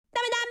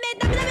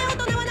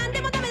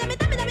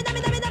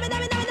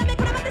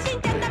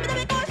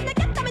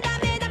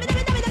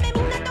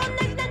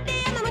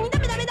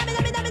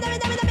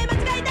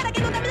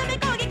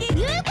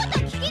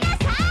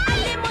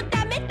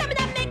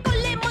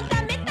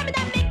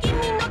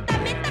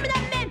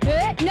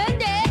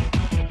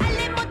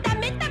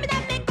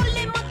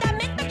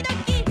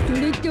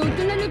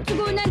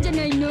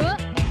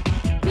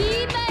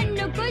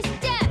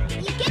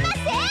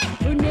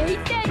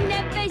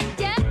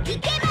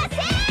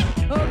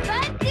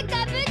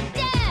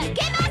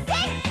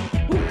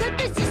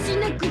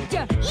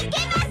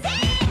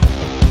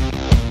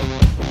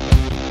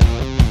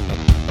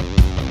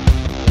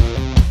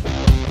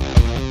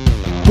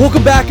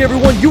Welcome back,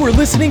 everyone. You are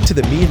listening to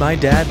the Me and My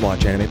Dad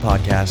Watch Anime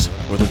podcast,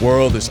 where the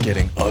world is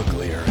getting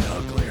uglier and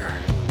uglier.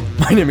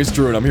 My name is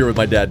Drew, and I'm here with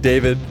my dad,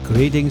 David.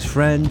 Greetings,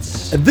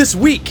 friends. And this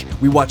week,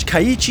 we watch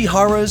Keiichi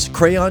Hara's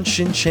Crayon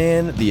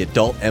Shin-chan, The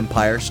Adult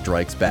Empire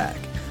Strikes Back.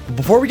 But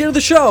before we get into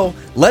the show,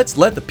 let's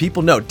let the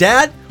people know.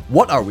 Dad,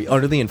 what are we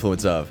under the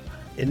influence of?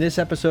 In this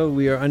episode,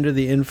 we are under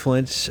the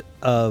influence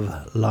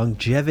of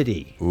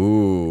longevity.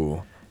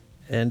 Ooh.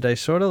 And I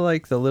sort of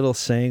like the little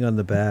saying on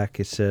the back.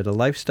 It said, a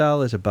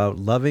lifestyle is about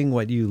loving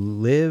what you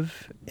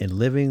live and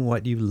living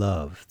what you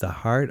love. The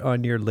heart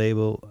on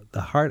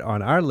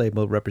our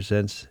label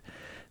represents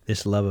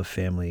this love of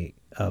family,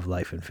 of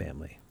life and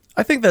family.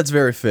 I think that's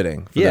very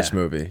fitting for this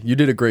movie. You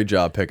did a great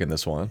job picking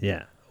this one.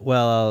 Yeah.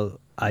 Well,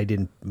 I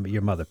didn't.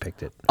 Your mother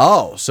picked it.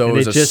 Oh, so it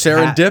was a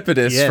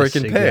serendipitous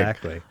freaking pick.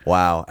 Exactly.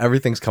 Wow.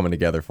 Everything's coming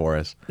together for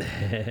us.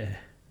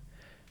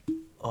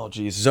 Oh,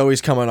 geez.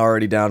 Zoe's coming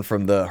already down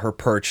from her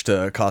perch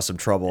to cause some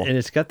trouble. And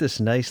it's got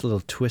this nice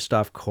little twist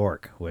off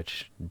cork,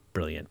 which,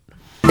 brilliant.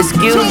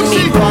 Excuse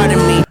me, pardon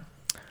me.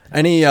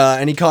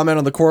 Any comment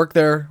on the cork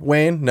there,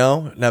 Wayne?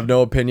 No? Have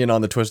no opinion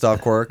on the twist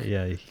off cork?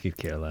 Yeah, you could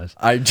care less.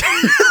 I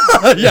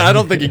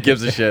don't think he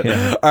gives a shit.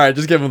 Yeah. All right,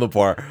 just give him the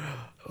pour.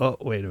 Oh,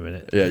 wait a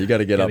minute. Yeah, you got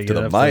to get up to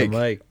the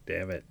mic.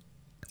 Damn it.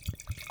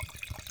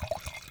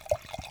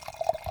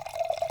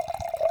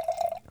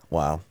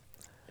 Wow.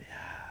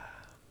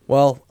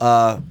 Well,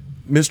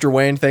 Mr.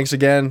 Wayne, thanks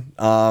again.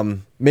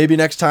 Maybe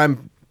next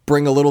time,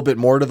 bring a little bit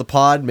more to the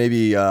pod.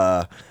 Maybe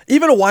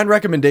even a wine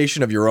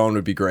recommendation of your own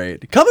would be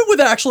great. Come in with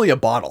actually a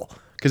bottle,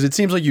 because it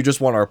seems like you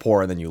just want our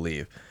pour and then you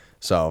leave.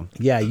 So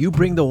yeah, you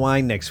bring the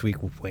wine next week,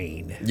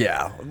 Wayne.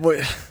 Yeah,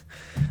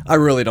 I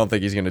really don't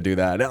think he's going to do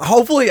that.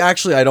 Hopefully,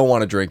 actually, I don't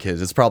want to drink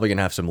his. It's probably going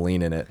to have some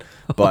lean in it.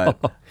 But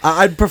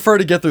I'd prefer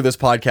to get through this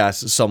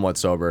podcast somewhat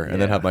sober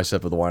and then have my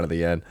sip of the wine at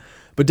the end.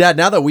 But, Dad,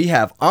 now that we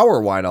have our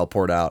wine all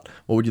poured out,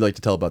 what would you like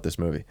to tell about this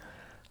movie?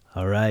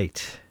 All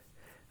right.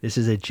 This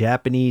is a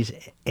Japanese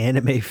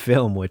anime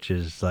film, which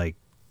is like,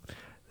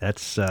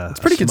 it's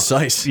pretty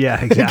concise. Yeah,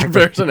 exactly. In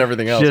comparison to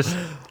everything else. Just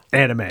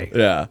anime.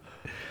 Yeah.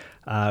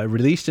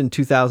 Released in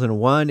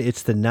 2001,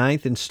 it's the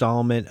 9th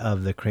installment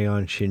of the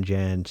Crayon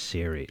Shin-chan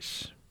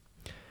series.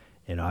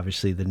 And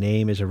obviously the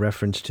name is a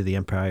reference to The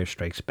Empire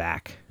Strikes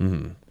Back.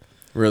 Mm-hmm.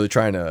 Really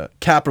trying to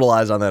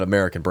capitalize on that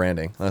American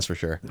branding, that's for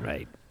sure.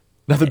 Right.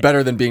 Nothing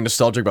better than being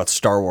nostalgic about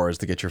Star Wars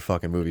to get your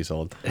fucking movie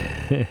sold.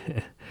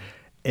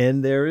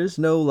 And there is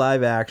no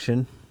live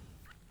action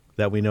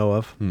that we know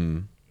of.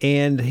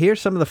 And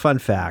here's some of the fun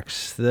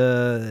facts.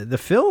 The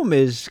film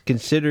is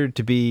considered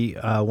to be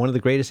one of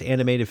the greatest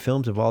animated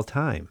films of all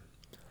time.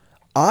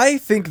 I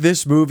think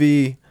this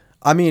movie...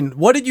 I mean,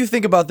 what did you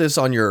think about this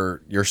on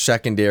your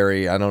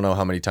secondary? I don't know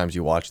how many times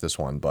you watched this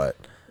one, but...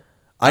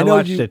 I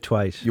watched it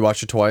twice. You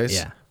watched it twice?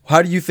 Yeah.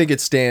 How do you think it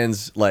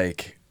stands,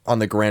 like... on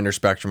the grander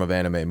spectrum of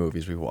anime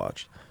movies we've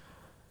watched?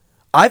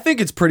 I think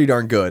it's pretty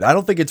darn good. I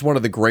don't think it's one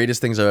of the greatest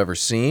things I've ever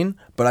seen,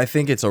 but I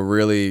think it's a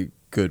really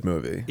good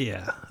movie.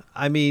 Yeah.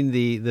 I mean,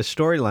 the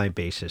storyline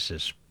basis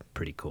is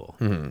pretty cool.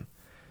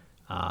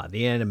 Mm-hmm.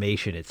 The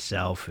animation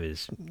itself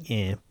is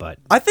but...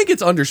 I think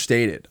it's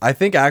understated. I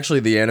think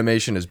actually the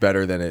animation is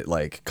better than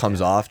it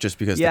comes off just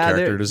because the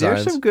character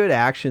designs. There's some good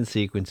action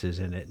sequences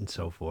in it and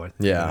so forth.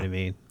 Yeah. You know what I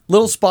mean?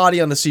 Little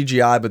spotty on the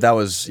CGI, but that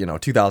was,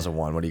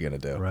 2001. What are you going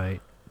to do?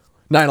 Right.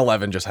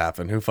 9/11 just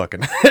happened. Who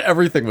fucking...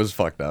 everything was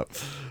fucked up.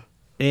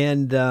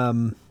 And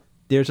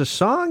there's a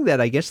song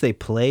that I guess they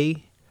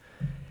play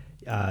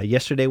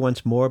Yesterday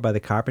Once More by the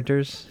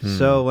Carpenters.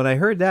 So when I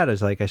heard that, I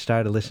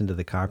started to listen to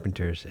the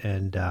Carpenters.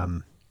 And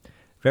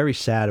very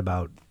sad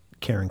about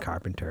Karen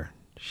Carpenter.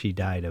 She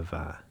died of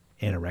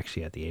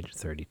anorexia at the age of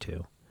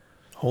 32.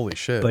 Holy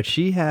shit. But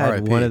she had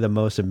R.I.P. one of the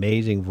most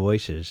amazing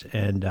voices.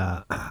 And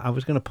I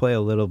was going to play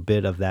a little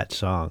bit of that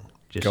song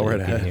just so you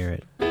can hear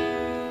it.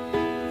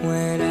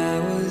 When I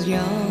was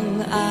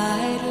young,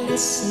 I'd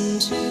listen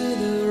to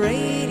the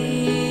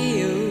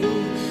radio,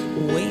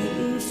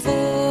 waiting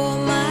for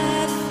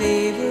my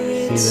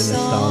favorite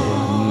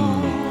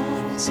songs.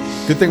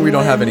 Good thing we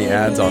don't have any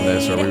ads on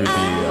this, or we would be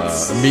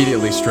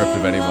immediately stripped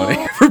of any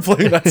money for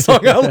playing that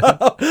song out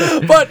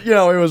loud. But, you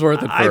know, it was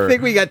worth it. I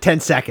think we got 10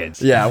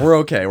 seconds. Yeah, we're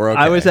okay. We're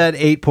okay. I was at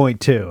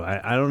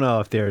 8.2. I don't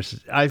know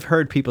if I've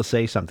heard people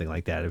say something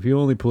like that. If you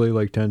only play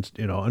like 10,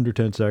 under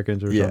 10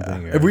 seconds or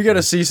something. If we get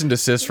a cease and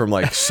desist from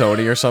like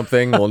Sony or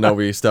something, we'll know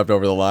we stepped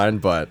over the line.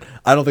 But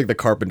I don't think the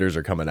Carpenters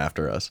are coming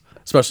after us,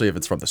 especially if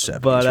it's from the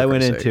 70s. But I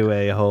went into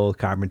a whole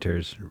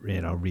Carpenters,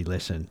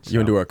 re-listen. So. You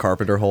into a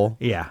Carpenter hole?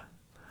 Yeah.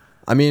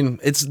 I mean,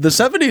 it's the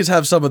 70s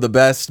have some of the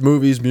best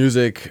movies,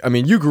 music. I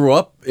mean, you grew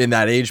up in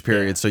that age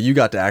period, so you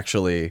got to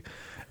actually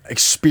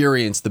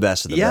experience the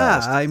best of the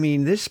best. Yeah, I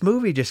mean, this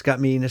movie just got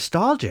me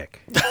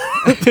nostalgic.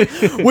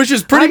 Which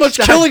is pretty much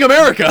killing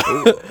America.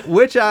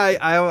 Which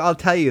I'll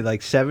tell you,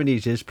 like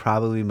 70s is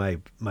probably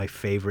my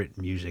favorite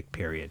music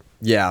period.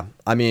 Yeah,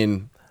 I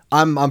mean,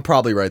 I'm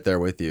probably right there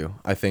with you.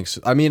 I think so.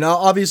 I mean,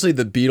 obviously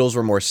the Beatles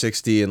were more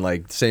 60 and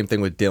like same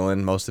thing with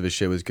Dylan. Most of his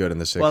shit was good in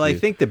the 60s. Well, I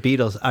think the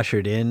Beatles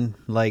ushered in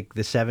like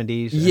the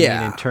 70s. Yeah.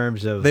 I mean, in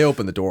terms of they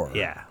opened the door.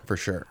 Yeah. For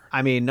sure.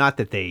 I mean, not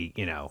that they,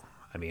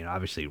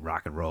 obviously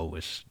rock and roll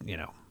was,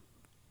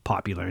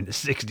 popular in the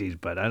 60s,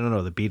 but I don't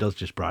know, the Beatles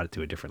just brought it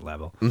to a different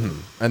level.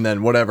 Mm-hmm. And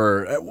then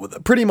whatever,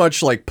 pretty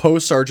much like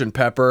post Sgt.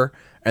 Pepper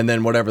and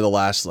then whatever the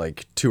last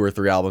like 2 or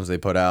 3 albums they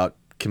put out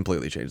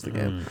completely changed the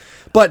game.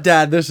 But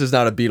Dad, this is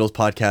not a Beatles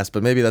podcast,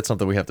 but maybe that's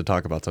something we have to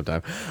talk about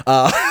sometime.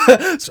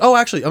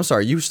 Actually, I'm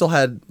sorry, you still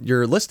had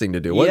your listing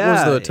to do. What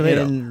was the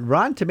tomato? And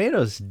Rotten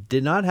Tomatoes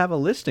did not have a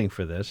listing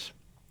for this.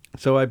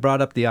 So I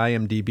brought up the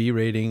IMDb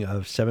rating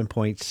of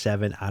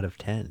 7.7 out of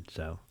 10.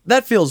 So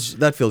that feels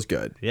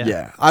good.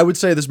 Yeah. I would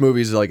say this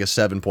movie is like a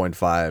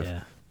 7.5.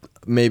 Yeah.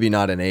 Maybe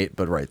not an 8,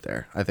 but right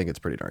there. I think it's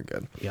pretty darn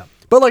good. Yeah.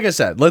 But like I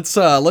said, let's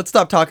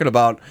stop talking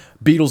about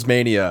Beatles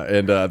mania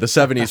and the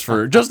 70s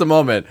for just a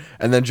moment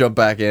and then jump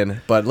back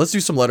in. But let's do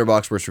some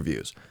Letterboxd worst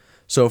reviews.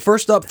 So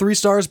first up, 3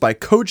 stars by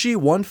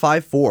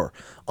Koji154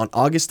 on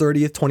August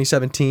 30th,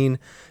 2017.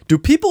 Do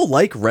people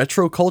like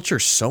retro culture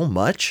so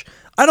much?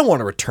 I don't want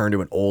to return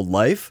to an old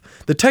life.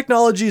 The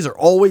technologies are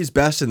always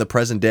best in the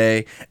present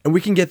day, and we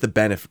can get the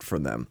benefit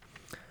from them.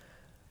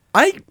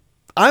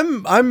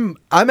 I'm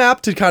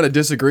apt to kind of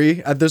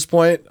disagree at this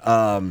point.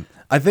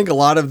 I think a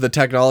lot of the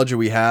technology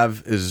we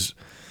have is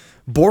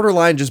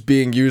borderline just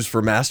being used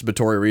for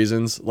masturbatory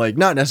reasons. Like,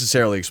 not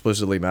necessarily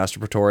explicitly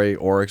masturbatory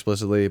or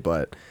explicitly,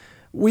 but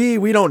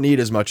we don't need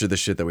as much of the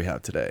shit that we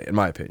have today, in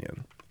my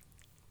opinion.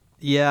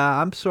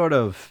 Yeah, I'm sort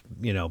of,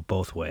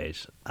 both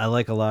ways. I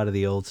like a lot of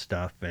the old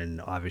stuff, and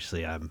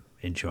obviously I'm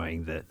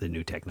enjoying the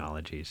new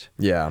technologies.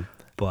 Yeah.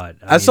 But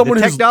someone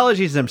the who's-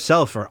 technologies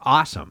themselves are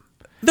awesome.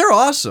 They're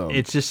awesome.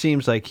 It just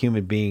seems like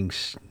human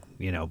beings,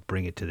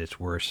 bring it to this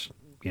worst,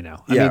 I Yeah.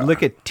 mean,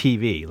 look at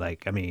TV.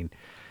 Like, I mean,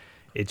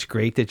 it's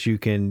great that you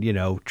can,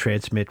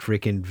 transmit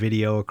freaking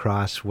video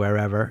across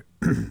wherever.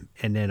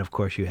 And then, of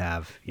course, you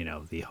have,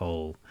 the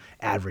whole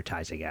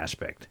advertising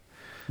aspect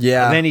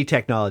Yeah. of any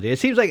technology. It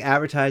seems like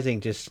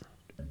advertising just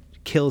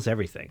kills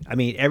everything. I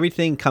mean,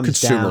 everything comes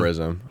down.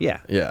 Consumerism. Yeah.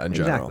 Yeah, in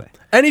general. Exactly.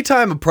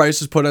 Anytime a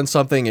price is put on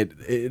something,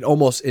 it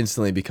almost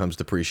instantly becomes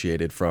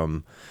depreciated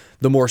from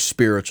the more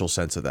spiritual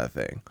sense of that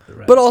thing.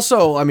 Right. But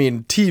also, I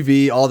mean,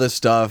 TV, all this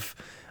stuff,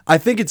 I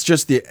think it's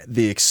just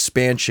the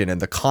expansion and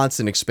the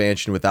constant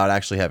expansion without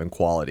actually having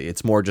quality.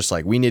 It's more just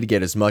like we need to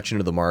get as much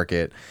into the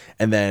market,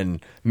 and then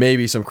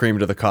maybe some cream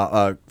of the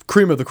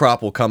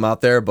crop will come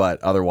out there,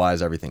 but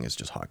otherwise everything is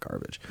just hot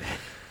garbage.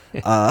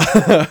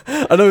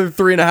 Another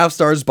 3.5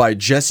 stars by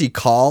Jesse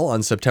Call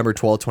on September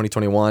 12,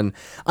 2021.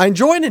 I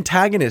enjoy an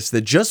antagonist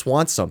that just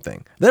wants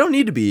something. They don't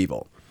need to be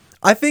evil.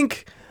 I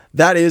think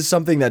that is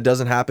something that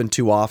doesn't happen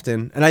too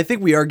often, and I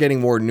think we are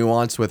getting more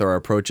nuanced with our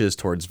approaches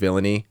towards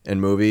villainy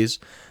in movies.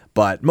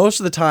 But most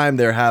of the time,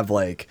 there have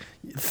like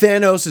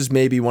Thanos is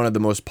maybe one of the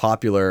most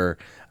popular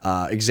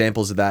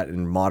examples of that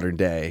in modern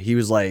day. He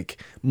was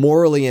like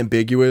morally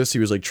ambiguous. He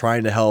was like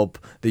trying to help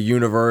the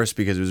universe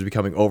because it was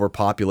becoming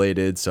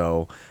overpopulated.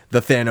 So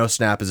the Thanos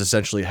snap is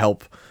essentially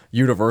help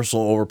universal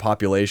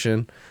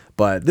overpopulation.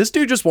 But this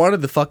dude just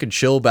wanted to fucking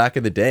chill back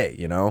in the day,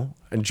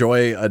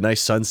 enjoy a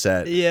nice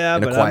sunset. Yeah,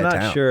 in a but quiet I'm not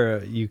town.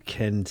 sure you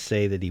can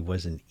say that he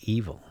wasn't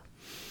evil.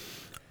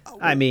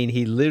 I mean,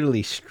 he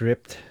literally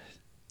stripped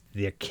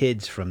their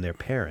kids from their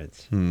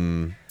parents.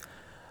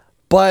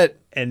 But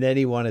And then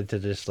he wanted to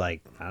just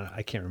I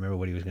can't remember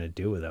what he was going to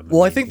do with them.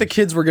 well, I mean, think the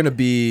kids were going to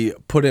be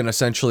put in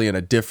essentially in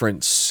a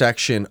different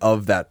section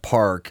of that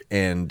park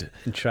and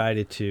he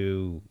tried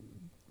to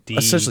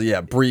essentially,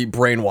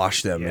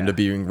 brainwash them Yeah. into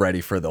being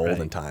ready for the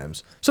olden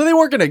times. So they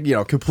weren't going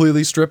to,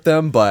 completely strip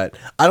them, but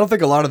I don't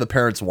think a lot of the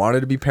parents wanted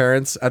to be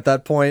parents at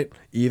that point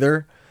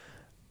either.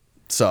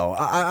 So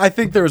I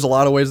think there's a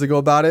lot of ways to go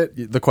about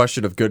it. The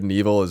question of good and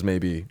evil is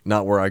maybe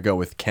not where I go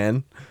with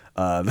Ken,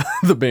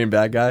 the main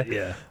bad guy.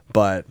 Yeah.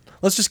 But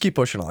let's just keep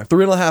pushing along.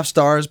 3.5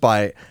 stars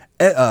by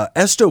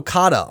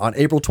Estocada on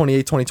April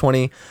 28,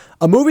 2020.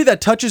 A movie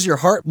that touches your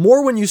heart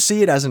more when you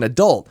see it as an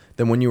adult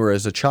than when you were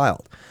as a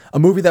child. A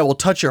movie that will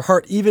touch your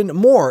heart even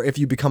more if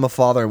you become a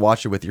father and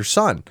watch it with your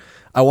son.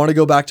 I want to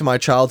go back to my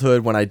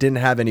childhood when I didn't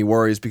have any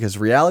worries because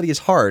reality is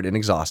hard and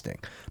exhausting.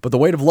 But the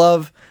weight of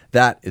love,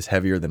 that is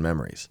heavier than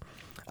memories.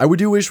 I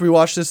do wish we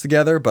watched this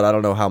together, but I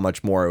don't know how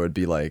much more it would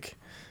be like.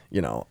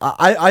 You know,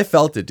 I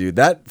felt it, dude.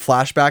 That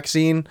flashback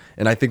scene,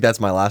 and I think that's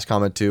my last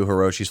comment too,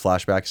 Hiroshi's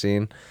flashback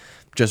scene,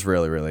 just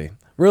really, really,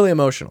 really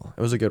emotional.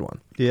 It was a good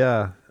one.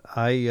 Yeah,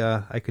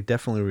 I could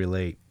definitely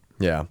relate.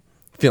 Yeah.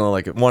 Feeling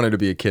like wanted to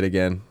be a kid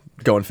again.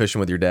 Going fishing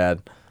with your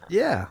dad.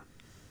 Yeah.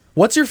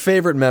 What's your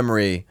favorite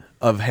memory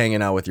of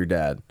hanging out with your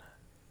dad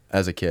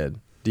as a kid?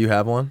 Do you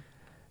have one?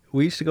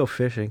 We used to go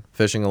fishing.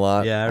 Fishing a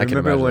lot? Yeah, I can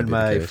remember imagine when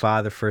that'd be the my case.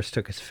 father first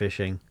took us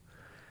fishing.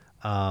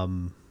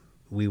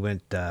 We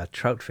went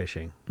trout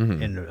fishing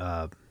in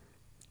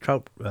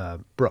Trout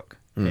Brook.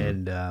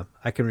 And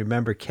I can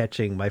remember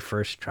catching my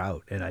first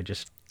trout. And I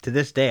just, to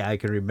this day, I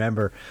can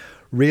remember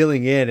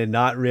reeling in and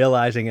not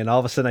realizing, and all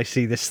of a sudden I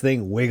see this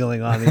thing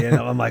wiggling on the end.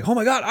 I'm like, oh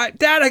my God,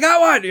 Dad, I got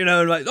one, you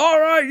know, and like, all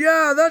right,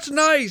 yeah, that's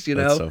nice, you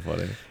know. That's so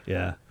funny.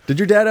 Yeah. Did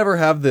your dad ever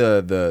have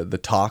the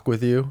talk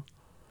with you?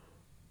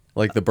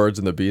 Like the birds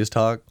and the bees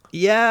talk?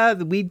 Yeah,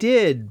 we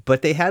did,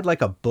 but they had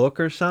like a book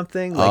or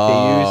something. Like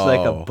they used like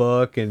a Oh.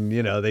 book, and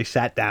you know, they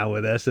sat down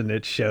with us and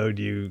it showed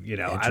you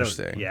know,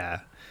 Interesting. yeah.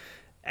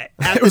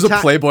 It was a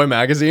Playboy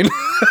magazine.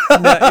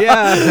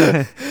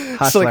 Yeah.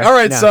 It's like, all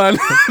right, No. son,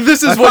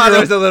 this My is what father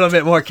you're... was a little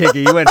bit more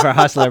kicky. He went for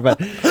Hustler, but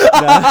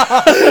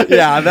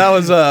Yeah, that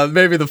was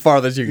maybe the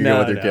farthest you could go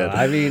with your kid.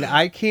 I mean,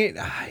 I can't.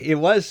 It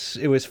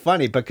was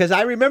funny because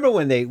I remember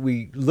when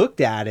we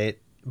looked at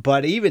it,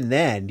 but even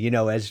then, you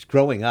know, as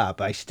growing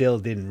up, I still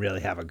didn't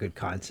really have a good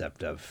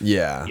concept of,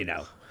 Yeah. you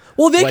know.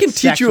 Well, they what can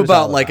sex teach you was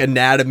about all like about.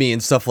 anatomy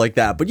and stuff like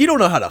that, but you don't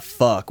know how to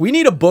fuck. We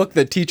need a book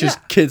that teaches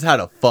Yeah. kids how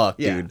to fuck,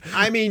 Yeah. dude.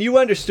 I mean, you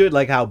understood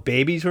like how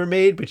babies were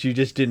made, but you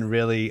just didn't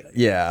really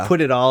Yeah. put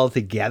it all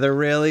together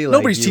really. Like,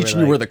 Nobody's teaching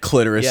you like- where the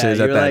clitoris is you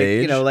at were that like,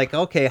 age. You know, like,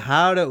 okay,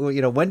 how do,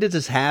 you know, when does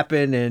this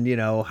happen? And, you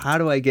know, how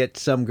do I get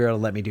some girl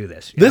to let me do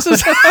this? You This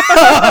is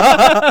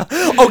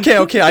okay.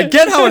 I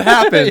get how it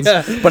happens,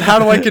 but how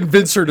do I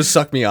convince her to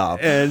suck me off?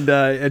 and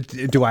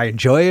do I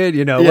enjoy it?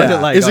 You know, Yeah. what's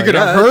it like? Is it gonna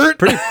yeah, hurt? it's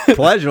pretty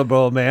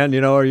pleasurable, man. You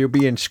know, or you'll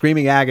be in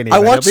screaming agony. I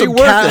but watched it'll some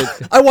be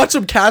worth it. I watched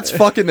some cats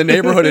fuck in the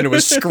neighborhood and it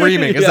was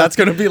screaming. Is Yeah. that's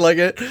gonna be like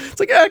it? It's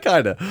like, yeah,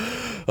 kind of.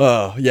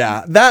 Oh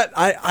yeah, that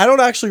I don't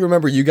actually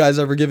remember you guys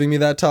ever giving me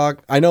that talk.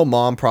 I know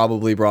Mom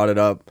probably brought it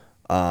up.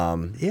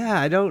 Yeah,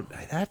 I don't.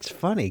 That's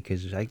funny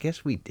because I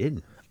guess we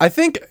didn't. I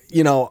think,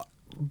 you know,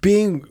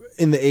 being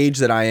in the age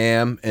that I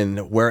am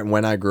and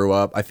when I grew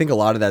up, I think a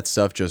lot of that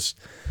stuff just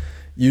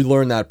you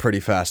learn that pretty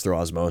fast through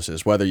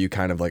osmosis, whether you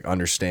kind of like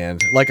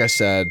understand. Like I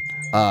said,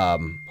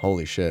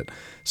 holy shit.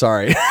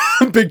 Sorry.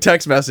 Big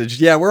text message.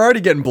 Yeah, we're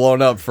already getting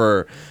blown up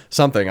for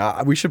something.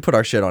 We should put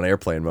our shit on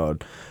airplane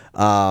mode.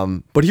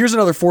 But here's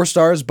another 4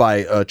 stars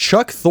by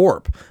Chuck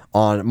Thorpe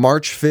on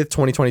March 5th,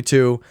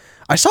 2022.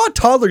 I saw a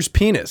toddler's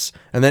penis,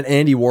 and then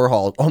Andy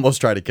Warhol almost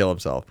tried to kill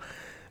himself.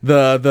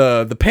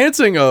 The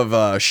pantsing of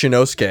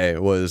Shinosuke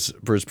was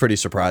pretty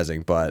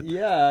surprising, but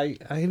Yeah, I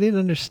didn't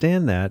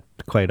understand that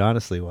quite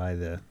honestly. Why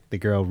the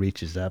girl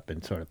reaches up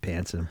and sort of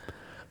pants him.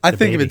 I the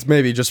think baby. it's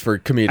maybe just for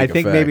comedic I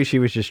think effect. maybe she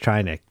was just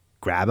trying to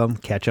grab him,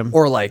 catch him.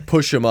 Or like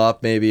push him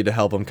up maybe to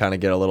help him kind of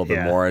get a little bit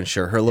Yeah. more. And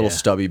sure, her little Yeah.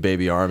 stubby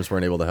baby arms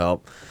weren't able to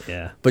help.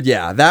 Yeah. But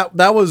yeah,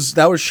 that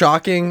was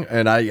shocking,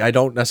 and I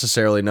don't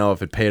necessarily know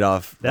if it paid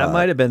off. That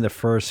might have been the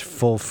first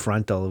full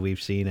frontal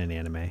we've seen in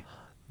anime.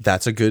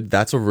 That's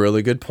a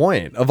really good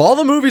point. Of all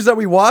the movies that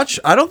we watch,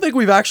 I don't think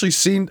we've actually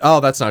seen.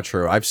 Oh, that's not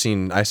true. I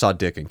saw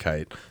Dick and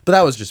Kite, but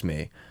that was just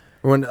me.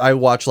 When I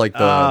watch like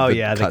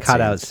the the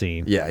cutout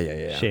scene.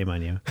 Yeah. Shame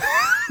on you.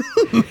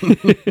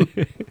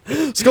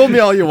 Scold me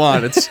all you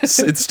want.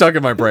 It's stuck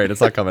in my brain.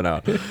 It's not coming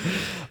out.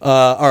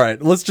 All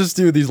right, let's just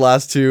do these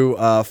last two.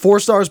 4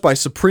 stars by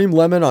Supreme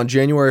Lemon on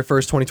January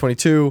 1st,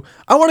 2022.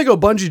 I want to go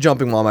bungee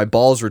jumping while my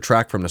balls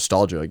retract from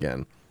nostalgia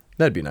again.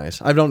 That'd be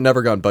nice. I've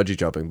never gone bungee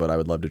jumping, but I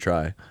would love to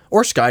try.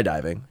 Or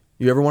skydiving.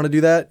 You ever want to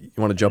do that? You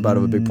want to jump out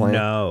of a big plane?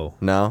 No.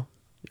 No?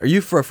 Are you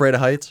afraid of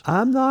heights?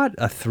 I'm not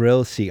a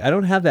thrill seeker. I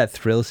don't have that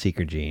thrill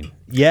seeker gene.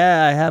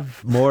 Yeah, I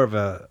have more of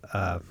a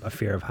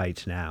fear of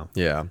heights now.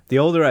 Yeah. The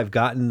older I've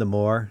gotten, the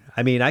more.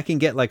 I mean, I can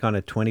get like on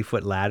a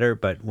 20-foot ladder,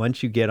 but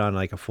once you get on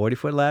like a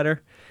 40-foot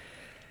ladder,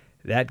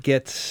 that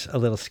gets a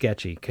little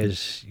sketchy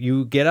because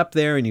you get up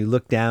there and you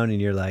look down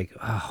and you're like,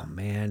 oh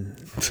man,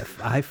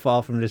 if I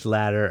fall from this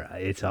ladder,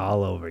 it's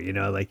all over. You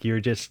know, like you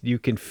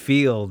can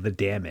feel the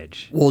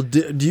damage. Well,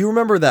 do you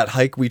remember that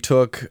hike we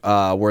took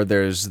where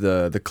there's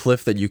the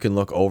cliff that you can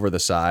look over the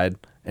side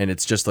and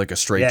it's just like a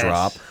straight Yes.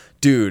 drop?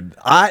 Dude,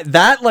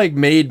 that like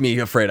made me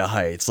afraid of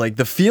heights. Like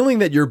the feeling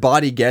that your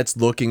body gets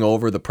looking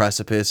over the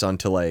precipice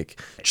onto like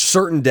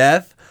certain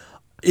death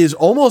is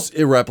almost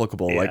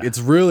irreplicable. Yeah. Like it's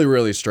really,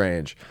 really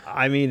strange.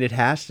 I mean, it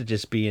has to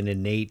just be an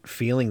innate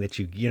feeling that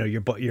you know,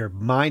 your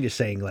mind is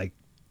saying like,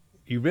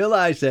 you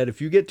realize that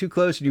if you get too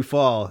close and you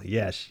fall,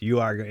 yes, you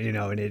are,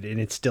 and it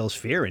instills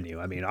fear in you.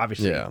 I mean,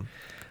 obviously, Yeah.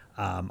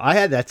 I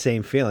had that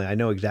same feeling. I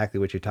know exactly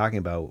what you're talking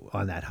about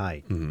on that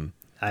hike. Mm-hmm.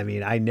 I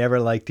mean, I never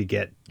like to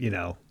get,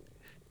 too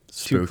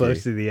Spooky.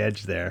 close to the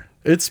edge there.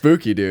 It's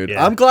spooky, dude.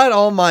 Yeah. I'm glad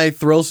all my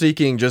thrill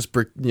seeking just,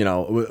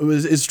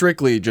 is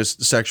strictly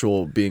just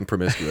sexual being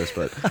promiscuous,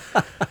 but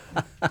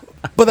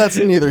that's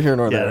neither here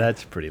nor Yeah, there.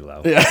 that's pretty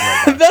low.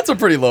 Yeah, that's a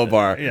pretty low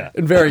bar. Yeah.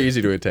 And very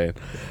easy to attain.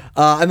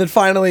 And then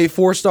finally,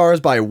 4 stars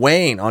by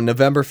Wayne on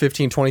November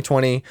 15,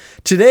 2020.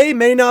 Today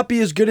may not be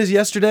as good as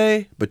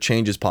yesterday, but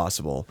change is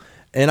possible.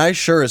 And I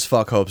sure as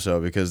fuck hope so,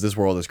 because this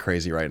world is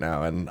crazy right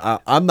now. And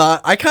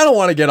I kind of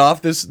want to get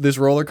off this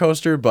roller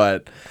coaster,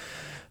 but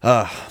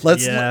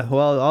let's. Yeah,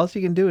 well, all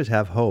you can do is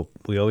have hope.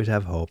 We always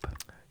have hope.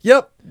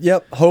 Yep.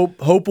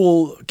 Hope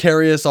will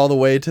carry us all the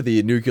way to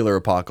the nuclear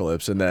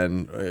apocalypse, and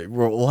then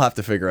we'll have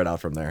to figure it out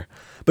from there.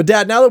 But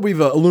Dad, now that we've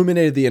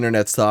illuminated the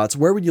internet's thoughts,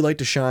 where would you like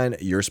to shine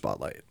your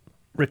spotlight?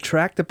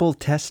 Retractable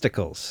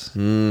testicles.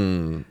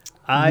 Man's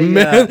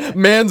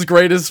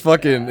greatest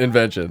fucking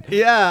invention.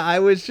 Yeah, I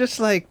was just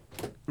like,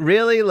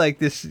 really? Like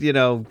this,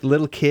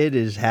 little kid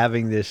is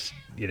having this,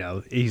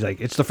 he's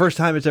like, it's the first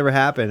time it's ever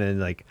happened.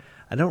 And like,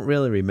 I don't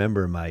really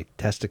remember my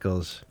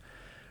testicles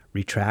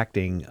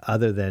retracting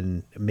other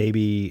than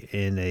maybe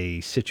in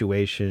a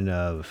situation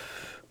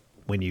of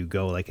when you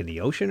go like in the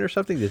ocean or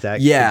something. Does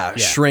that?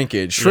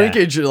 Shrinkage.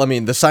 Shrinkage, I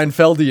mean, the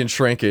Seinfeldian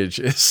shrinkage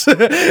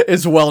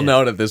is well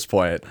known at this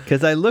point.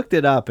 Because I looked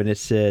it up and it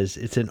says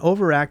it's an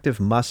overactive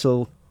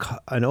muscle.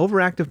 An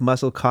overactive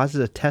muscle causes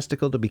a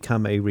testicle to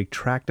become a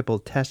retractable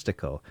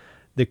testicle.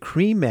 The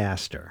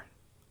Cremaster.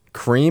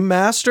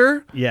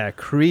 Cremaster? Yeah,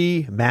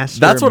 Cremaster.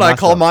 That's what I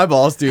call muscle. my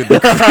balls, dude. The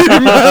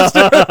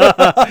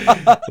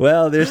Cremaster.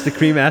 Well, there's the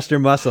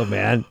Cremaster muscle,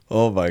 man.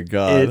 Oh my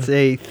god. It's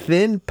a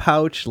thin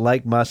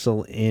pouch-like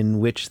muscle in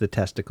which the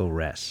testicle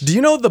rests. Do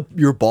you know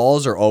your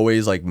balls are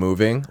always like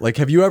moving? Like,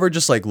 have you ever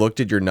just like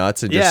looked at your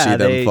nuts and just see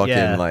them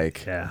I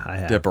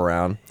have. dip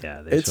around?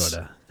 Yeah,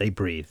 they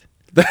breathe.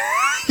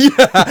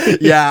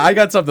 Yeah, I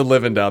got something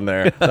living down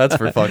there. That's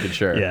for fucking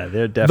sure. Yeah,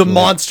 they're definitely the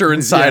monster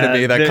inside of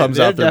me that comes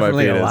out through my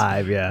definitely penis.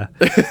 alive. Yeah,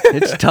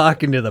 it's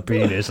talking to the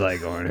penis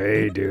like going,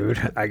 "Hey, dude,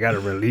 I got to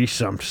release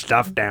some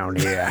stuff down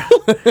here."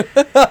 What's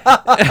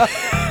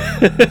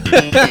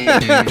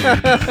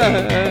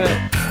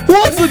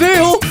the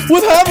deal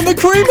with having the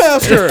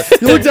Cremaster?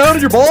 You look down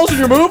at your balls and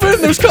you're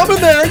moving. There's cum in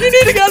there. You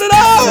need to get it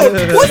out.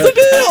 What's the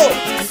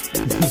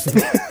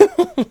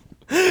deal?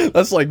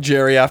 That's like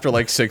Jerry after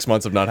like 6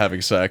 months of not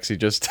having sex. He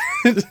just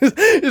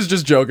is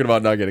just joking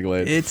about not getting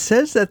laid. It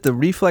says that the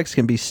reflex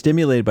can be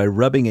stimulated by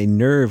rubbing a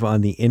nerve on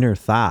the inner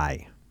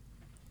thigh.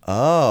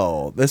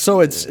 Oh,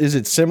 so is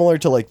it similar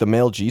to like the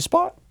male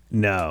G-spot?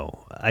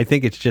 No, I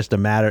think it's just a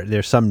matter.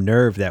 There's some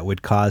nerve that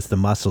would cause the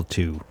muscle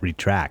to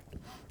retract,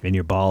 and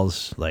your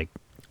balls like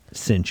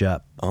cinch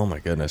up. Oh my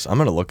goodness, I'm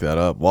gonna look that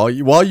up while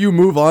you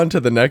move on to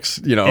the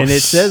next. And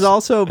it says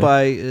also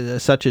by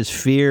such as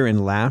fear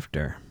and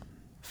laughter.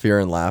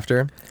 Fear and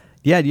laughter.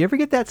 Yeah, do you ever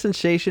get that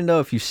sensation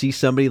though if you see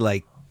somebody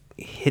like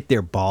hit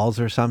their balls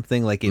or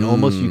something? Like it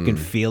almost you can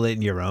feel it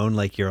in your own.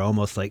 Like you're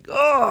almost like,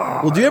 oh.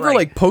 Well, do you ever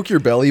like poke your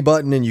belly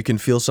button and you can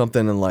feel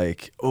something and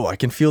like, oh, I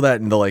can feel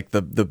that in the like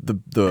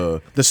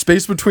the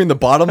space between the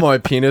bottom of my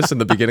penis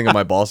and the beginning of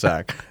my ball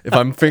sack. If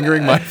I'm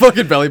fingering my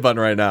fucking belly button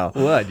right now.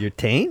 What, your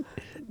taint?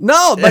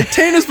 No, my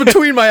taint is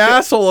between my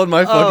asshole and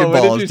my fucking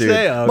what balls, did you dude.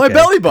 say? Oh, My okay.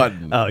 belly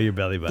button. Oh, your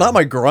belly button. Not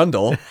my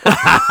grundle.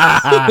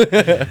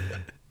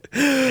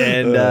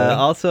 And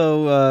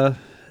also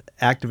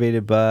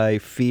activated by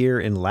fear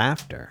and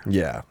laughter.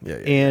 Yeah.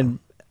 And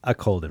a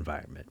cold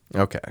environment.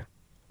 Okay.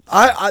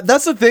 I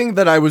that's the thing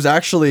that I was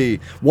actually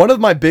one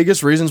of my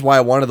biggest reasons why I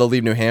wanted to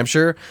leave New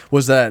Hampshire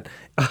was that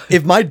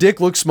if my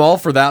dick looked small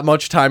for that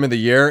much time in the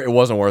year, it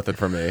wasn't worth it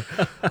for me.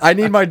 I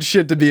need my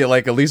shit to be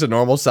like at least a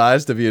normal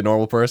size to be a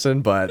normal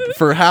person, but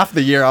for half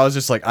the year I was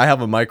just like, I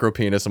have a micro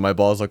penis and my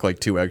balls look like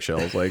 2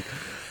 eggshells. Like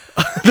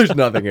there's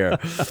nothing here.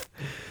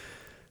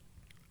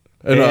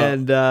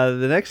 And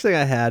the next thing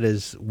I had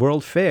is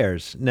World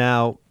Fairs.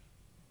 Now,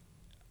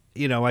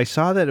 I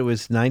saw that it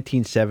was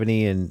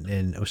 1970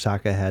 and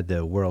Osaka had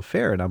the World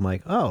Fair, and I'm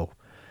like, oh,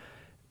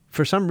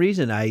 for some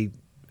reason I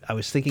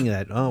was thinking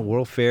that,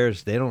 World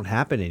Fairs, they don't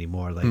happen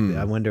anymore. Like,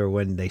 I wonder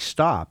when they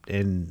stopped,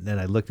 and then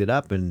I looked it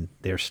up, and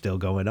they're still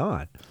going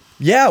on.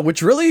 Yeah,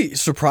 which really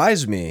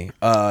surprised me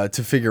to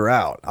figure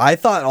out. I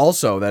thought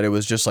also that it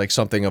was just like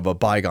something of a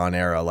bygone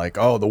era, like,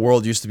 oh, the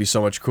world used to be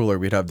so much cooler,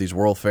 we'd have these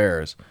World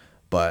Fairs.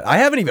 But I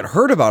haven't even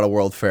heard about a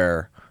World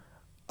Fair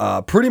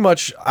pretty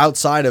much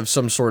outside of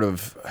some sort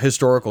of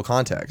historical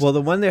context. Well,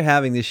 the one they're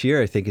having this year,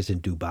 I think, is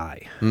in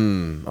Dubai.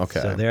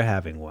 Okay. So they're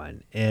having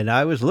one. And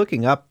I was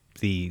looking up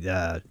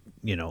the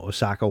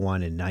Osaka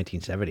one in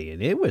 1970,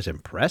 and it was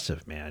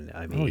impressive, man.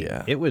 I mean,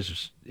 it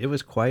was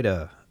quite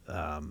a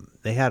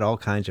they had all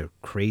kinds of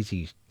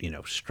crazy,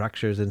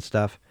 structures and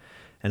stuff.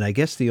 And I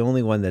guess the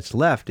only one that's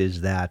left is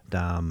that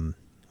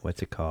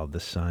what's it called? The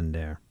sun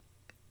there.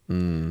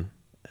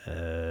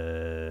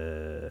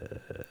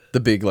 The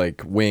big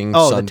like wing.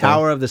 Oh, sun the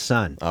Tower thing? of the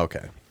Sun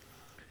Okay.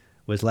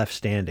 was left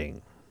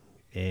standing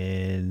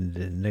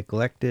and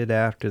neglected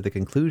after the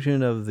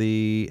conclusion of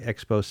the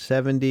Expo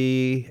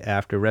 70.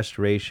 After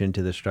restoration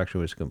to the structure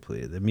was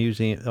completed, the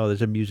museum. Oh,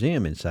 there's a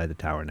museum inside the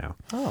tower now.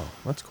 Oh,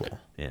 that's cool.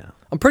 Yeah.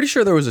 I'm pretty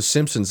sure there was a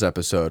Simpsons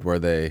episode where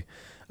they,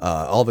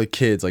 all the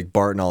kids, like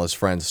Bart and all his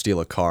friends, steal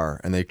a car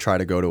and they try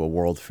to go to a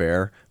World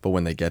Fair. But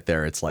when they get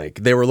there, it's like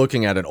they were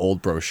looking at an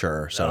old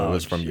brochure. So it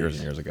was from years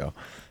and years ago.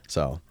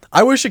 So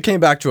I wish it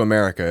came back to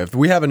America. If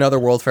we have another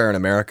World Fair in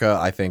America,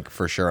 I think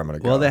for sure I'm going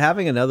to go. Well, they're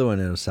having another one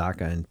in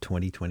Osaka in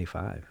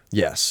 2025.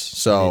 Yes.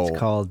 So It's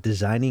called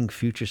Designing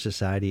Future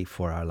Society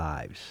for Our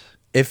Lives.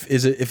 if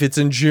it's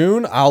in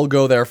June, I'll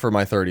go there for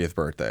my 30th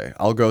birthday.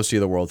 I'll go see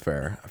the World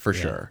Fair for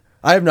sure.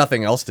 I have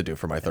nothing else to do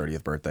for my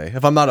 30th birthday.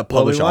 If I'm not a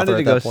Well, we published wanted author to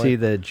at go that point. see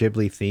the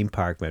Ghibli theme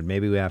park, but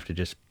maybe we have to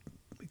just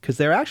because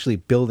they're actually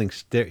building.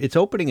 It's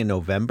opening in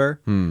November,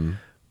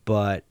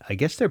 but I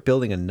guess they're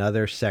building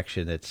another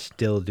section that's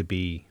still to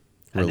be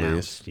Released.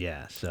 announced.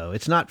 Yeah, so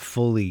it's not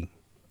fully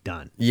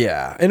done.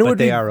 Yeah, and it But would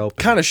they be are open.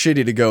 kind of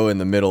shitty to go in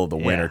the middle of the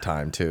winter Yeah.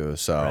 time too.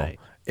 So Right.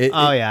 it,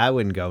 Oh yeah, I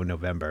wouldn't go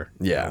November.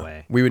 yeah, No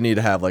way. we would need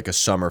to have like a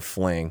summer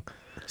fling.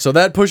 So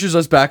that pushes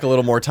us back a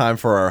little more time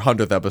for our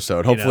 100th episode.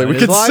 You know, Hopefully, we and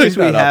can as long sync as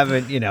we that up.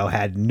 haven't,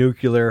 had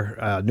nuclear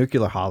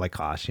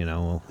holocaust.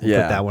 We'll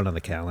Yeah. put that one on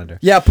the calendar.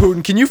 Yeah,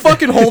 Putin, can you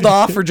fucking hold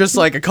off for just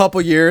like a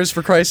couple years,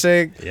 for Christ's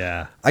sake?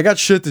 Yeah. I got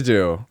shit to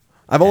do.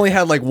 I've only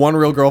had like one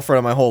real girlfriend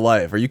in my whole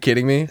life. Are you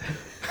kidding me?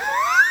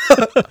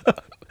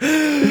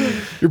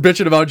 You're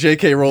bitching about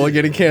J.K. Rowling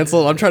getting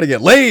canceled. I'm trying to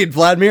get laid,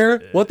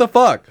 Vladimir. What the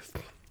fuck?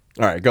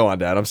 All right, go on,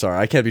 Dad. I'm sorry.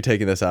 I can't be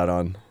taking this out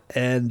on.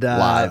 And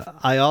Live.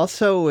 I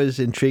also was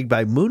intrigued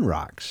by moon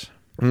rocks.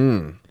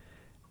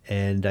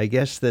 And I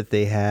guess that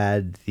they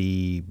had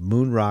the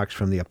moon rocks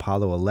from the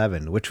Apollo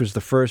 11, which was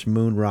the first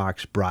moon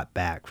rocks brought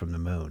back from the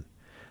moon.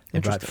 They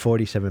brought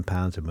 47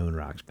 pounds of moon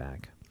rocks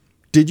back.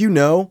 Did you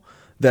know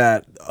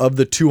that of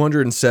the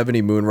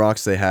 270 moon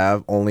rocks they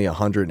have, only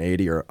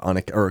 180 are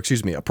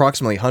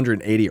approximately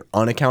 180 are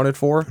unaccounted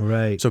for?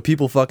 Right. So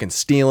people fucking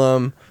steal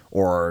them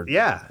or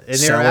Yeah, and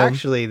sell they're 'em?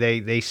 actually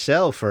they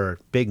sell for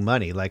big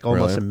money, like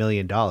almost Really?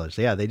 $1 million.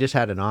 Yeah, they just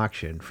had an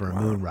auction for a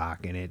moon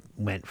rock, and it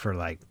went for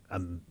like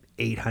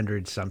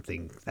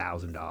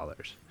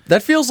 $800,000.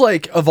 That feels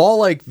like, of all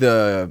like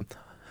the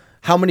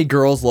how many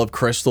girls love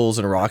crystals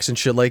and rocks and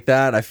shit like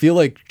that, I feel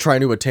like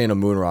trying to attain a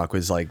moon rock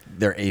was like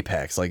their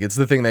apex. Like it's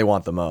the thing they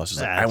want the most.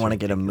 It's like, I That's want to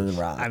get a moon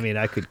rock. I mean,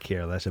 I could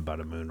care less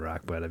about a moon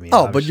rock, but I mean,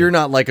 Oh, but obviously- you're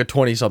not like a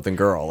 20-something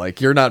girl. Like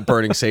you're not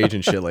burning sage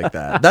and shit like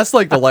that. That's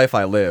like the life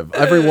I live.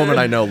 Every woman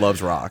I know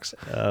loves rocks.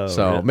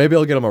 So yeah. maybe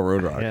I'll get him a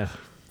moon rock Yeah.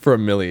 for a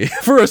millie,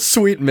 for a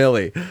sweet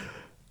millie.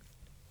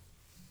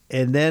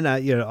 And then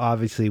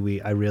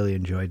obviously I really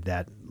enjoyed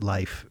that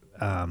life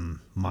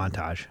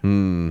montage.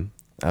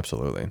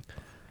 Absolutely.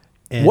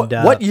 And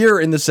What year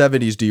in the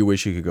 70s do you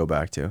wish you could go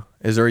back to?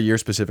 Is there a year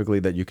specifically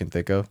that you can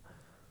think of?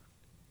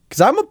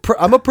 Because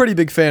I'm a pretty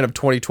big fan of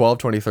 2012,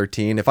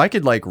 2013. If I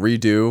could like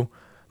redo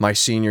my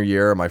senior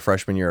year, my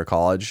freshman year of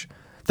college,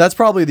 that's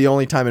probably the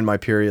only time in my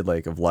period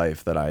like of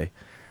life that I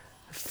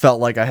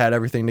felt like I had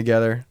everything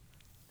together.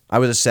 I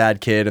was a sad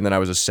kid, and then I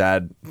was a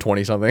sad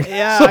 20-something.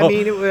 Yeah,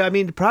 So- I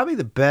mean, probably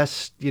the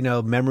best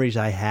memories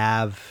I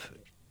have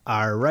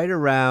are right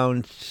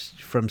around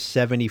from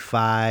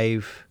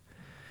 75,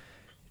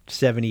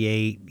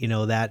 78.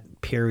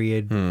 That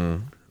period.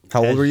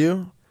 How old were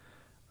you?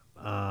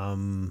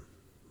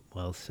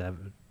 Well,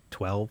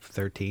 12,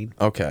 13.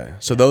 Okay,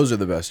 so those are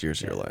the best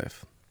years of your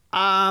life.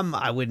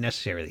 I wouldn't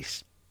necessarily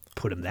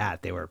put them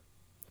that. They were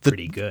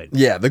pretty good.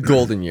 Yeah, the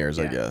golden years,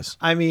 I Yeah. guess.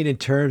 I mean, in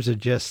terms of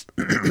just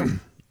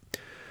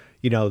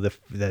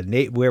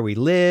where we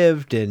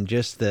lived and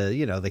just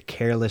the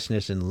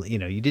carelessness and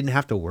you didn't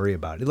have to worry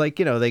about it. Like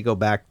they go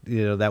back.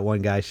 That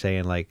one guy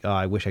saying like, "Oh,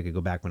 I wish I could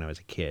go back when I was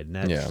a kid." And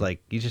that's Yeah.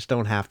 like you just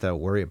don't have to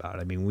worry about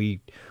it. I mean,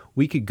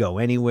 we could go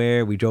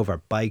anywhere. We drove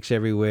our bikes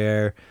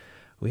everywhere.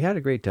 We had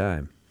a great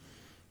time.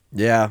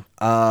 Yeah.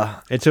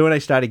 And so when I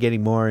started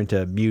getting more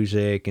into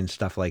music and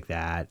stuff like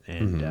that,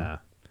 and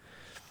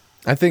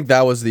I think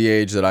that was the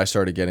age that I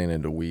started getting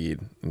into weed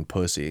and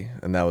pussy,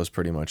 and that was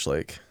pretty much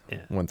like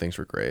when things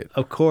were great.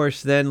 of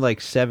course, then like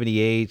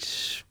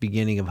 78,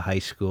 beginning of high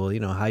school.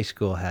 High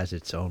school has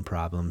its own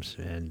problems,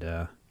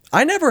 and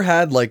I never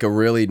had like a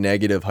really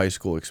negative high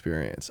school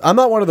experience. I'm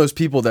not one of those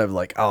people that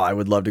like, oh, I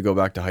would love to go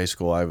back to high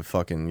school. I would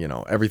fucking,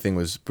 everything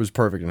was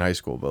perfect in high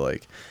school. But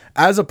like,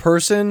 as a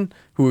person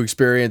who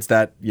experienced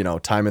that,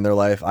 time in their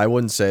life, I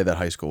wouldn't say that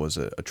high school was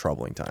a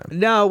troubling time.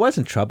 no, it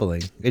wasn't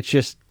troubling. It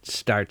just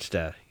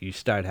you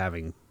start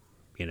having,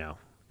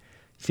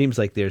 seems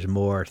like there's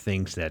more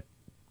things that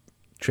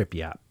trip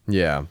you up.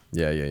 Yeah.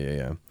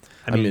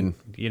 I mean,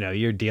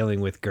 you're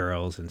dealing with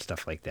girls and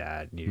stuff like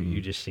that.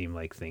 You just seem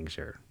like things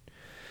are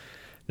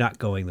not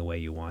going the way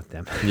you want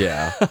them.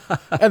 yeah.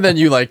 And then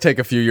you like take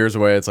a few years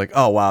away. It's like,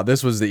 oh, wow,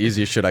 this was the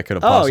easiest shit I could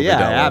have possibly dealt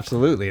with.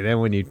 absolutely. Then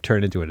when you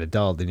turn into an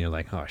adult, then you're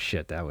like, oh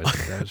shit, that was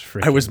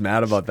freaking. I was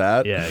mad about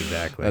that. Yeah,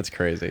 exactly. That's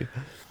crazy.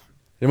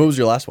 And what was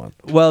your last one?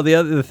 Well,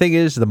 the thing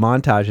is, the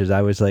montages.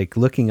 I was like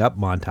looking up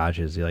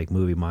montages, like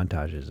movie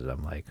montages, and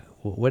I'm like,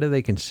 what do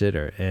they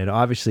consider? And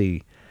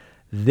obviously,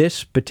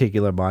 this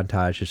particular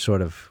montage is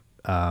sort of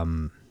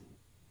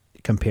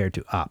compared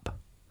to Up.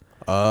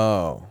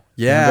 Oh,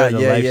 yeah, Remember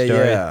the life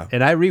story? yeah.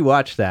 And I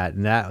rewatched that,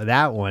 and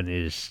that one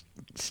is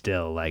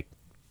still like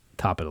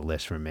top of the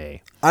list for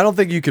me. I don't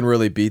think you can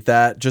really beat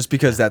that just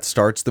because that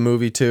starts the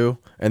movie too.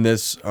 And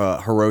this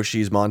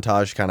Hiroshi's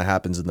montage kind of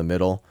happens in the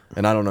middle.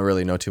 And I don't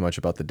really know too much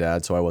about the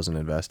dad, so I wasn't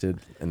invested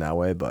in that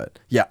way. But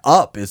yeah,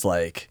 Up is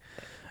like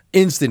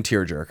instant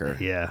tearjerker.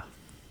 Yeah.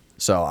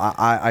 So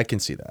I can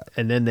see that.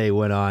 And then they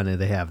went on and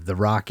they have the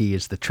Rocky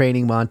is the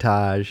training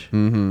montage.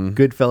 Mm-hmm.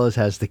 Goodfellas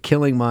has the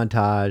killing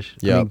montage.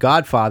 Yep. I mean,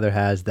 Godfather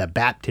has the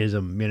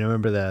baptism. You know,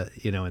 remember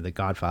in the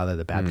Godfather,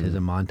 the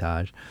baptism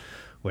montage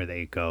where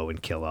they go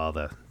and kill all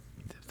the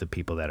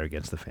people that are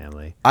against the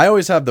family. I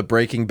always have the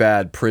Breaking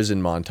Bad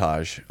prison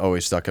montage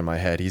always stuck in my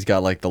head. He's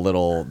got like the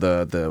little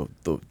the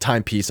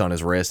timepiece on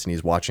his wrist, and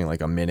he's watching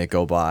like a minute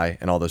go by,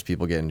 and all those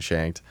people getting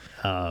shanked.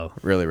 Oh,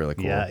 Really, really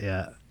cool.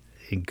 yeah.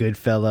 In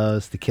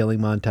Goodfellas, the killing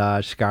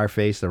montage,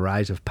 Scarface, the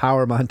rise of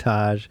power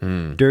montage,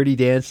 Dirty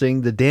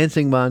Dancing, the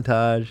dancing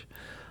montage,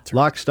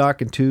 Lock,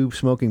 Stock, and Two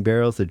Smoking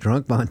Barrels, the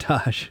drunk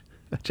montage,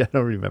 which I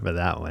don't remember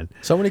that one.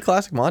 So many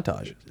classic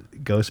montages.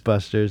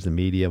 Ghostbusters, the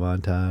media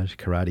montage,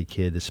 Karate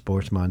Kid, the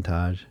sports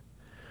montage,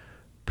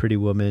 Pretty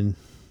Woman,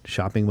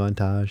 shopping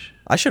montage.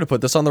 I should have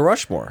put this on the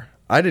Rushmore.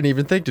 I didn't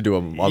even think to do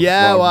a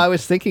Yeah, well, I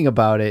was thinking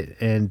about it,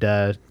 and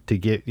to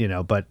get,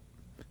 but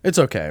it's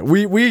okay.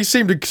 We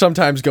seem to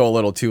sometimes go a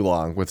little too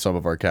long with some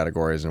of our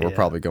categories, and we're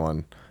probably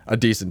going a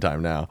decent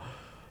time now.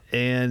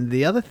 And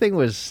the other thing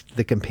was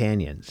the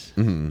companions.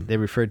 Mm-hmm. They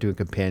referred to as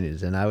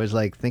companions, and I was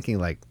like thinking,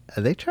 like,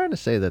 are they trying to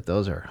say that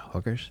those are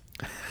hookers?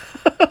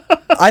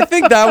 I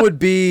think that would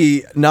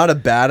be not a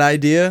bad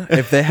idea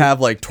if they have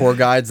like tour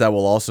guides that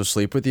will also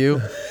sleep with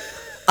you.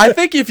 I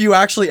think if you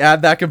actually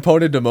add that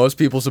component to most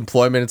people's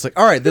employment, it's like,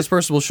 all right, this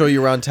person will show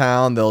you around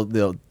town.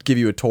 They'll give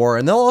you a tour,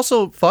 and they'll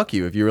also fuck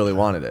you if you really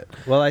wanted it.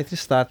 Well, I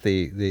just thought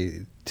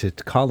to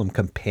call them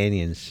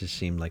companions just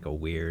seemed like a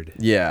weird.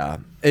 Yeah,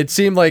 it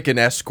seemed like an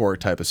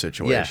escort type of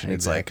situation. Yeah,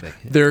 it's exactly.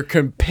 like they're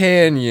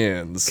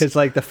companions. Because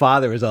like the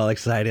father was all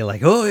excited,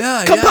 like, oh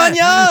yeah,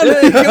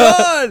 Companion! Come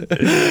on!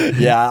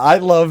 Yeah, I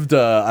loved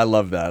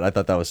that. I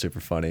thought that was super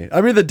funny. I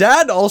mean, the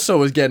dad also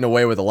was getting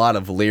away with a lot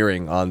of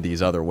leering on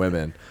these other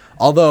women.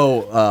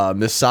 Although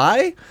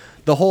Misai,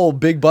 the whole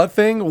big butt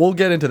thing, we'll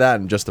get into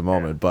that in just a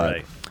moment. But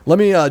right. Let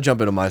me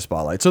jump into my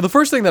spotlight. So the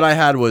first thing that I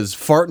had was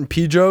fart and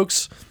pee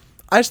jokes.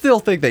 I still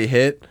think they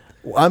hit.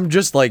 I'm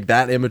just like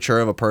that immature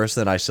of a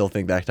person. I still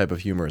think that type of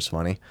humor is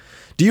funny.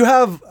 Do you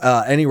have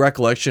any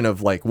recollection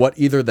of like what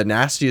either the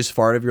nastiest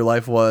fart of your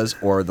life was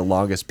or the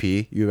longest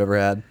pee you've ever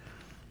had?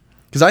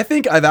 Because I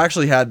think I've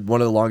actually had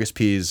one of the longest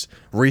pees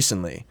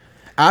recently.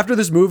 After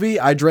this movie,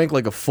 I drank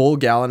like a full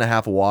gallon and a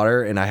half of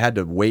water, and I had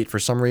to wait for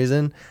some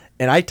reason.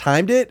 And I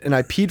timed it, and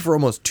I peed for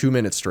almost 2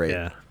 minutes straight.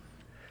 Yeah.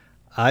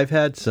 I've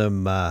had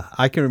some.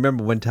 I can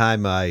remember one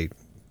time I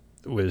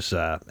was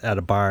at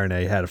a bar and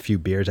I had a few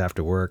beers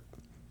after work,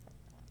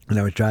 and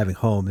I was driving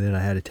home, and then I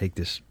had to take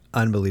this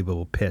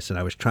unbelievable piss, and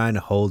I was trying to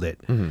hold it,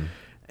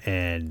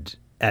 and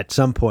at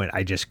some point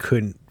I just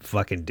couldn't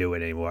fucking do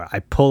it anymore. I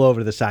pull over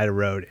to the side of the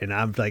road, and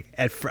I'm like,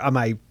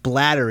 my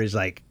bladder is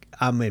like,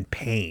 I'm in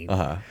pain.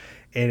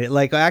 And it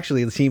like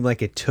actually it seemed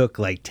like it took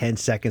like 10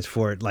 seconds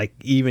for it, like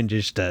even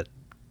just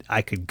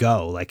I could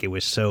go, like it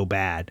was so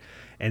bad.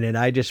 And then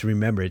I just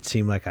remember it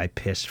seemed like I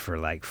pissed for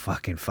like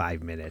fucking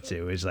 5 minutes.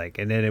 It was like,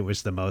 and then it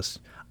was the most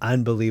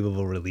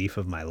unbelievable relief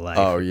of my life.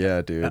 Oh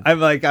yeah, dude. I'm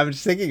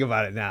just thinking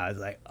about it now. It's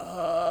like,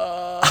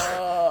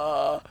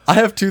 I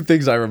have two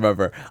things I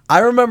remember. I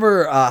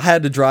remember I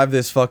had to drive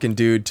this fucking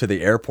dude to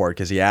the airport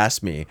because he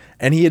asked me,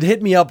 and he had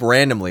hit me up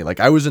randomly. Like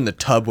I was in the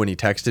tub when he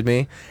texted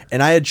me,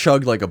 and I had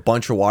chugged like a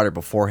bunch of water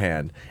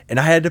beforehand, and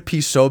I had to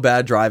pee so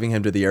bad driving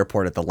him to the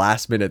airport at the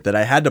last minute that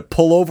I had to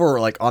pull over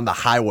like on the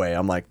highway.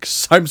 I'm like,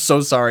 I'm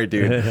so sorry,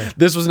 dude.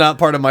 This was not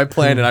part of my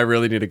plan, and I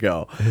really need to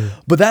go.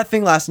 But that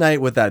thing last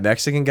night with that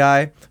Mexican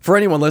guy, for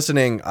anyone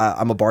listening,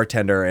 I'm a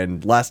bartender,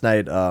 and last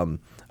night a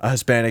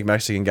Hispanic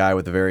Mexican guy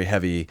with a very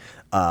heavy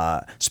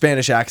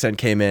Spanish accent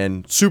came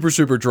in,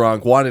 super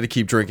drunk, wanted to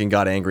keep drinking,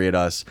 got angry at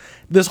us.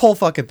 This whole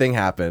fucking thing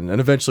happened,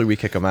 and eventually we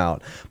kick him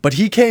out. But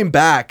he came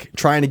back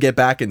trying to get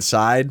back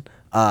inside,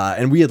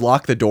 and we had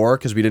locked the door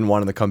because we didn't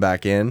want him to come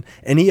back in.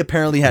 And he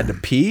apparently had to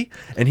pee,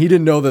 and he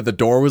didn't know that the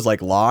door was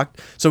like locked.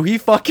 So he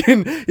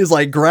fucking is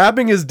like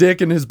grabbing his dick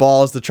and his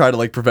balls to try to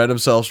like prevent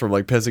himself from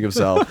like pissing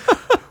himself.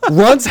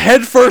 Runs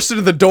headfirst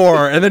into the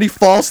door, and then he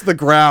falls to the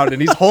ground,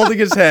 and he's holding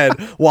his head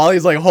while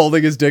he's like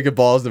holding his dick and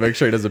balls to make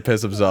sure he doesn't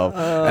piss himself.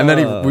 And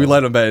then we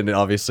let him in,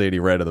 obviously, and he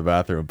ran to the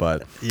bathroom.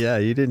 But yeah,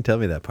 you didn't tell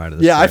me that part of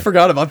the story. I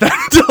forgot about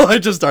that until I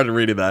just started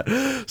reading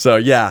that. So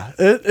yeah,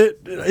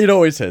 it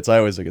always hits. I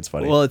always think it's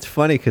funny. Well, it's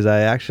funny because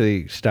I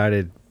actually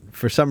started,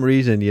 for some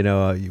reason,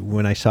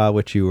 when I saw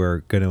what you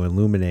were going to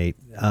illuminate,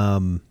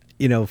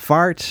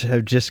 farts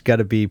have just got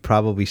to be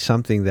probably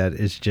something that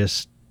is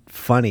just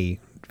funny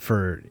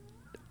for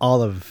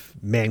all of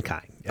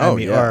mankind. Oh,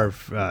 yeah.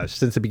 Or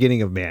since the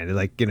beginning of man.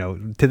 Like,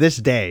 to this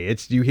day,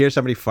 it's you hear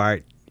somebody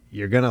fart,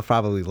 you're gonna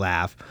probably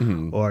laugh,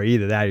 or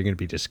either that or you're gonna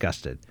be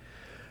disgusted.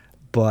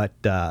 But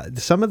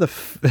some of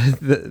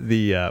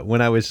the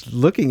when I was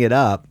looking it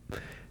up,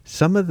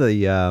 some of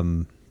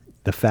the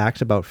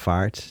facts about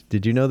farts.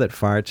 Did you know that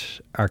farts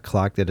are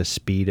clocked at a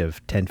speed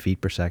of 10 feet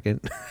per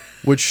second?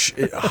 Which,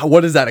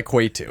 what does that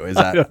equate to? Is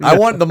that I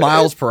want the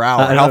miles per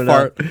hour? I How don't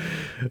far?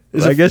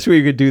 know. I guess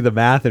we could do the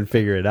math and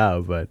figure it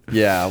out, but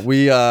Yeah,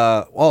 we.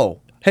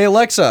 Hey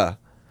Alexa,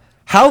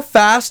 how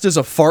fast does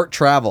a fart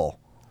travel?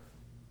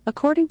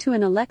 According to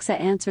an Alexa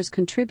Answers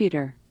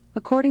contributor,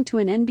 according to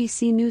an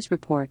NBC News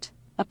report,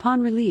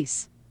 upon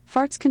release,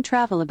 farts can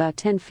travel about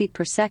 10 feet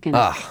per second,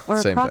 or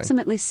same thing.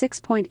 approximately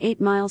 6.8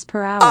 miles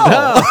per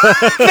hour.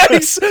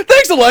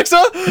 Thanks,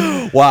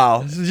 Alexa.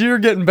 Wow, you're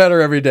getting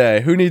better every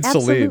day. Who needs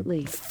Absolutely. to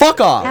lead?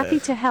 Fuck off. Happy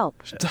to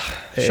help. Shut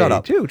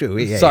up.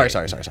 Sorry.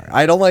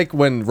 I don't like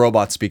when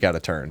robots speak out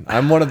of turn.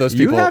 I'm one of those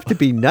people. You have to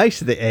be nice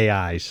to the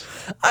AIs.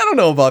 I don't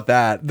know about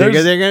that.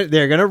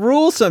 They're gonna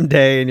rule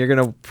someday, and you're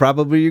gonna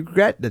probably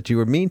regret that you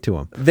were mean to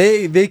them.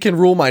 They can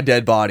rule my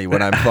dead body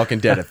when I'm fucking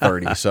dead at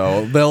 30.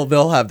 So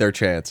they'll have their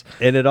chance.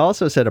 And it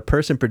also said a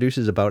person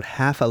produces about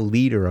half a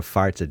liter of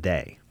farts a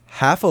day.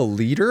 Half a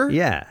liter?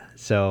 Yeah.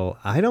 So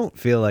I don't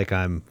feel like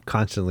I'm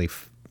constantly.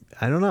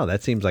 I don't know.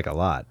 That seems like a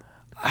lot.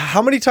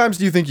 How many times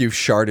do you think you've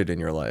sharted in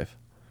your life?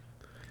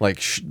 Like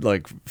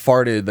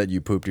farted that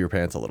you pooped your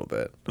pants a little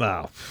bit.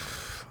 Wow.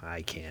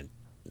 I can't.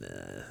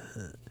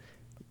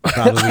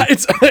 Probably.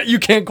 You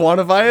can't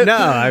quantify it? No,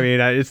 I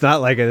mean, it's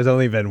not like it's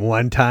only been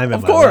one time in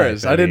Of my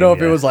course. life. I didn't know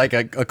if it yeah. was like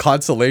a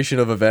constellation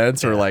of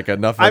events or like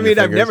enough. I on your mean,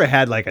 I've fingers. never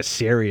had like a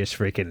serious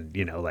freaking,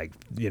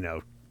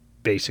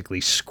 basically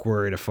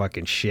squirt of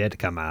fucking shit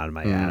come out of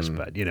my ass,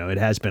 but it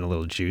has been a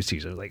little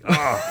juicy. So I was like,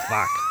 oh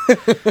fuck,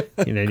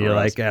 you're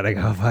like, gotta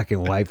go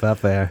fucking wipe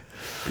up there.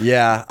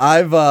 Yeah,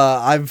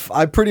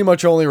 I pretty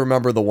much only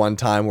remember the one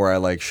time where I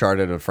like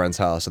sharted at a friend's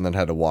house and then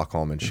had to walk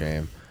home in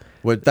shame.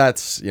 But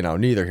that's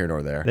neither here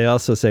nor there. They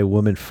also say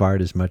women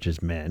fart as much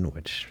as men,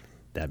 which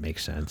that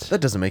makes sense.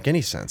 That doesn't make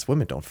any sense.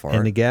 Women don't fart.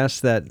 And the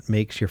gas that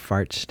makes your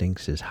fart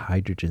stinks is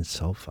hydrogen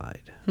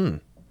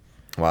sulfide.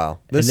 Wow.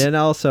 And then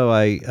also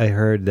I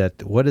heard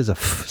that what is a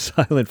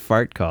silent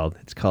fart called?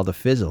 It's called a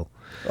fizzle.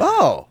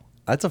 Oh,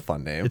 that's a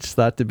fun name. It's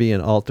thought to be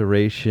an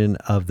alteration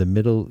of the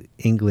Middle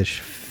English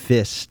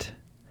fist,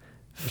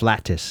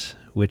 flatus,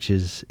 which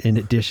is in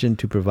addition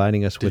to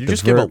providing us Did with you the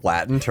just give a verb.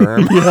 Latin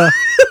term?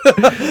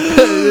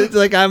 It's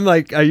like I'm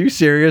like, are you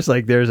serious?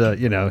 Like there's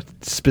a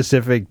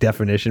specific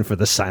definition for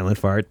the silent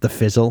fart, the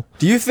fizzle.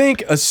 Do you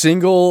think a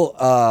single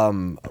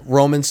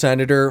Roman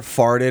senator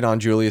farted on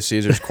Julius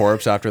Caesar's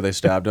corpse after they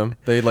stabbed him?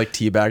 They like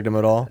teabagged him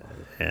at all?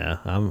 Yeah,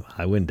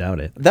 I wouldn't doubt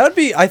it. That would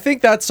be. I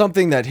think that's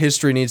something that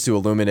history needs to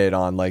illuminate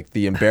on, like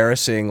the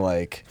embarrassing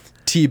like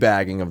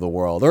teabagging of the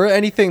world, or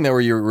anything that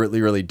where you're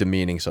really, really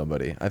demeaning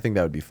somebody. I think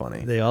that would be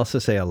funny. They also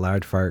say a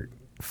loud fart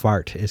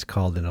is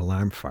called an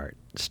alarm fart.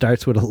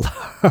 Starts with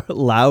a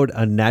loud,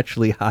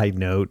 unnaturally high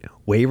note,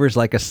 wavers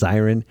like a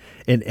siren,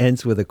 and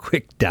ends with a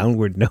quick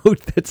downward note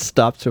that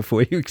stops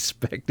before you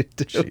expect it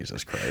to.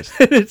 Jesus Christ.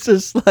 And it's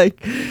just like,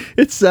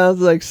 it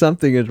sounds like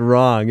something is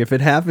wrong. If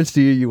it happens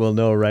to you, you will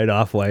know right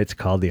off why it's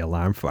called the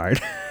alarm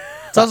fart.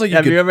 Sounds like you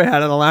Have could. you ever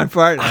had an alarm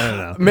fart? I don't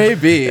know.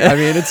 Maybe. I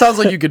mean, it sounds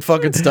like you could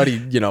fucking study,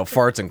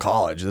 farts in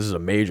college. This is a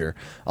major.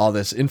 All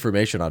this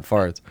information on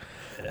farts.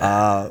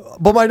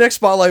 But my next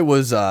spotlight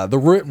was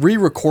the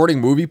re-recording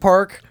movie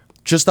park.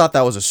 Just thought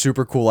that was a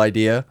super cool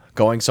idea.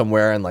 Going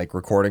somewhere and like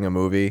recording a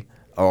movie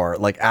or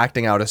like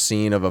acting out a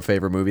scene of a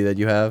favorite movie that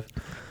you have.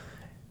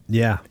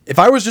 Yeah. If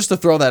I was just to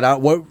throw that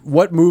out,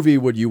 what movie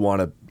would you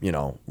want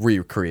to,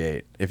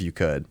 recreate if you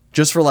could?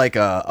 Just for like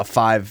a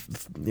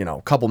 5,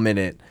 couple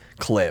minute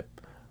clip.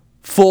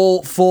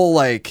 Full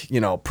like,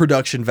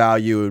 production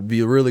value. It would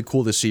be really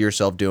cool to see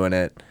yourself doing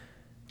it.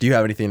 Do you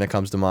have anything that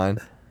comes to mind?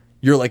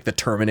 You're like the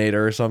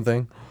Terminator or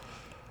something?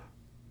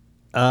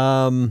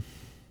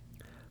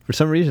 For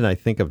some reason, I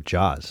think of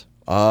Jaws.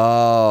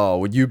 Oh,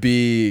 would you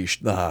be,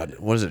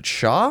 what is it,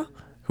 Shaw?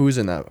 Who's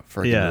in that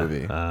freaking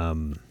movie?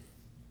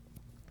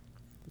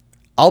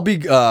 I'll be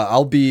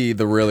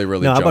the really,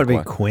 really No, I'm drunk gonna be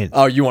one. Quint.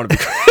 Oh, you want to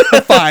be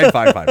fine.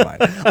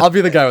 I'll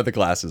be the guy with the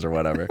glasses or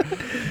whatever.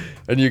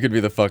 And you could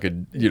be the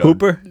fucking,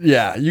 Hooper?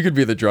 Yeah, you could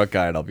be the drunk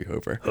guy and I'll be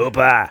Hooper.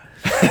 Hooper.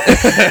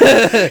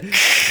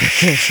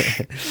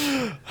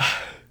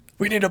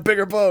 We need a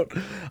bigger boat.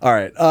 All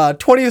right.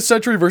 20th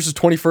century versus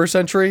 21st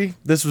century.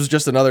 This was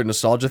just another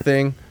nostalgia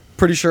thing.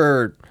 Pretty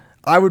sure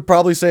I would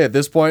probably say at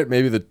this point,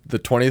 maybe the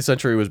 20th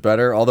century was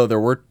better, although there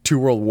were 2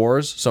 world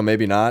wars, so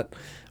maybe not.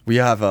 We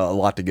have a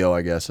lot to go,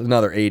 I guess.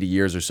 Another 80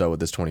 years or so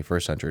with this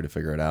 21st century to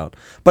figure it out.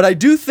 But I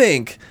do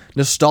think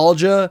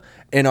nostalgia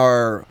and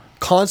our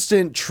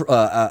constant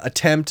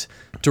attempt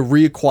to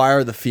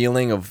reacquire the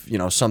feeling of,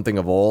 something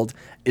of old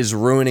is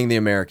ruining the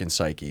American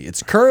psyche.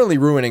 It's currently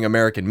ruining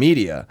American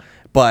media.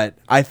 But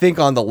I think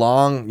on the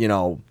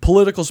long,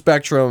 political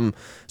spectrum,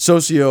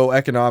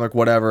 socioeconomic,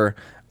 whatever,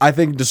 I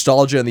think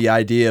nostalgia and the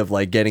idea of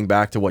like getting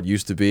back to what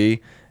used to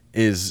be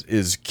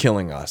is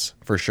killing us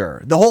for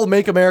sure. The whole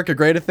 "Make America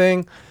Great"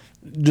 thing,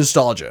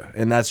 nostalgia,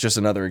 and that's just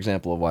another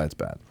example of why it's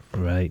bad.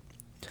 Right.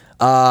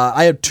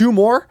 I had two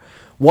more.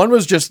 One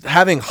was just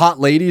having hot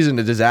ladies in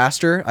a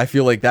disaster. I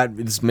feel like that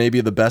is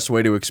maybe the best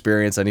way to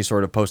experience any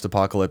sort of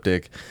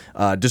post-apocalyptic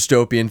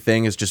dystopian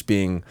thing, is just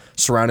being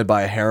surrounded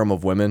by a harem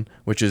of women,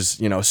 which is,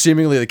 you know,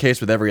 seemingly the case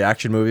with every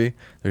action movie.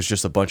 There's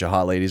just a bunch of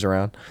hot ladies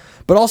around.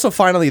 But also,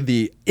 finally,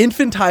 the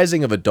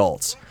infantizing of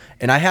adults.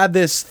 And I had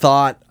this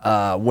thought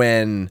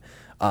when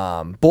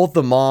both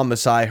the mom,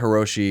 Masai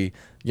Hiroshi,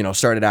 you know,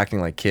 started acting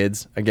like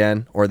kids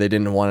again, or they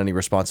didn't want any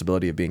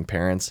responsibility of being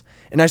parents.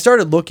 And I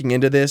started looking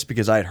into this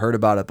because I had heard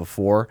about it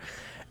before.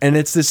 And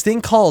it's this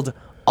thing called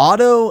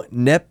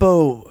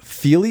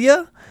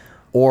autonepophilia,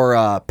 or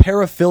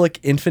paraphilic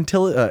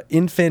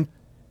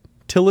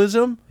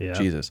infantilism. Yeah.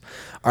 Jesus.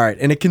 All right.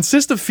 And it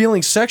consists of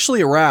feeling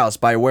sexually aroused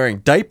by wearing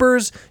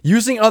diapers,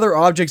 using other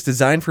objects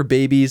designed for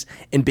babies,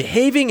 and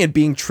behaving and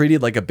being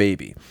treated like a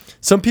baby.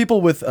 Some people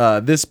with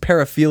this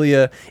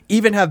paraphilia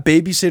even have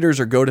babysitters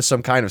or go to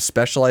some kind of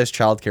specialized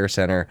childcare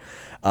center.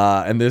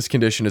 And this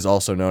condition is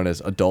also known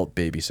as adult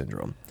baby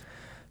syndrome.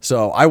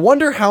 So I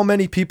wonder how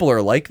many people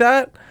are like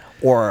that,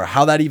 or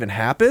how that even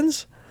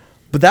happens.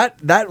 But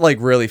that like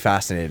really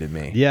fascinated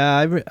me.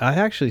 Yeah, I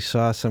actually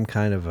saw some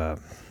kind of I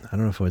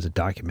don't know if it was a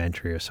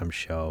documentary or some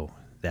show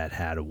that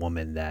had a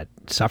woman that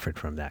suffered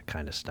from that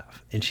kind of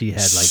stuff. And she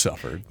had like...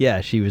 Suffered.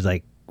 Yeah, she was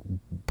like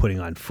putting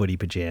on footy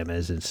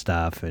pajamas and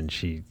stuff, and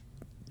she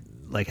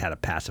like had a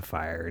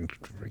pacifier and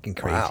freaking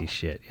crazy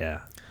shit. Yeah.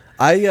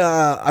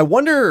 I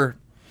wonder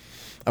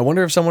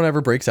if someone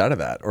ever breaks out of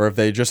that, or if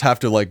they just have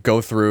to like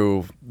go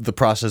through the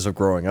process of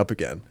growing up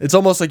again. It's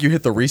almost like you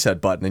hit the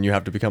reset button and you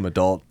have to become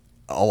adult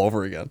all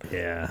over again.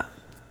 Yeah.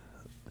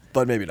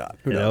 But maybe not.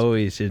 Who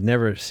knows? It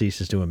never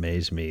ceases to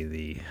amaze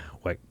me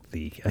what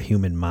a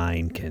human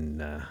mind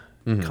can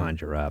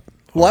conjure up.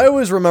 Well, I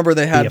always remember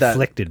they had be that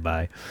afflicted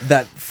by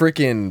that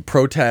freaking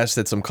protest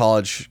at some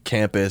college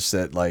campus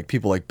that like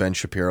people like Ben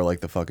Shapiro like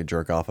to fucking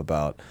jerk off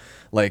about.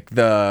 Like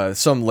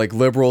some like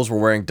liberals were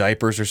wearing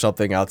diapers or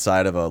something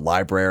outside of a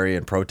library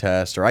in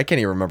protest, or I can't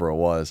even remember what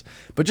it was.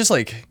 But just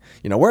like,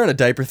 you know, wearing a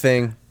diaper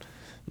thing,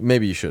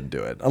 maybe you shouldn't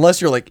do it unless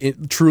you're like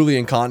truly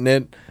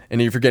incontinent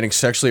and if you're getting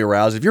sexually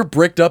aroused. If you're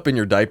bricked up in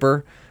your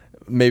diaper,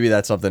 maybe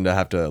that's something to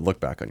have to look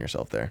back on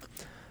yourself there.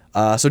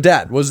 So,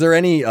 Dad, was there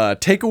any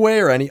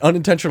takeaway or any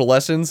unintentional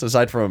lessons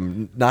aside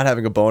from not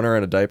having a boner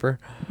and a diaper?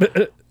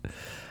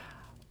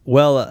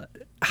 Well,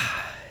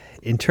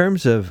 in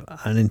terms of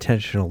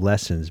unintentional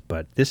lessons,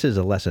 but this is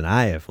a lesson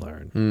I have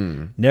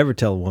learned. Never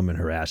tell a woman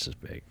her ass is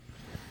big.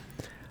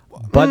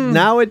 But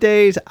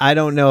nowadays, I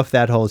don't know if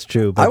that holds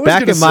true. But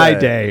back in my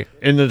day,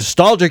 in the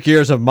nostalgic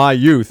years of my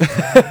youth,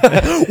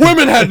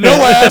 women had no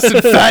ass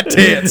and fat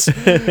tits,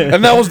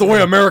 and that was the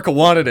way America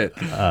wanted it.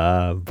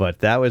 But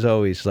that was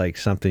always like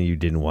something you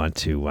didn't want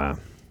to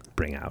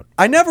bring out.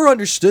 I never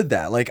understood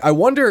that. Like, I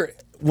wonder,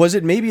 was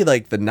it maybe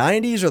like the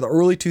 90s or the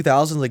early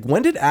 2000s? Like,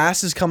 when did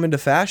asses come into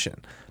fashion?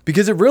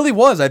 Because it really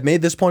was. I've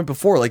made this point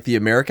before. Like, the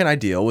American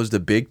ideal was the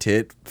big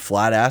tit,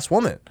 flat ass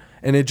woman,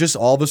 and it just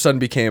all of a sudden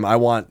became, I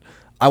want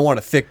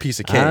a thick piece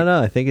of cake. I don't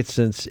know. I think it's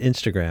since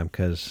Instagram,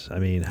 because, I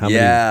mean, how many...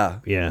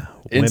 Yeah.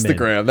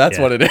 Instagram, that's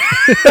what it is.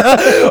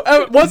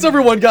 Once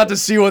everyone got to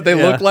see what they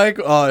look like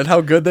and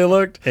how good they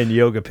looked. And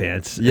yoga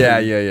pants. Yeah.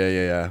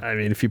 I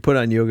mean, if you put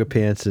on yoga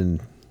pants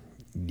and,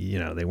 you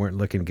know, they weren't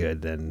looking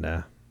good,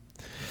 then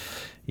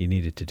you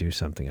needed to do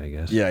something, I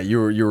guess. Yeah, you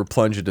were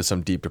plunged into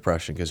some deep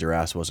depression because your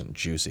ass wasn't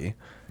juicy.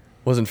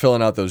 Wasn't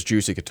filling out those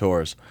juicy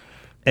couture.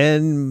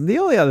 And the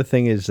only other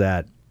thing is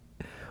that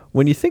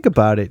when you think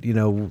about it, you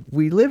know,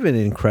 we live in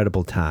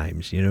incredible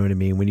times, you know what I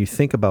mean? When you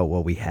think about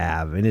what we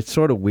have, and it's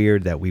sort of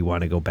weird that we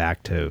want to go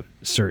back to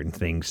certain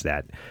things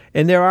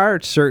and there are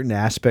certain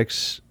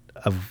aspects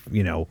of,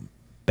 you know,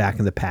 back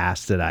in the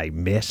past that I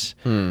miss.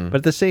 But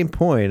at the same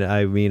point,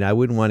 I mean, I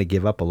wouldn't want to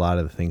give up a lot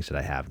of the things that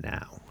I have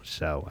now.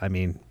 So, I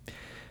mean,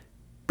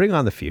 bring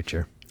on the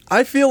future.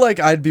 I feel like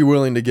I'd be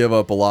willing to give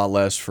up a lot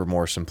less for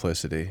more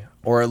simplicity,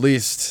 or at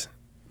least,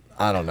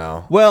 I don't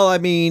know. Well, I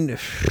mean,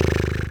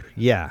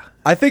 yeah.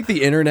 I think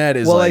the internet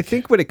is I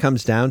think what it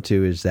comes down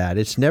to is that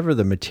it's never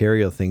the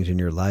material things in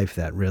your life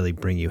that really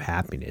bring you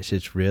happiness.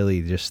 It's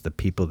really just the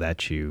people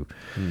that you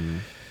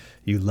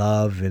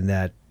love and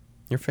that...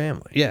 Your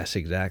family. Yes,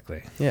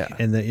 exactly. Yeah.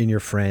 And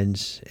your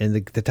friends and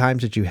the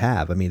times that you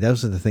have. I mean,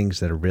 those are the things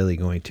that are really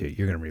you're going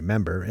to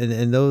remember.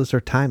 And those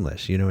are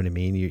timeless. You know what I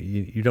mean?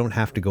 You don't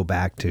have to go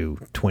back to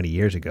 20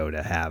 years ago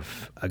to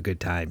have a good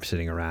time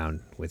sitting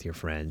around with your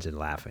friends and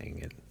laughing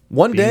and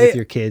one being day with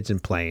your kids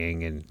and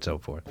playing and so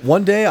forth.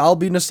 One day I'll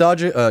be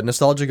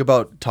nostalgic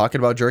about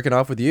talking about jerking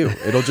off with you.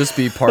 It'll just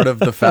be part of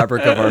the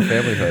fabric of our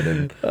familyhood.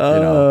 And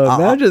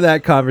imagine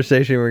that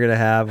conversation we're gonna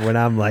have when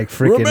I'm like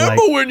freaking.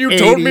 Remember when you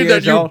told me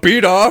that you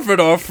beat off at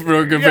a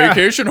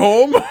vacation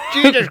home?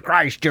 Jesus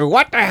Christ, dude!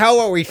 What the hell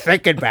were we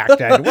thinking back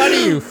then? What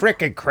are you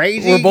freaking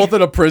crazy? We're both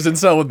in a prison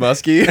cell with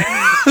Muskie.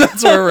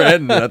 That's where we're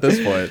heading at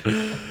this point.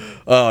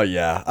 Oh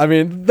yeah, I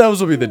mean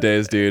those will be the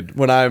days, dude.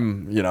 When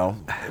I'm, whenever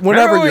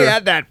Remember we you're.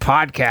 had that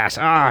podcast.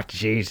 Oh,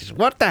 Jesus.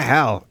 What the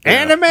hell?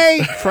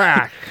 Anime?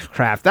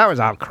 Crap. That was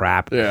all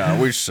crap. Yeah,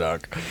 we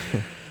suck.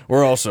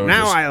 We're also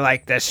Now just, I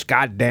like this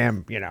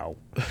goddamn,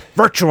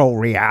 virtual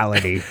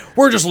reality.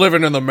 we're just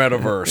living in the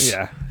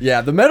metaverse.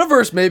 Yeah, the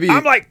metaverse maybe.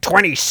 I'm like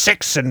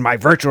 26 in my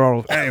virtual,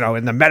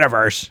 in the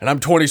metaverse. And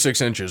I'm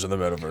 26 inches in the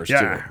metaverse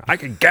Yeah, I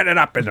can get it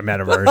up in the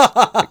metaverse.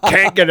 I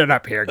can't get it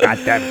up here,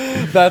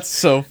 goddamn. too. That's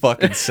so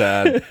fucking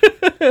sad.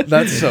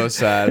 That's so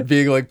sad.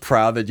 Being like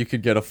proud that you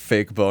could get a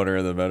fake boner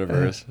in the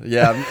metaverse.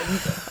 Yeah,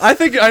 I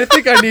think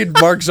I need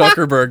Mark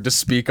Zuckerberg to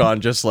speak on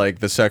just like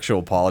the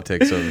sexual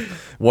politics of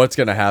what's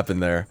gonna happen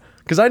there,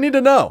 because I need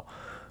to know.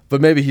 But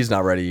maybe he's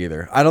not ready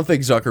either. I don't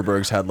think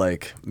Zuckerberg's had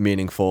like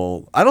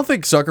meaningful. I don't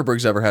think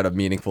Zuckerberg's ever had a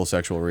meaningful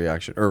sexual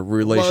reaction or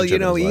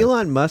relationship. Well, in his life.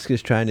 Elon Musk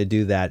is trying to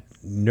do that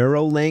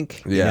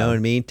Neuralink. You Yeah. know what I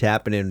mean?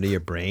 Tapping into your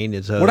brain.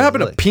 What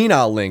happened to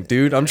penile link,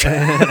 dude? I'm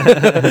trying.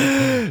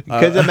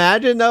 Because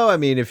imagine though, I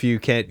mean, if you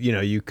can't,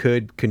 you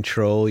could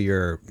control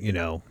your,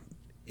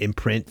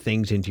 imprint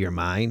things into your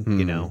mind.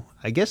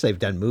 I guess they've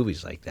done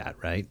movies like that,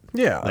 right?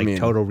 Yeah, I like mean-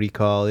 Total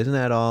Recall. Isn't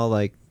that all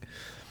like?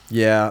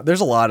 Yeah,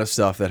 there's a lot of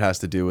stuff that has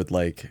to do with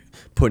like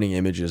putting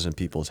images in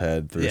people's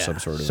head through some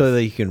sort of. so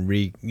that you can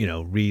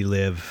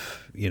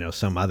relive,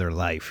 some other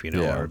life,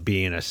 Yeah. or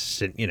be in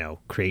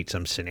create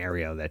some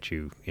scenario that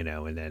you,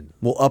 and then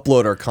We'll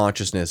upload our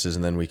consciousnesses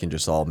and then we can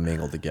just all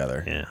mingle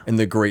together. Yeah. In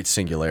the great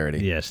singularity.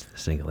 yes, the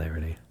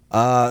singularity.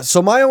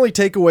 So my only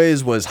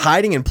takeaways was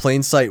hiding in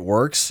plain sight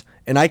works.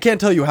 And I can't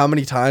tell you how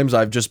many times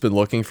I've just been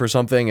looking for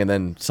something and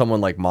then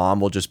someone like mom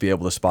will just be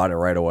able to spot it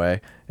right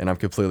away and I'm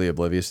completely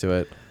oblivious to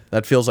it.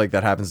 That feels like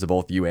that happens to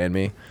both you and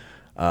me.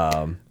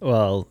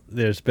 Well,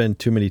 there's been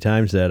too many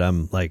times that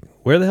I'm like,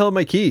 where the hell are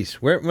my keys?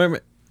 Where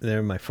they're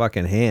in my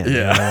fucking hand.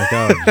 Yeah.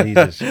 I'm like, oh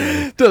Jesus.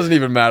 It doesn't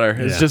even matter.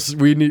 It's Yeah. just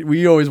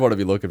we always want to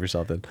be looking for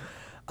something.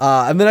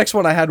 And the next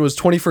one I had was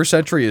 21st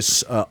century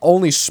is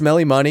only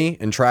smelly money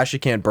and trash you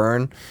can't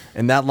burn.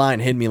 And that line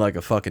hit me like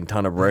a fucking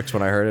ton of bricks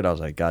when I heard it. I was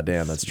like, God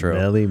damn, that's true.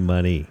 Smelly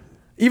money.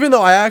 Even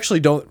though I actually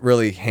don't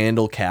really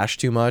handle cash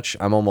too much,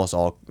 I'm almost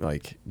all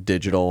like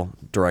digital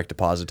direct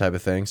deposit type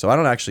of thing. So I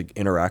don't actually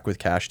interact with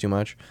cash too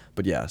much.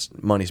 But yes,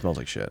 money smells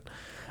like shit.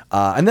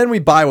 And then we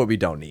buy what we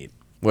don't need,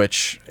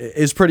 which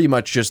is pretty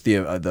much just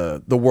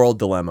the world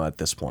dilemma at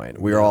this point.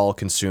 We are all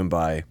consumed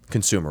by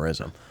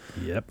consumerism.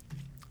 Yep.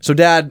 So,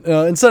 Dad,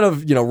 instead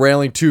of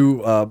railing too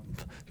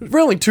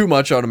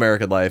much on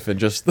American life and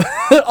just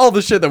all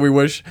the shit that we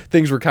wish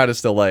things were kind of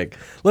still like,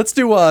 let's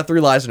do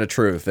 3 Lies and a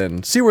Truth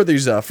and see where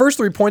these first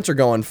 3 points are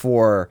going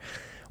for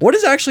what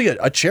is actually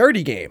a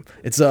charity game.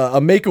 It's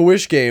a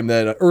Make-A-Wish game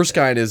that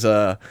Erskine has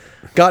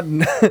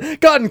gotten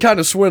kind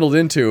of swindled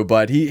into,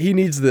 but he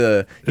needs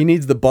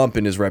the bump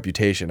in his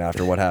reputation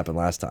after what happened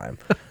last time.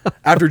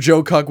 After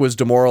Joe Cook was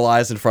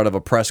demoralized in front of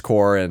a press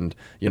corps and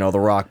the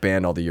Rock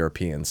banned all the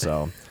Europeans,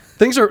 so.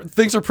 Things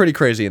are pretty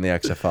crazy in the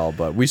XFL,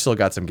 but we still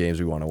got some games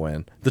we want to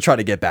win to try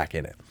to get back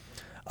in it.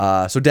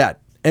 So, Dad,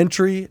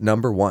 entry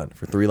number 1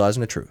 for 3 Lies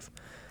and a Truth.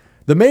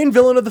 The main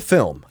villain of the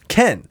film,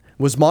 Ken,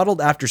 was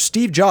modeled after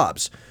Steve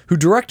Jobs, who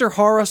director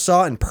Hara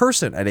saw in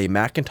person at a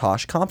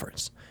Macintosh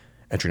conference.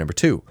 Entry number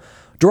 2.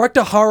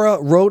 Director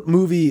Hara wrote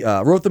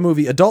the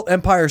movie Adult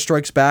Empire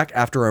Strikes Back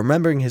after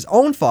remembering his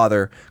own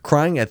father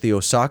crying at the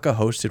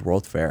Osaka-hosted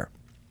World Fair.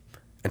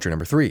 Entry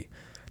number 3.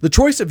 The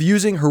choice of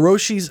using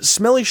Hiroshi's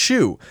smelly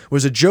shoe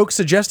was a joke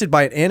suggested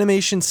by an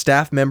animation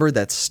staff member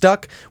that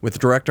stuck with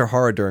director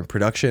Hara during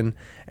production.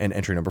 And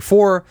entry number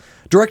 4,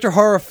 director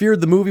Hara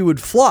feared the movie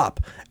would flop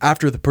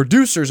after the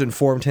producers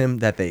informed him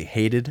that they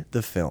hated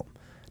the film.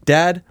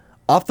 Dad,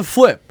 off the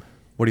flip,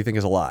 what do you think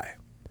is a lie?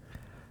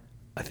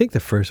 I think the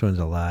first one's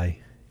a lie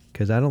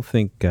because I don't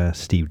think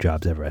Steve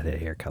Jobs ever had a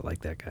haircut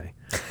like that guy.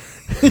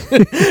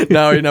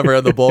 No, you never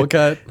had the bowl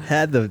cut?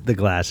 Had the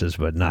glasses,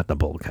 but not the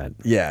bowl cut.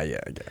 Yeah.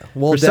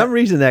 Well, For some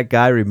reason, that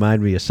guy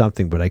reminded me of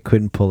something, but I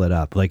couldn't pull it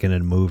up, like in a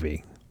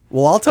movie.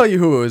 Well, I'll tell you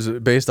who it was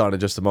based on in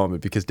just a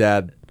moment because,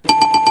 Dad,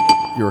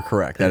 you were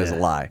correct. That is a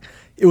lie.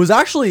 It was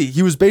actually,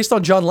 he was based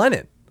on John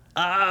Lennon.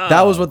 Oh.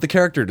 That was what the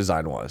character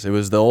design was. It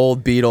was the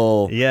old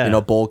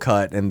Beatle, bowl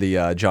cut and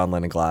the John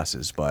Lennon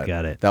glasses. But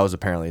Got it. that was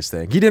apparently his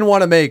thing. He didn't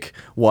want to make,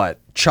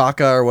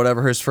 Chaka or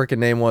whatever his freaking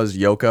name was,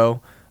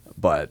 Yoko.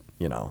 But,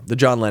 the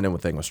John Lennon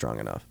thing was strong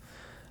enough.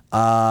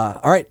 All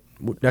right.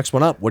 Next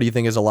one up. What do you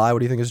think is a lie? What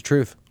do you think is the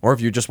truth? Or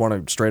if you just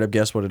want to straight up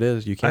guess what it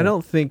is, you can. I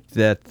don't think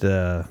that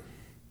the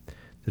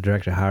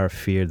director Hara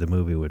feared the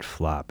movie would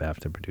flop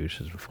after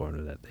producers informed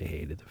him that they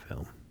hated the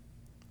film.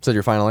 Is that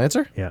your final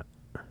answer? Yeah.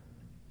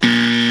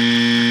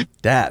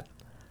 Dad,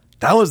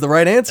 that was the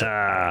right answer.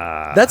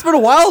 That's been a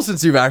while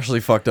since you've actually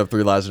fucked up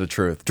 3 Lies and a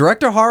Truth.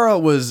 Director Hara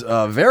was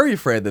very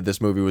afraid that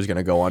this movie was going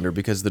to go under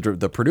because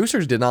the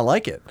producers did not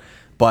like it.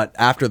 But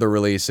after the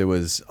release, it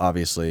was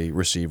obviously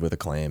received with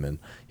acclaim, and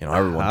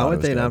everyone. How thought would it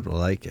was they good. not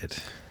like it?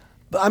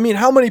 I mean,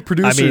 how many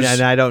producers? I mean,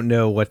 and I don't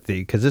know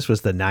because this was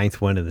the 9th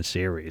one in the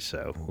series,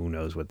 so who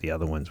knows what the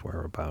other ones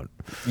were about.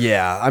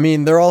 Yeah, I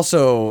mean, they're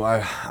also.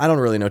 I don't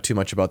really know too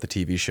much about the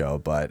TV show,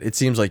 but it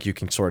seems like you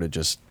can sort of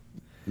just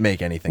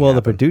make anything. Well, the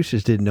happen.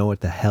 producers didn't know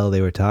what the hell they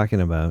were talking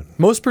about.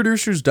 Most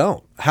producers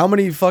don't. How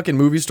many fucking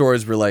movie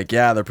stores were like,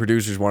 yeah, the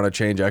producers want to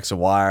change X and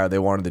Y, or they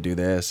wanted to do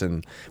this,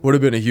 and would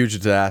have been a huge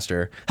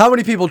disaster. How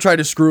many people tried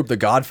to screw up The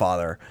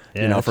Godfather,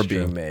 Yeah, for that's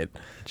being true. made?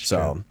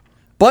 true.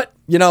 But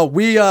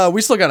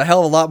we still got a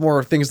hell of a lot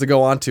more things to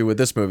go on to with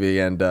this movie,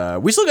 and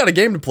we still got a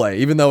game to play,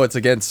 even though it's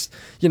against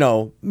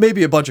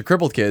maybe a bunch of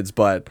crippled kids.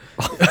 But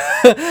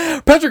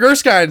Patrick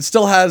Erskine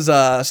still has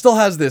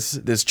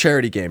this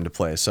charity game to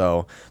play.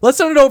 So let's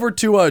send it over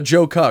to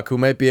Joe Cuck, who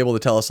might be able to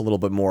tell us a little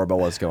bit more about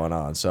what's going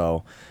on.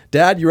 So,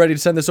 Dad, you ready to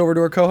send this over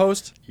to our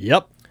co-host?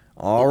 Yep.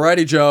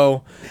 Alrighty,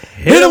 Joe.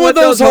 Hit him with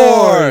those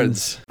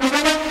horns!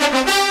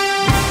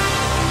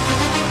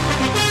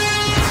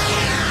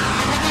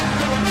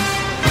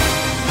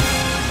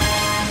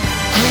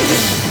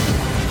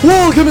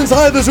 Welcome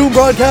inside the Zoom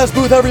broadcast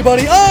booth,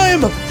 everybody.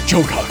 I'm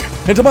Joe Cuck.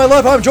 And to my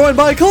left, I'm joined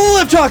by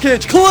Cliff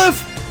Jokic.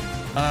 Cliff!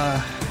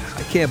 I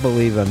can't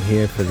believe I'm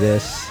here for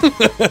this.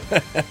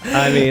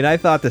 I mean, I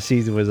thought the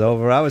season was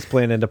over. I was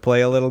planning to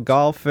play a little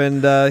golf,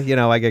 and,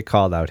 I get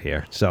called out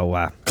here. So,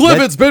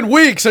 Cliff, it's been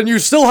weeks, and you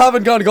still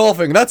haven't gone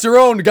golfing. That's your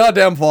own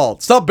goddamn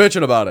fault. Stop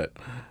bitching about it.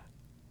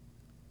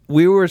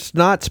 we were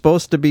not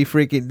supposed to be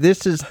freaking.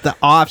 This is the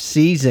off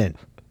season.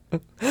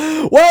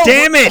 Well,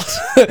 Damn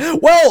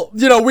it! Well,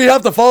 we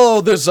have to follow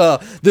this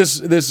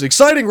this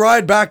exciting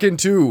ride back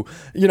into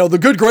the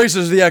good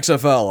graces of the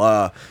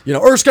XFL.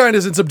 Erskine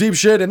is in some deep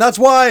shit, and that's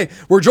why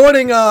we're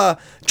joining Yeah,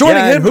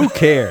 him. and who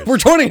cares? We're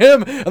joining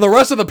him and the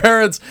rest of the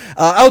parents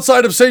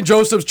outside of St.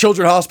 Joseph's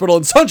Children's Hospital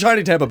in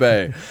sunshiny Tampa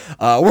Bay.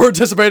 We're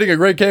anticipating a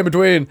great game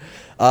between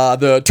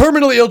the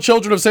terminally ill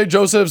children of St.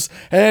 Joseph's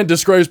and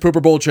disgraced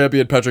Pooper Bowl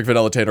champion Patrick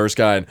Fidelitane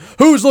Erskine,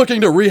 who's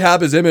looking to rehab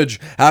his image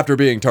after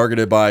being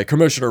targeted by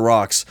Commissioner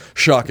Rock's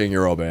shocking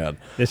Euroman.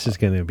 This is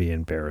going to be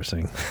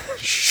embarrassing.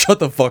 Shut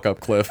the fuck up,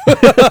 Cliff.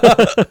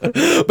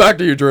 Back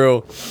to you,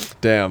 Drew.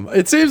 Damn.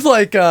 It seems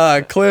like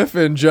Cliff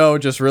and Joe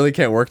just really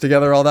can't work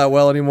together all that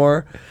well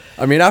anymore.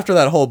 I mean, after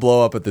that whole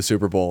blow up at the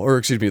Super Bowl, or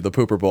excuse me, the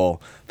Pooper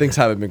Bowl, things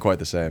haven't been quite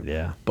the same.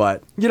 Yeah.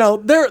 But, they're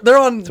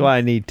on That's why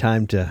I need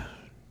time to,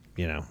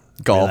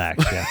 golf.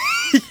 relax. Yeah.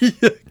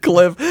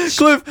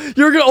 Cliff,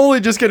 you're only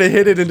just going to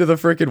hit it into the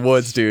freaking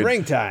woods, dude.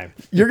 Springtime.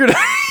 You're going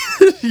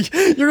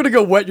to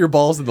go wet your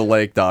balls in the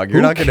lake, dog. You're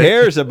Who not going to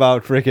cares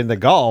about freaking the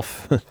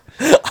golf?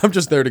 I'm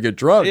just there to get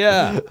drunk.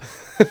 Yeah.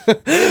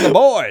 The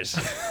boys.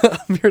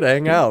 I'm here to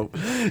hang out.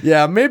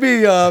 Yeah,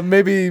 maybe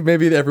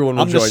everyone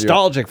will I'm join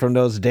nostalgic from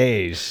those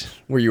days.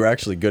 you. Were you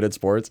actually good at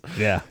sports?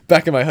 Yeah.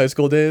 Back in my high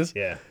school days?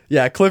 Yeah.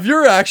 Yeah, Cliff,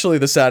 you're actually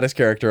the saddest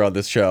character on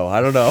this show.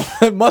 I don't know.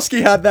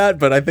 Muskie had that,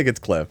 but I think it's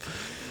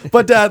Cliff.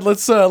 But Dad,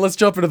 let's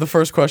jump into the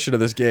first question of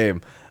this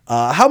game.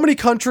 How many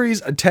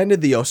countries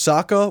attended the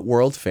Osaka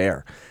World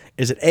Fair?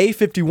 Is it A,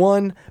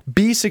 51,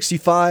 B,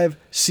 65,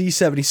 C,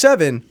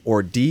 77,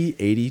 or D,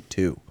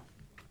 82?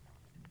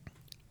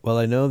 Well,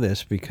 I know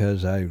this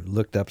because I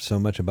looked up so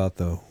much about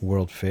the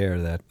World Fair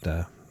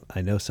that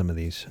I know some of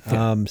these.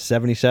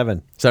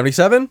 77.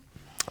 77?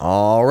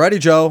 Alrighty,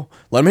 Joe.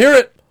 Let him hear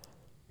it.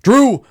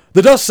 Drew,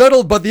 the dust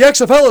settled, but the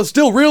XFL is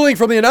still reeling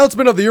from the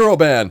announcement of the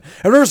Euroban,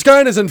 and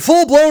Erskine is in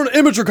full-blown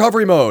image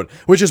recovery mode,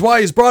 which is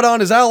why he's brought on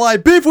his ally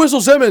Beef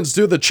Whistle Simmons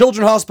to the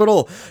Children's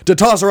Hospital to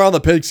toss around the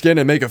pigskin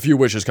and make a few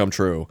wishes come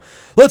true.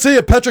 Let's see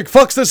if Patrick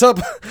fucks this up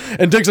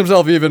and digs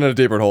himself even in a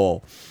deeper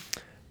hole.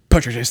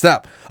 Patrick takes a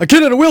snap. A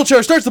kid in a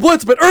wheelchair starts to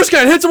blitz, but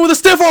Erskine hits him with a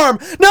stiff arm.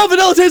 Now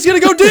Fidelitate's gonna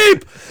go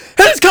deep,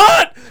 and it's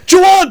caught!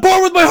 Juwan,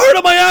 born with my heart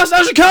on my ass,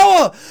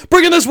 Ashikawa,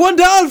 bringing this one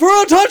down for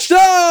a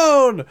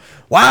touchdown!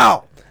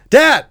 Wow.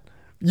 Dad,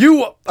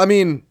 you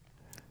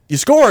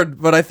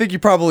scored, but I think you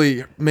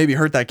probably maybe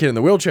hurt that kid in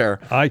the wheelchair.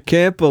 I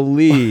can't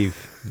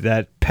believe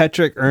that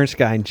Patrick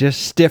Erskine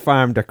just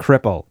stiff-armed a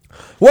cripple.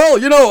 Well,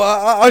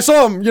 I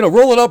saw him,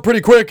 rolling up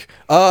pretty quick.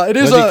 It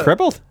is Was he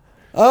crippled?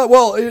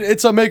 Well,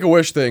 it's a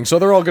Make-A-Wish thing, so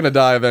they're all gonna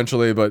die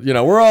eventually. But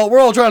we're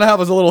all trying to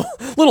have us a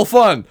little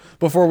fun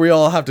before we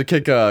all have to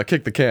kick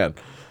the can,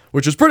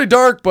 which is pretty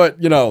dark. But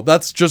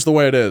that's just the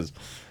way it is.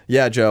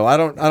 Yeah, Joe. I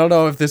don't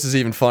know if this is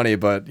even funny,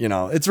 but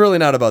it's really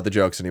not about the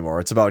jokes anymore.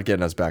 It's about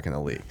getting us back in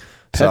the league.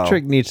 So,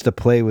 Patrick needs to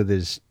play with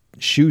his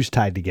shoes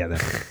tied together.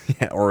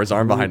 yeah, or his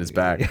arm behind his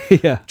back.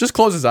 Yeah. Just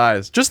close his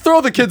eyes. Just throw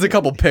the kids a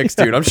couple picks,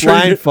 dude. I'm sure.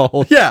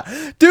 Blindfold.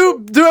 Yeah.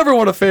 Do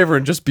everyone a favor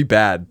and just be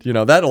bad.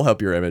 That'll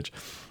help your image.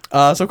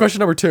 So question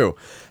number 2.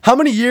 How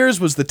many years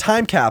was the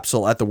time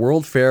capsule at the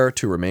World Fair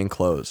to remain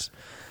closed?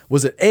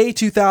 Was it A,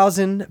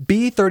 2000,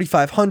 B,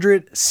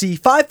 3500, C,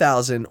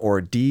 5000, or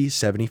D,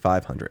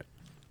 7500?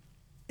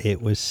 It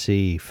was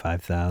C,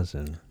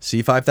 5,000.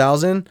 C,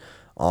 5000?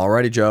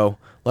 Alrighty, Joe.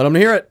 Let them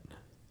hear it.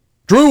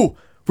 Drew,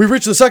 we've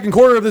reached the second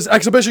quarter of this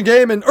exhibition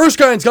game, and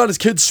Erskine's got his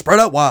kids spread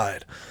out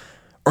wide.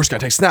 Erskine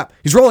takes snap.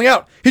 He's rolling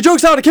out. He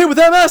jokes out a kid with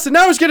MS, and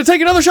now he's going to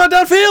take another shot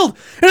downfield.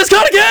 And it's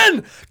caught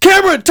again.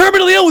 Cameron,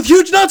 terminally ill with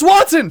huge nuts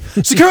Watson,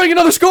 securing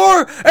another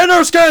score. And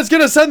Erskine's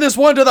going to send this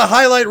one to the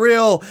highlight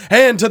reel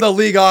and to the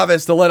league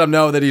office to let him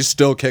know that he's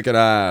still kicking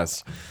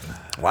ass.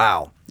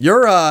 Wow.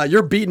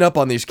 You're beating up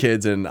on these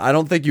kids, and I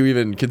don't think you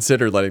even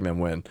considered letting them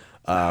win.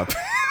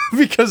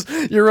 Because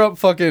you're up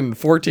fucking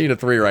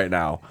 14-3 right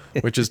now,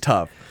 which is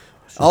tough.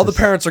 All the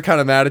parents are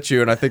kind of mad at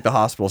you, and I think the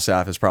hospital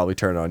staff is probably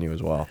turned on you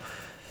as well.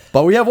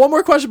 But we have one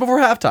more question before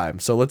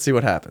halftime, so let's see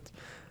what happens.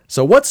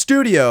 So what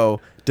studio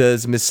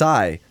does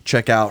Misai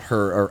check out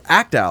or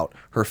act out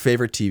her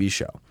favorite TV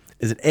show?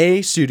 Is it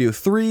A, Studio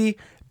 3,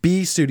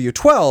 B, Studio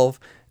 12,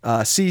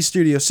 C,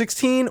 Studio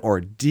 16,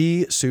 or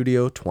D,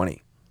 Studio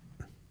 20?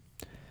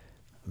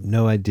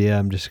 No idea.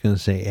 I'm just going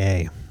to say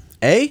A.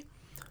 A?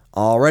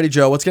 Alrighty,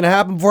 Joe. What's going to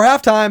happen before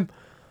halftime?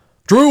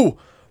 Drew,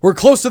 we're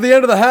close to the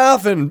end of the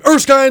half, and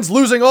Erskine's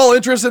losing all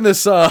interest in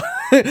this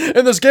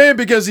in this game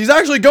because he's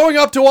actually going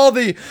up to all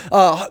the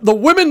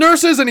women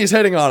nurses and he's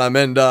hitting on them.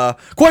 And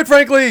quite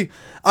frankly,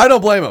 I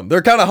don't blame him.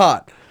 They're kind of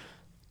hot.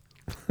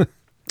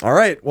 All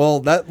right. Well,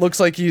 that looks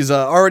like he's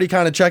already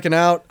kind of checking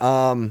out.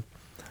 And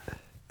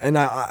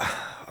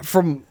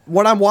from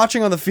what I'm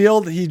watching on the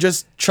field, he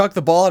just chucked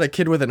the ball at a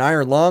kid with an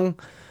iron lung.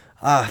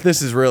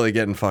 This is really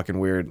getting fucking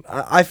weird.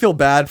 I feel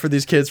bad for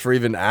these kids for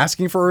even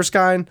asking for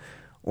Erskine,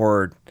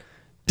 or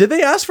did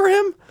they ask for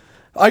him?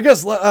 I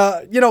guess,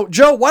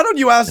 Joe, why don't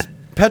you ask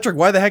Patrick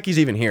why the heck he's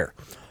even here?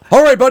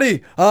 All right,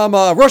 buddy. I'm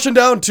rushing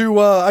down to,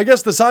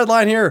 the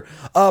sideline here.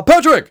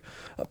 Patrick,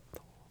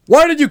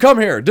 why did you come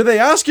here? Did they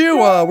ask you?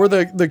 Were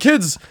the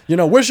kids,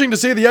 wishing to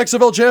see the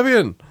XFL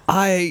champion?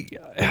 I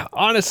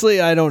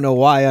don't know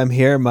why I'm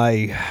here.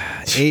 My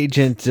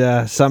agent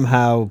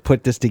somehow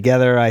put this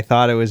together. I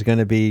thought it was going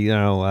to be,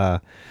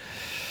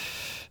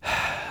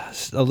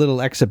 a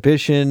little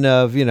exhibition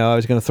of, I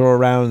was going to throw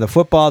around the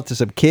football to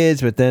some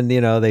kids, but then,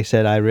 they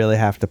said I really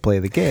have to play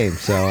the game.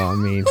 So,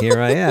 here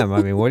I am.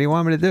 What do you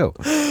want me to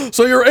do?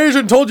 So your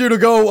agent told you to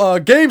go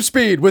game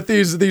speed with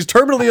these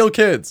terminally ill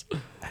kids.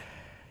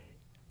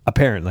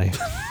 Apparently.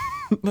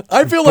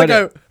 I feel like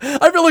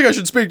I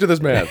should speak to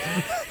this man.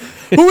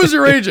 Who is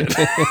your agent?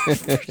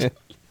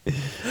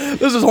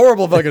 This is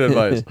horrible fucking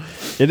advice.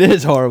 It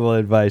is horrible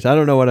advice. I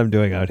don't know what I'm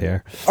doing out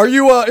here. Are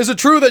you? Is it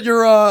true that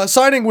you're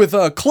signing with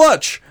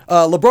Clutch,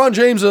 LeBron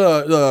James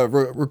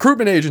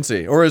recruitment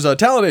agency, or his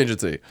talent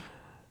agency?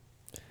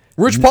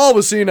 Rich Paul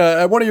was seen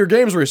at one of your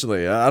games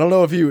recently. I don't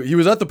know if he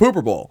was at the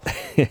Pooper Bowl.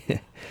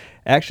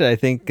 Actually, I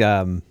think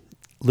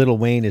Lil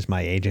Wayne is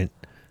my agent.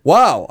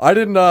 Wow, I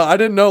didn't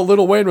know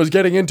Lil Wayne was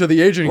getting into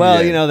the agent.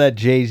 Well, game. that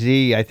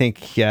Jay-Z. I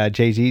think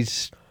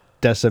Jay-Z's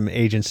does some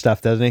agent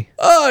stuff, doesn't he?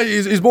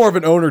 He's more of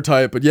an owner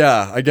type, but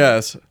yeah, I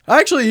guess.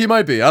 Actually, he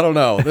might be. I don't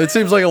know. It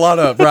seems like a lot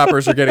of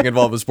rappers are getting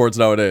involved with sports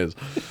nowadays.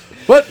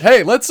 But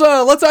hey, let's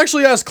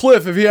actually ask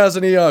Cliff if he has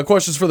any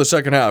questions for the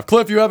second half.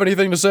 Cliff, you have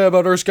anything to say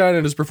about Erskine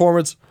and his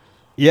performance?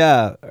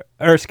 Yeah,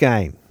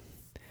 Erskine.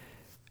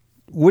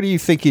 What do you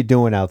think you're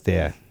doing out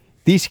there?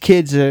 These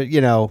kids are,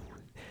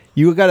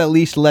 you got to at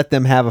least let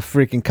them have a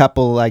freaking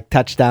couple like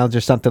touchdowns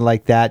or something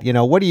like that.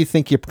 What do you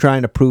think you're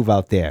trying to prove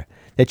out there?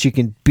 That you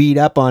can beat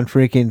up on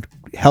freaking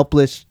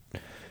helpless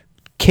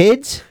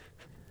kids?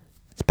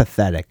 It's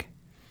pathetic.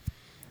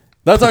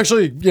 That's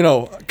actually,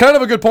 kind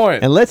of a good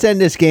point. And let's end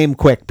this game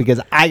quick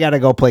because I got to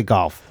go play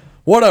golf.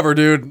 Whatever,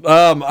 dude.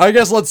 I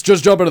guess let's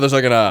just jump into the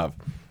second half.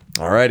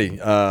 Alrighty.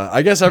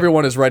 I guess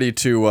everyone is ready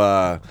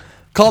to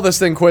call this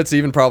thing quits,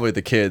 even probably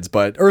the kids,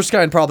 but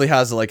Erskine probably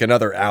has like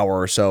another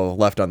hour or so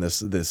left on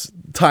this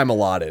time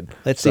allotted.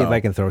 Let's see if I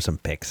can throw some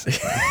picks.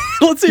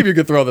 Let's see if you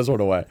can throw this one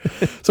away.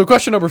 So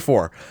question number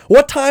 4.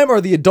 What time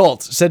are the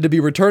adults said to be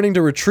returning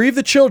to retrieve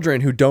the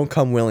children who don't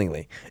come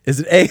willingly?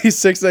 Is it A,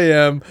 6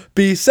 a.m.,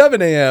 B,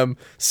 7 a.m.,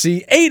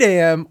 C, 8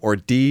 a.m., or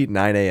D,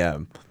 9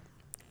 a.m.?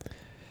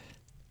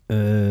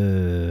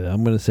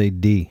 I'm going to say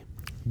D.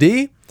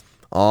 D?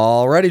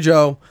 Alrighty,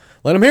 Joe.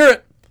 Let him hear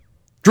it.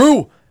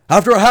 Drew,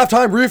 after a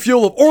halftime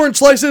refuel of orange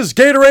slices,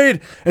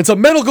 Gatorade, and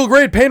some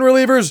medical-grade pain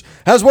relievers,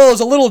 as well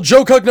as a little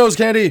Joe Cook nose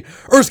candy,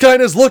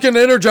 Erskine is looking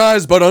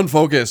energized but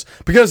unfocused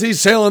because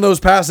he's sailing those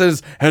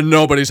passes and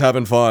nobody's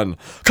having fun.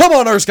 Come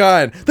on,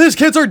 Erskine. These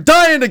kids are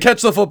dying to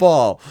catch the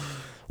football.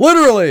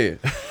 Literally.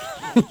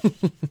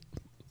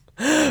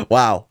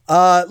 Wow.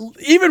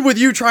 Even with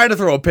you trying to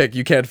throw a pick,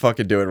 you can't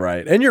fucking do it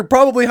right. And you're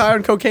probably high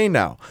on cocaine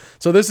now.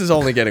 So this is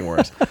only getting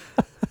worse.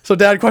 So,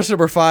 Dad, question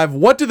number 5.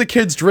 What do the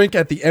kids drink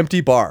at the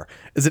empty bar?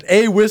 Is it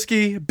A,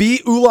 whiskey,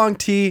 B, oolong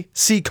tea,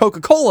 C,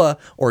 Coca-Cola,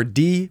 or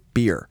D,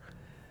 beer?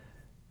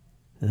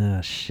 Oh,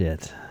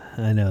 shit.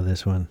 I know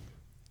this one.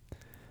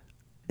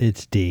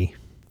 It's D.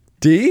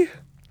 D?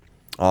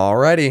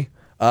 Alrighty.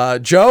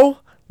 Joe,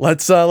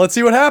 let's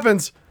see what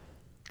happens.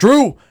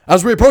 Drew,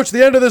 as we approach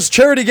the end of this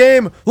charity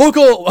game,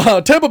 local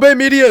Tampa Bay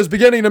media is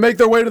beginning to make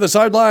their way to the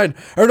sideline.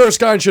 And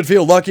Erskine should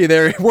feel lucky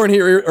they weren't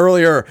here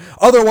earlier.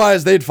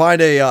 Otherwise, they'd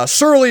find a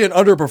surly and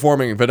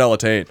underperforming Vanilla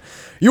Taint.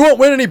 You won't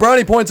win any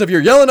brownie points if you're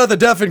yelling at the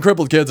deaf and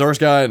crippled kids,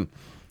 Erskine.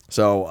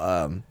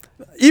 So,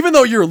 even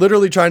though you're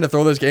literally trying to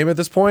throw this game at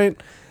this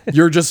point,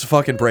 you're just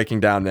fucking breaking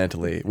down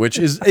mentally, which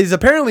is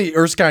apparently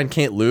Erskine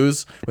can't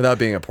lose without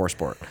being a poor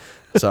sport.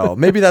 So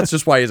maybe that's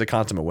just why he's a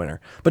consummate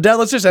winner. But Dad,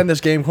 let's just end this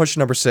game. Question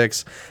number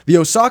 6. The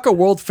Osaka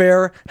World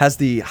Fair has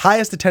the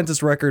highest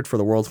attendance record for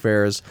the World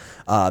Fairs.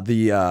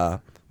 The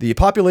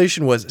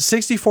population was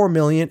 64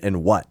 million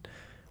and what?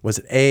 Was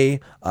it A,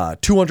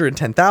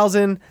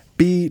 210,000,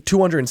 B,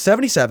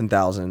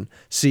 277,000,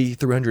 C,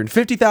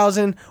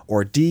 350,000,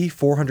 or D,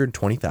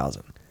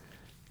 420,000?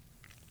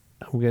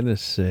 I'm going to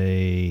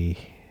say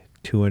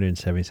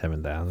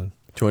 277,000.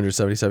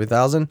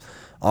 277,000.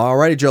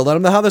 Alrighty, Joe, let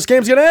him know how this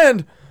game's going to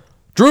end.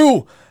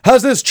 Drew,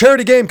 as this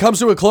charity game comes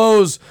to a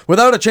close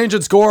without a change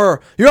in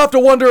score, you have to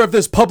wonder if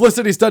this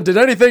publicity stunt did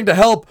anything to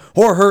help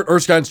or hurt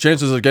Erskine's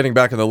chances of getting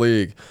back in the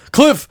league.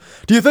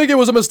 Cliff, do you think it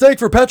was a mistake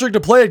for Patrick to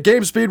play at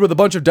game speed with a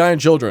bunch of dying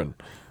children?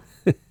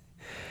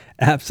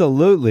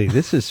 Absolutely.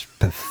 This is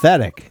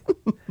pathetic.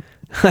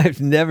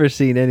 I've never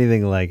seen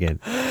anything like it.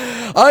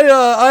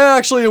 I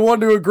actually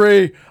want to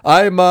agree.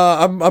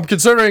 I'm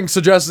considering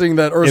suggesting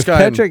that Erskine. If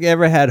Patrick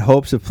ever had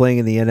hopes of playing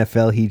in the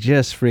NFL, he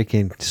just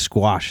freaking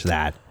squashed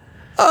that.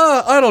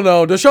 I don't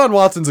know. Deshaun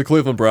Watson's a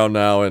Cleveland Brown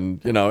now,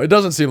 and it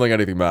doesn't seem like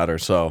anything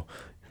matters. So,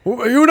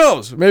 who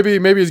knows? Maybe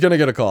he's gonna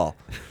get a call.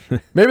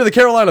 Maybe the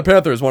Carolina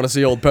Panthers want to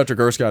see old Patrick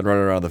Erskine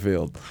running around the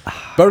field.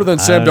 Better than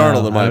Sam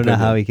Darnold, in my opinion. I don't know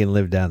how he can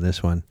live down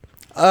this one.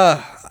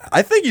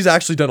 I think he's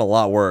actually done a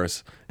lot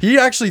worse. He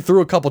actually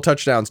threw a couple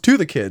touchdowns to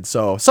the kids,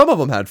 so some of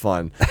them had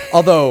fun.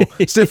 Although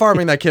stiff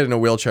arming that kid in a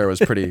wheelchair was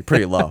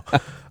pretty low.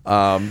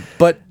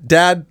 But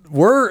Dad,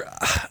 we're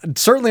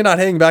certainly not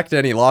heading back to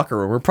any locker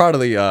room. We're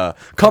proudly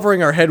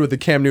covering our head with the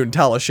Cam Newton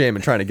towel of shame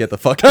and trying to get the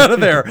fuck out of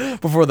there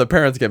before the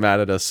parents get mad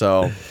at us.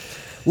 So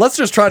let's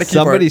just try to keep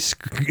somebody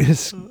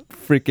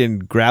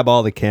freaking grab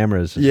all the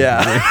cameras.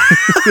 Yeah.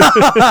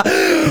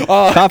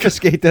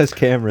 Confiscate those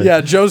cameras.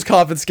 Yeah, Joe's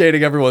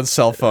confiscating everyone's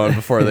cell phone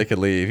before they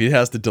can leave. He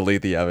has to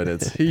delete the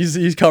evidence.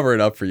 He's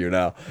covering up for you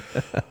now.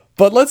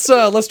 But let's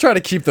try to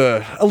keep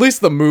at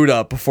least the mood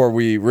up before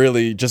we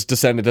really just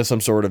descend into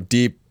some sort of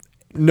deep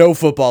no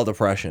football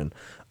depression.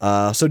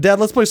 So Dad,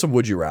 let's play some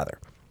Would You Rather.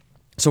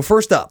 So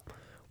first up,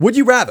 would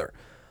you rather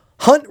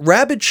hunt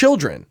rabid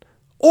children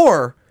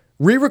or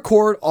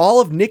re-record all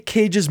of Nick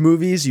Cage's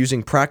movies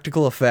using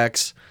practical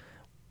effects,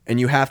 and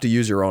you have to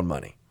use your own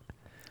money?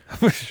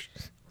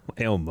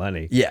 My own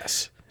money?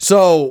 Yes.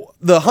 So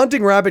the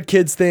hunting rabbit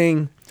kids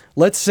thing,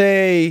 let's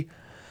say,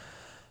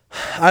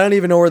 I don't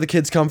even know where the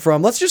kids come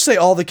from. Let's just say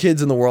all the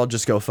kids in the world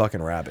just go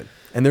fucking rabid.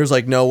 And there's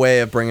like no way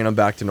of bringing them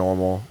back to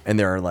normal. And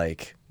they're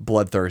like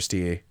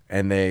bloodthirsty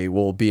and they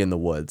will be in the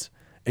woods.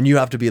 And you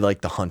have to be like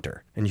the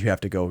hunter and you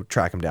have to go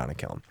track them down and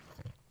kill them.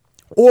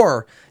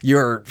 Or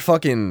you're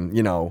fucking,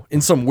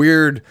 in some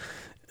weird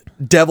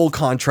devil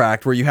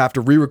contract where you have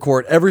to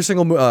re-record every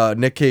single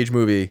Nick Cage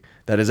movie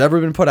that has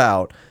ever been put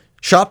out,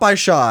 shot by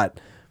shot,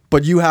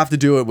 but you have to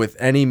do it with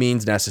any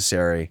means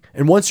necessary.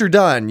 And once you're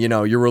done,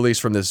 you're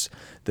released from this,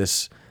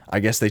 I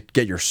guess they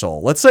get your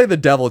soul. Let's say the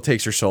devil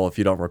takes your soul if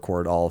you don't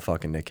record all of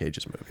fucking Nick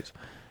Cage's movies.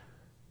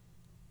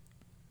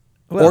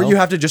 Well, or you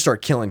have to just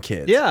start killing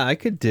kids. Yeah, I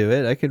could do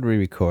it. I could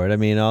re-record. I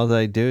mean, all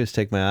I do is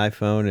take my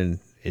iPhone, and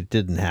it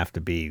didn't have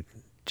to be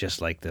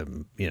just like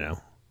the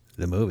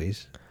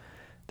movies.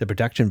 The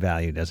production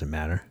value doesn't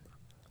matter.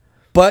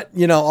 But,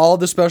 all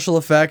the special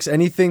effects,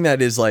 anything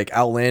that is like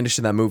outlandish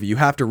in that movie, you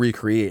have to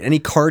recreate. Any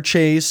car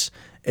chase,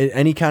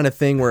 any kind of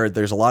thing where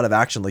there's a lot of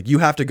action, like you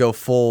have to go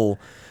full,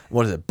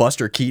 what is it,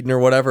 Buster Keaton or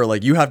whatever?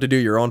 Like you have to do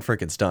your own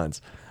freaking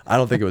stunts. I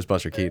don't think it was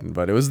Buster Keaton,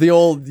 but it was the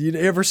old, you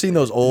ever seen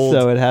those old?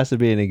 So it has to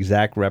be an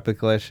exact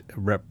replica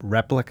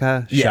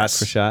yes. Shot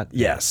for shot?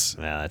 Yes.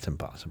 Well, that's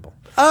impossible.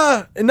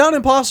 Not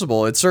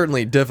impossible. It's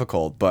certainly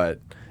difficult, but,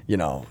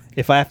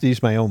 If I have to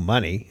use my own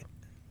money.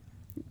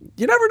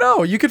 You never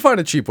know. You could find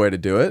a cheap way to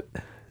do it.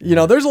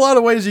 There's a lot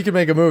of ways you can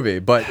make a movie,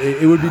 but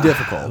it would be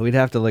difficult. We'd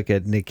have to look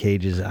at Nick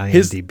Cage's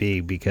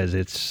IMDb because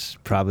it's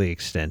probably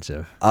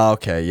extensive.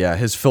 Okay, yeah.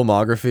 His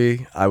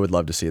filmography, I would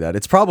love to see that.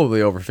 It's probably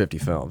over 50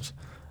 films.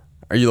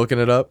 Are you looking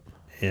it up?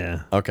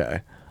 Yeah.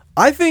 Okay.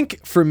 I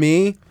think for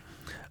me,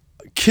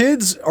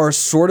 kids are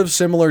sort of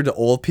similar to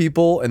old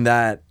people in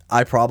that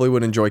I probably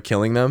would enjoy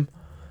killing them.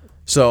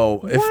 So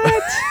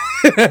What?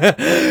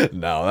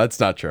 No, that's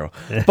not true.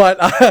 But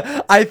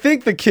I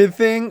think the kid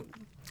thing,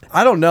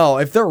 I don't know.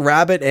 If they're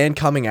rabid and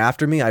coming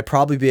after me, I'd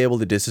probably be able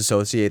to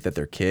disassociate that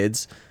they're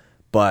kids.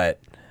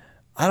 But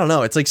I don't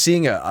know. It's like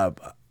seeing a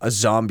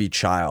zombie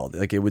child.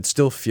 Like it would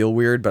still feel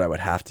weird, but I would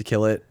have to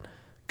kill it.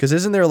 Because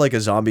isn't there like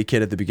a zombie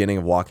kid at the beginning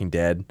of Walking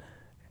Dead?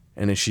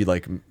 And is she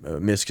like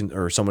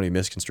or somebody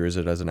misconstrues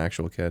it as an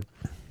actual kid?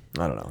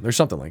 I don't know. There's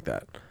something like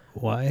that.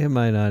 Why am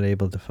I not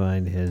able to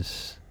find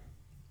his...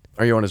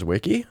 Are you on his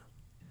wiki?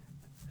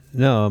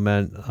 No, I'm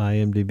at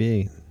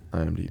IMDb.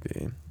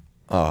 IMDb.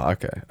 Oh,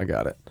 okay. I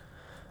got it.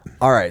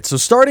 All right. So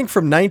starting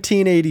from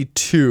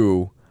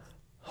 1982,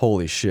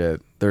 holy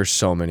shit, there's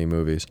so many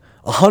movies.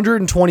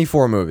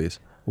 124 movies.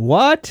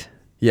 What?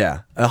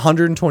 Yeah,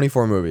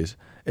 124 movies.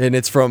 and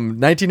it's from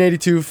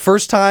 1982.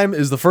 First time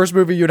is the first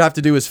movie you'd have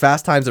to do is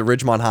Fast Times at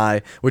Ridgemont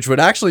High, which would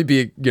actually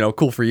be,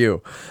 cool for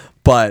you.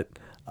 But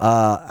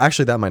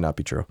actually, that might not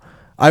be true.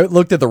 I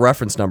looked at the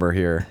reference number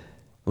here.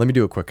 Let me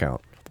do a quick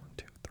count. 1,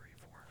 2, 3,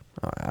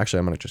 4. Actually,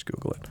 I'm going to just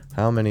Google it.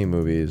 How many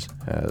movies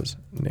has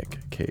Nick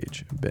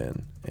Cage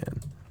been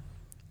in?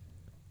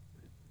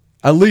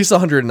 At least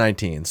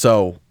 119.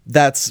 So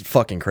that's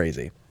fucking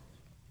crazy.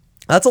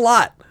 That's a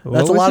lot.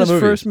 That's a lot of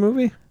movies. First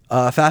movie?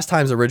 Fast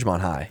Times at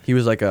Ridgemont High. He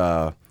was like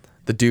the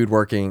dude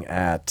working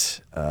at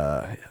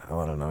I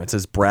don't know. It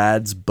says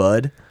Brad's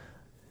Bud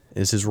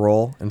is his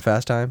role in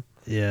Fast Time.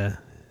 Yeah.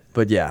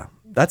 But yeah,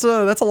 that's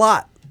a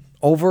lot.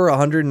 Over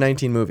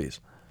 119 movies.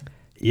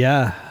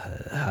 Yeah,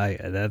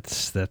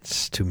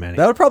 that's too many.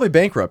 That would probably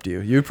bankrupt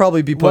you. You'd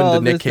probably be put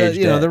into Nick Cage.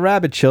 The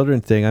rabid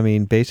children thing. I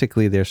mean,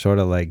 basically they're sort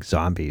of like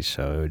zombies,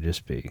 so it would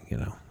just be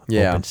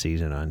open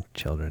season on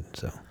children.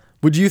 So.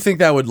 Would you think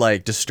that would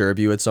like disturb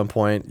you at some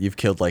point? You've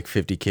killed like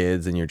 50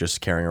 kids and you're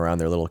just carrying around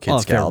their little kid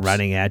if they're scalps.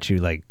 running at you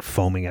like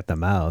foaming at the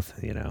mouth,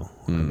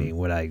 I mean,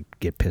 would I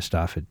get pissed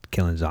off at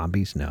killing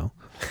zombies? No.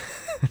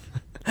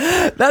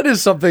 That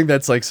is something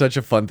that's like such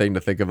a fun thing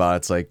to think about.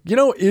 It's like,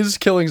 is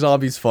killing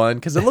zombies fun?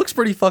 Because it looks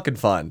pretty fucking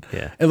fun.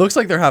 Yeah. It looks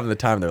like they're having the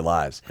time of their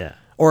lives. Yeah.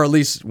 Or at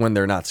least when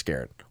they're not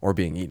scared or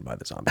being eaten by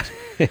the zombies.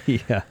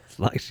 Yeah. As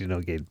long as you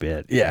don't get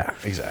bit. Yeah,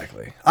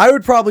 exactly. I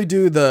would probably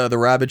do the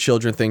rabid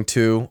children thing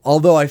too.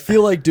 Although I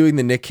feel like doing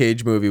the Nick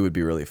Cage movie would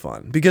be really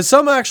fun. Because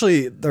some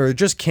actually, they're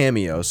just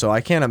cameos. So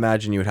I can't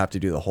imagine you would have to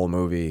do the whole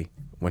movie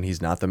when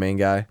he's not the main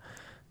guy.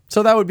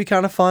 So that would be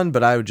kind of fun,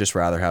 but I would just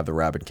rather have the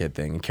rabid kid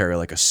thing and carry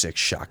like a 6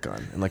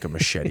 shotgun and like a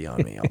machete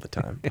on me all the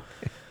time.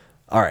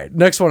 All right,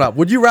 next one up.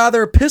 Would you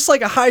rather piss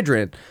like a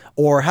hydrant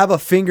or have a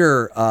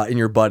finger in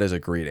your butt as a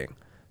greeting?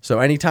 So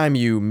anytime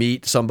you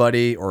meet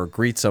somebody or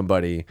greet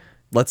somebody,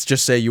 let's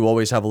just say you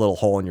always have a little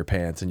hole in your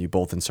pants and you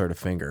both insert a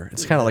finger.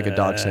 It's kind of like a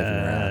dog sniffing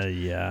around.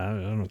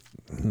 Yeah.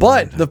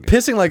 But the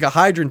pissing like a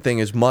hydrant thing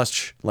is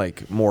much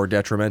like more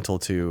detrimental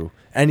to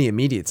any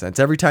immediate sense.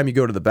 Every time you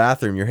go to the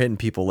bathroom, you're hitting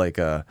people like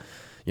a...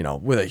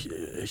 with a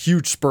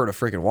huge spurt of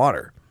freaking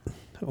water.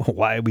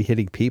 Why are we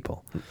hitting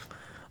people?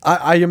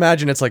 I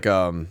imagine it's like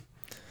you're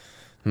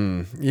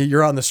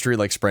on the street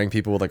like spraying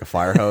people with like a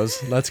fire hose.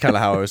 That's kind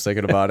of how I was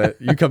thinking about it.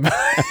 You come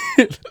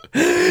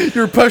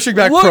you're pushing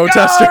back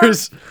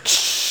protesters.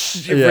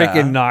 You're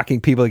freaking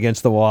knocking people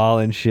against the wall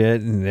and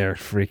shit, and they're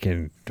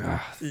freaking...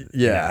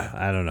 Yeah.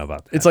 I don't know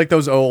about that. It's like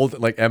those old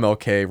like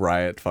MLK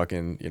riot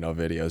fucking,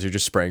 videos. You're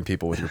just spraying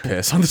people with your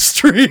piss on the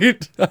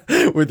street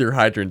with your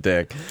hydrant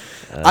dick.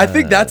 I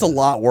think that's a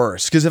lot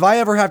worse because if I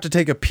ever have to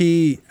take a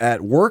pee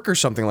at work or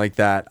something like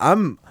that,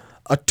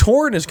 a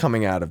torrent is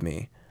coming out of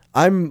me.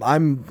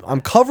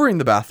 I'm covering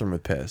the bathroom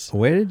with piss.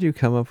 Where did you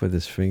come up with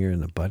this finger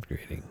in the butt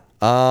greeting?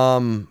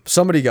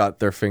 Somebody got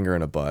their finger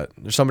in a butt.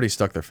 Somebody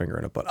stuck their finger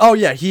in a butt. Oh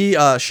yeah,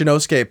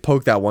 Shinosuke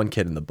poked that one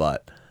kid in the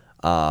butt.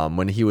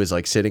 When he was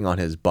like sitting on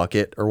his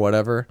bucket or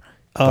whatever.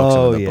 Pokes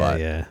him in the butt.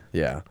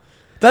 Yeah.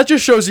 That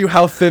just shows you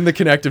how thin the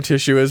connective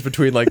tissue is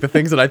between like the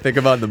things that I think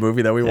about in the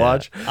movie that we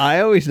watch. I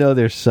always know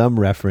there's some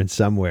reference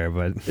somewhere,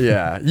 but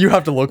yeah, you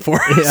have to look for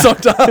it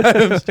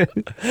sometimes.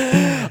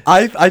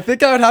 I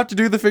think I would have to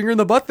do the finger in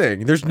the butt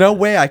thing. There's no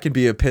way I could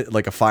be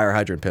like a fire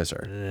hydrant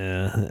pisser.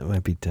 Yeah, that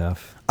might be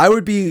tough. I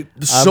would be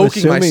soaking I'm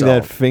assuming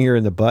myself. that finger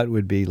in the butt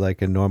would be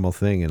like a normal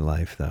thing in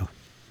life, though.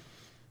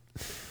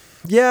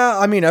 Yeah,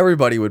 I mean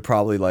everybody would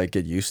probably like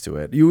get used to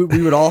it.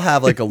 We would all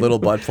have like a little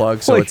butt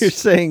plug. So you're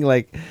saying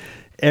like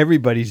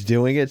everybody's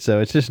doing it, so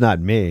it's just not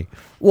me.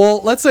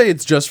 Well, let's say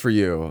it's just for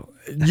you.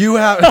 You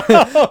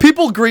have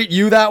people greet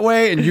you that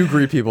way, and you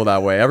greet people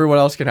that way. Everyone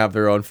else can have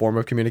their own form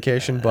of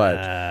communication,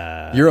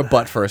 but you're a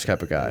butt first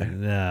type of guy.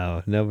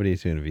 No,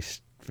 nobody's going to be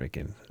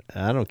freaking.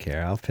 I don't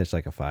care. I'll piss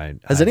like a fine.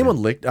 Has anyone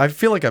licked? I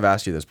feel like I've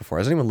asked you this before.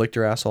 Has anyone licked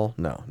your asshole?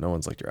 No, no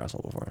one's licked your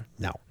asshole before.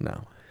 No.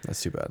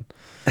 That's too bad.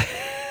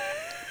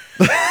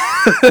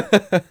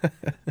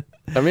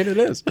 I mean, it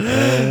is.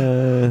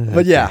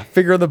 But yeah,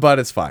 finger in the butt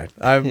is fine.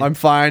 I'm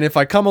fine. If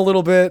I come a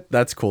little bit,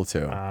 that's cool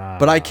too.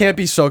 But I can't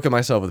be soaking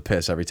myself with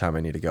piss every time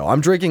I need to go. I'm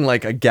drinking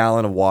like a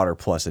gallon of water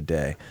plus a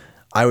day.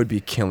 I would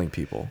be killing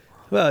people.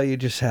 Well, you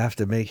just have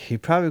to you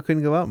probably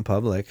couldn't go out in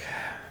public.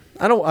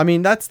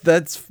 That's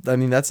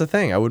the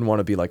thing. I wouldn't want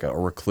to be like a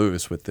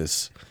recluse with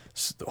this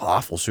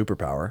awful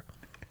superpower.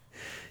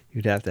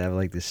 You'd have to have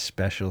like this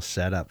special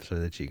setup so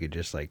that you could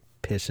just like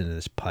piss into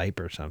this pipe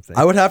or something.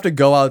 I would have to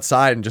go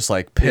outside and just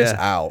like piss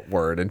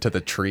outward into the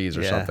trees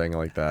or something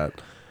like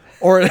that.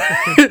 Or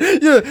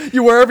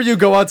you wherever you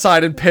go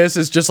outside and piss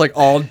is just like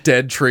all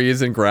dead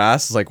trees and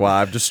grass. It's like,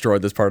 wow, I've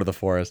destroyed this part of the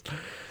forest.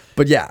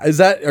 But yeah,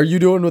 are you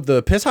doing with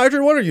the piss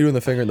hydrant one or are you doing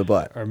the finger in the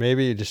butt? Or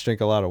maybe you just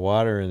drink a lot of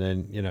water and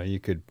then, you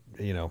could,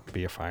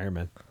 be a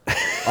fireman.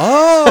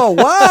 Oh,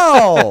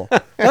 wow.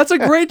 That's a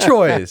great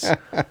choice.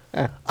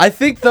 I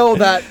think though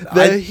that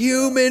the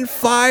human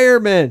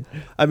fireman.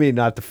 I mean,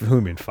 not the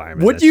human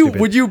fireman. Would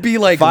you be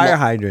like fire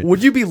hydrant?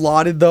 Would you be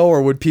lauded though,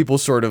 or would people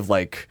sort of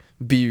like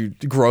be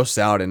grossed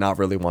out and not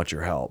really want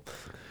your help?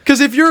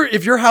 Because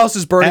if your house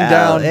is burning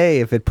down, Hey,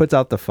 if it puts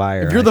out the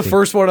fire. if you're I the think-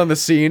 first one on the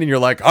scene and you're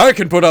like, I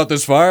can put out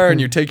this fire, and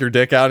you take your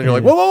dick out and you're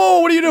like, whoa, whoa, whoa,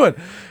 what are you doing?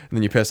 And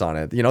then you piss on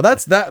it. You know,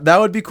 that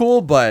would be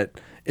cool. But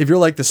if you're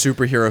like the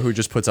superhero who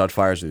just puts out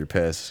fires with your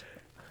piss,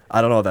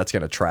 I don't know if that's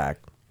gonna track.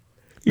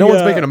 No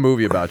one's making a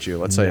movie about you.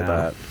 Let's say No.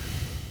 that.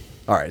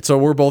 All right, so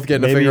we're both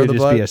getting a Maybe finger in you'd the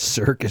just butt. be a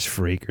circus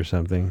freak or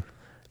something.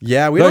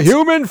 Yeah, we The don't.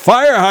 human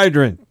fire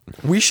hydrant.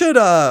 We should.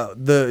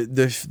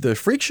 The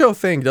freak show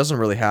thing doesn't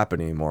really happen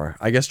anymore.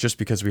 I guess just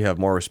because we have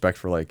more respect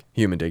for like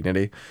human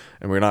dignity,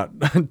 and we're not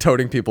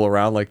toting people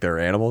around like they're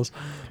animals.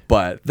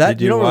 But that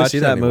Did you don't really watch see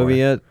that anymore. movie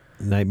yet?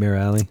 Nightmare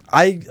Alley.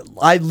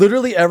 I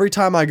literally every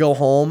time I go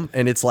home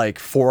and it's like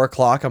 4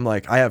 o'clock, I'm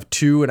like, I have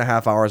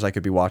 2.5 hours I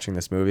could be watching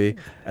this movie,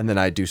 and then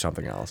I do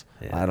something else.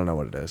 I don't know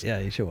what it is. Yeah,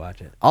 you should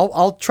watch it.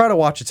 I'll try to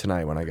watch it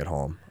tonight when I get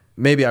home.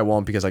 Maybe I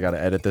won't because I got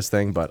to edit this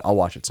thing, but I'll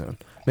watch it soon.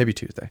 Maybe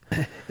Tuesday.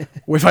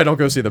 If I don't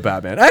go see the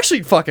Batman.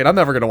 Actually, fuck it. I'm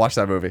never going to watch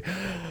that movie.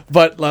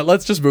 But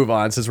let's just move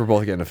on since we're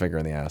both getting a finger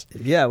in the ass.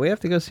 Yeah, we have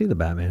to go see the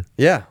Batman.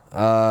 Yeah.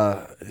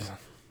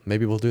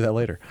 Maybe we'll do that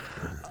later.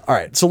 All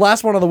right. So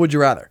last one on the Would You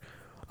Rather.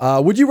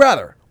 Would you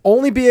rather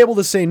only be able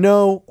to say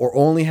no or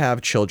only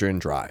have children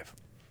drive?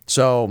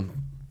 So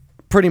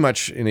pretty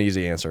much an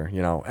easy answer.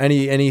 You know,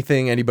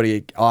 anything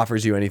anybody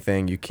offers you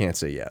anything, you can't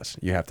say yes.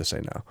 You have to say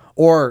no.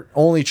 Or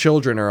only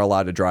children are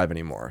allowed to drive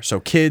anymore. So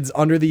kids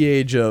under the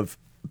age of,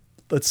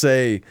 let's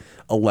say,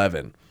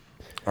 11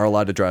 are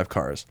allowed to drive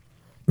cars.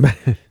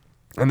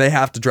 And they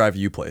have to drive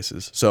you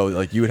places. So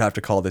like you would have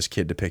to call this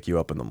kid to pick you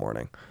up in the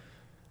morning.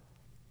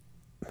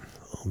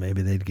 Well,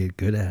 maybe they'd get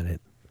good at it.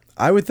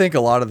 I would think a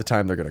lot of the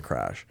time they're going to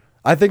crash.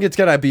 I think it's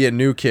going to be a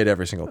new kid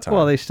every single time.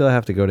 Well, they still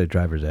have to go to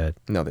driver's ed.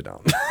 No, they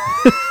don't.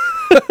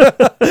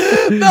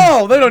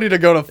 No, they don't need to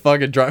go to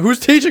fucking drive. Who's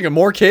teaching them?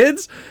 More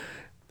kids?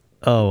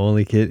 Oh,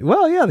 only kids.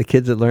 Well, yeah, the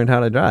kids that learned how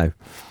to drive.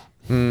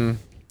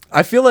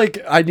 I feel like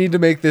I need to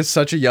make this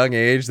such a young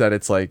age that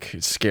it's like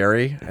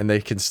scary and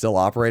they can still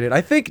operate it.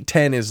 I think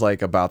 10 is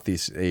like about the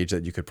age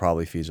that you could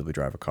probably feasibly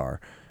drive a car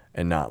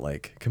and not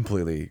like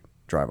completely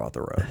drive off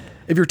the road.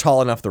 If you're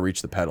tall enough to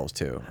reach the pedals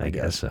too, I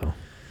guess so.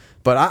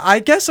 But I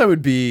guess I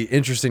would be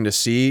interesting to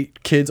see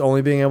kids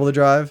only being able to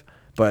drive.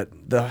 But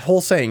the whole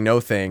saying no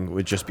thing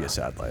would just be a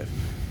sad life.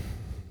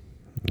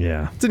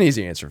 Yeah. It's an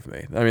easy answer for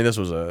me. I mean, this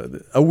was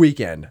a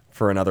weekend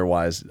for an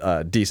otherwise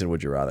decent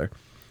Would You Rather.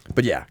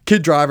 But yeah,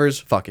 kid drivers,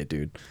 fuck it,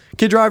 dude.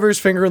 Kid drivers,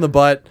 finger in the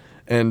butt,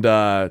 and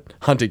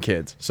hunting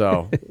kids.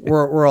 So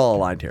we're all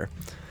aligned here.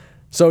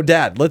 So,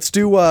 Dad, let's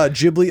do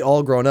Ghibli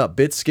All Grown Up,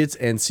 bits, skits,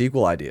 and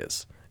sequel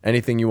ideas.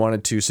 Anything you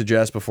wanted to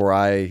suggest before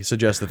I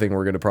suggest the thing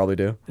we're going to probably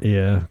do?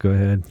 Yeah, go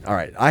ahead. All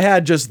right. I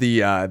had just the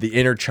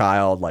inner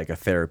child, like a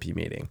therapy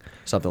meeting,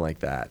 something like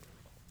that.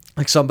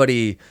 Like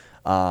somebody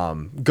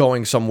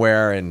going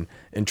somewhere and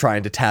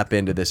trying to tap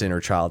into this inner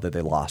child that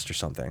they lost or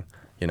something,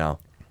 you know?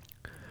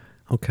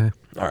 Okay.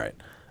 All right.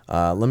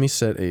 Let me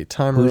set a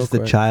timer. Who's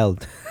the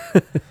child?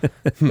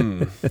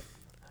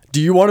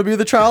 Do you want to be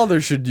the child or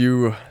should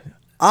you?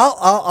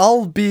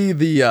 I'll be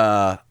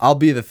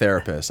the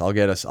therapist. I'll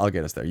get us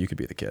there. You could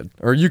be the kid,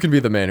 or you can be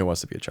the man who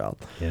wants to be a child.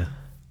 Yeah.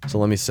 So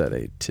let me set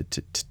a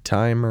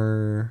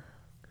timer.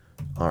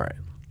 All right.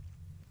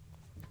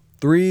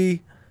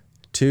 3,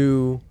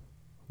 2,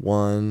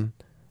 1,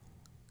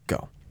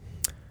 go.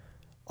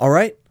 All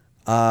right,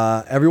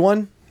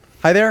 everyone.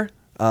 Hi there.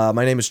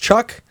 My name is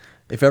Chuck.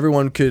 If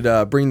everyone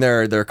could bring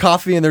their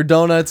coffee and their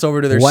donuts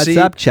over to their What's seat.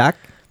 up, Chuck?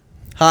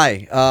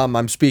 Hi.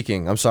 I'm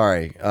speaking. I'm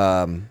sorry.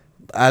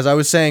 As I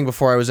was saying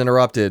before I was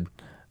interrupted,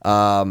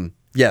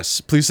 yes,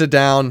 please sit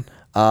down,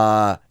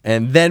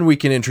 and then we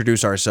can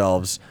introduce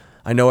ourselves.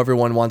 I know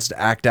everyone wants to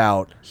act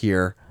out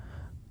here.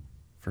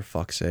 For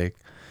fuck's sake.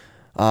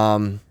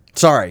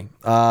 Sorry.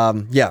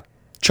 Yeah,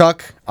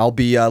 Chuck, I'll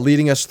be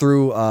leading us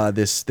through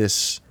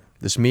this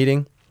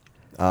meeting.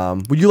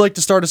 Would you like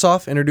to start us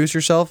off? Introduce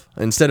yourself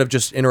instead of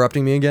just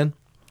interrupting me again.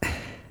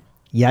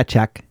 Yeah,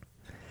 Chuck.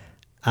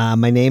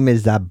 My name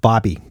is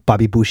Bobby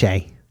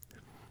Boucher.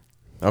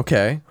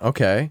 Okay.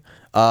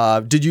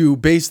 Did you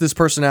base this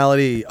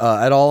personality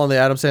at all on the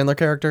Adam Sandler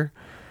character?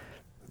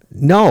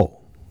 No,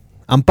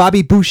 I'm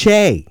Bobby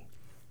Boucher.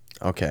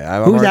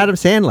 Okay. Who's Adam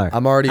Sandler?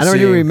 I'm already I don't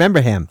seeing- even remember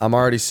him. I'm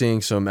already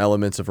seeing some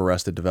elements of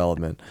Arrested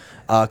Development.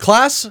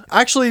 Class,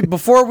 actually,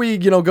 before we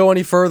go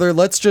any further,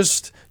 let's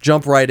just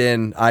jump right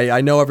in.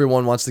 I know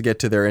everyone wants to get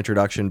to their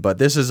introduction, but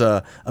this is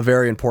a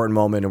very important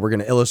moment, and we're going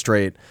to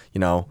illustrate,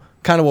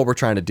 kind of what we're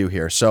trying to do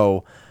here.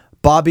 So,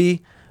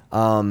 Bobby,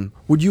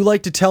 would you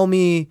like to tell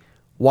me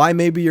why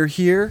maybe you're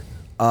here?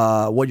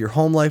 What your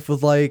home life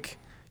was like?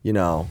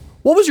 What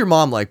was your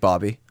mom like,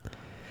 Bobby?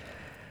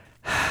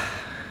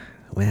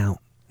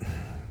 Well,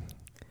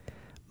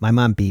 my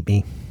mom beat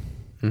me.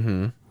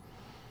 Mm-hmm.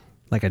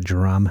 Like a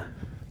drum.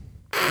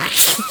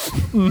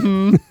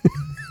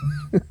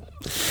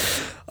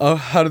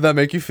 How did that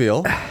make you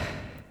feel?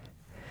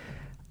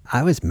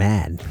 I was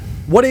mad.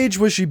 What age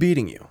was she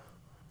beating you?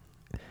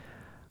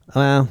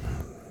 Well,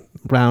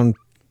 around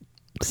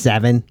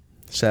 7.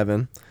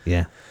 7.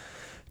 Yeah.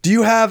 Do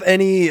you have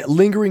any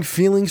lingering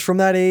feelings from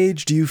that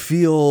age? Do you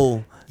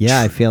feel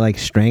Yeah, I feel like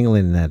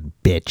strangling that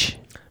bitch.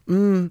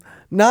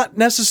 not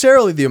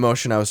necessarily the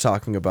emotion I was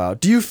talking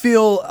about? Do you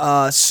feel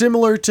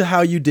similar to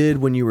how you did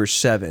when you were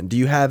 7? Do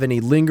you have any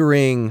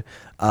lingering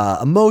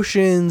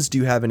emotions? Do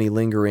you have any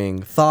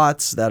lingering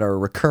thoughts that are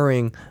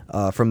recurring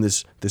from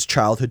this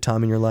childhood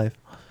time in your life?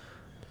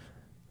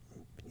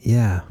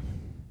 Yeah.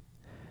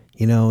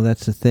 You know,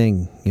 that's the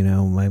thing. You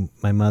know,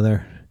 my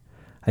mother,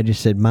 I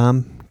just said,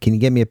 Mom, can you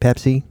get me a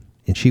Pepsi?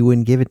 And she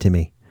wouldn't give it to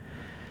me.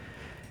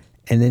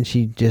 And then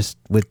she just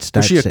would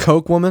start. Was she a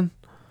Coke woman?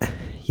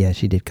 Yeah,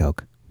 she did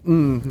Coke.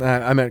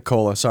 I meant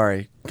cola.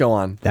 Sorry. Go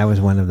on. That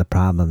was one of the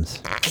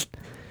problems.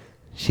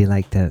 She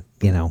liked to,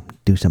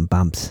 do some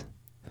bumps.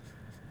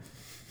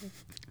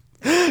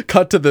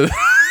 Cut to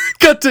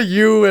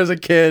you as a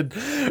kid,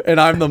 and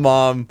I'm the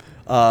mom,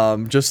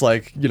 just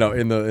like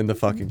in the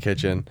fucking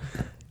kitchen.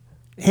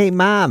 Hey,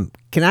 Mom,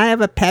 can I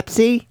have a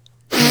Pepsi?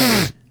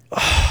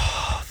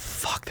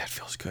 Fuck, that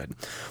feels good.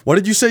 What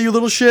did you say, you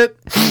little shit?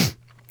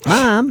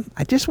 Mom,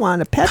 I just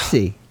want a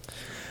Pepsi.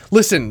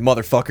 Listen,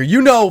 motherfucker,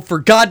 you know for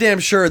goddamn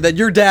sure that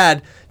your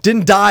dad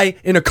didn't die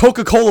in a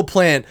Coca-Cola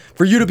plant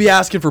for you to be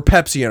asking for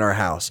Pepsi in our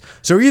house.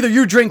 So either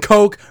you drink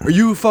Coke or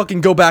you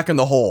fucking go back in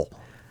the hole.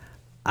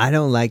 I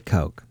don't like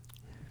Coke.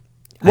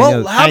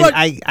 Well, how about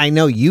I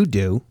know you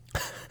do.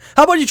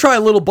 how about you try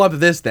a little bump of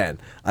this then?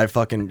 I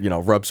fucking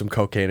rub some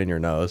cocaine in your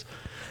nose.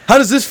 How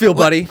does this feel,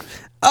 buddy?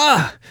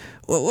 Well,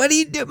 what do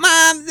you do? Mom,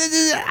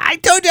 I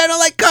told you I don't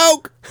like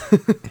Coke.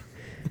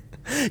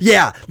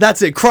 Yeah,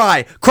 that's it.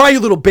 Cry, you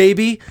little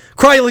baby.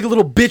 Cry like a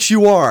little bitch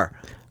you are.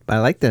 But I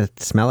like the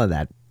smell of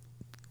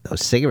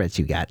those cigarettes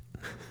you got.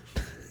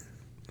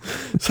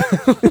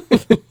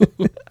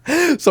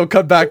 So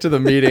cut back to the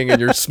meeting, and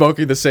you're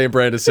smoking the same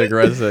brand of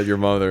cigarettes that your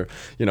mother,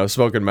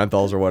 smoking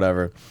menthols or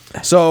whatever.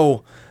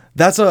 So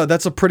that's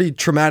a pretty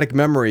traumatic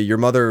memory. Your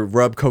mother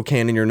rubbed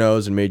cocaine in your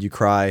nose and made you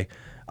cry.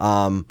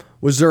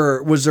 Was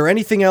there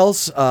anything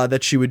else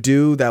that she would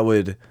do that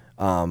would,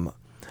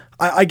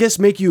 I guess,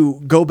 make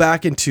you go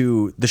back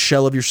into the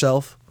shell of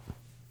yourself?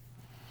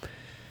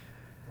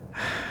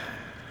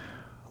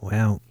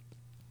 Well,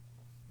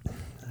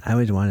 I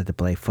always wanted to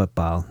play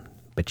football,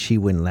 but she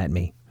wouldn't let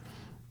me.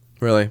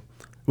 Really?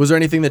 Was there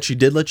anything that she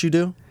did let you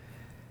do?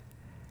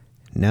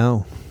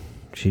 No,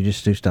 she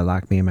just used to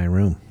lock me in my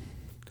room.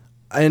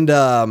 And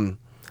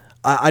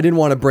I didn't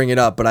want to bring it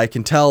up, but I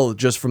can tell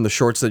just from the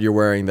shorts that you're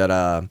wearing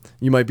that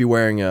you might be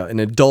wearing an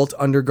adult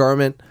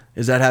undergarment.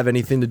 Does that have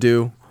anything to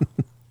do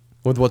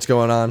with what's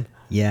going on?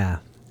 Yeah,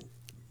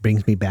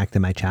 brings me back to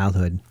my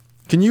childhood.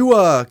 Can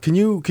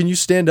you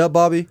stand up,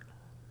 Bobby?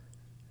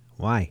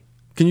 Why?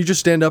 Can you just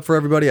stand up for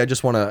everybody? I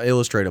just want to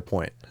illustrate a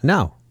point.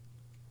 No.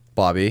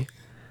 Bobby,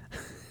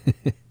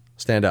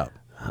 stand up.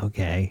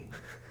 Okay.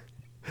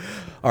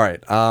 All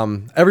right,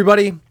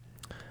 everybody.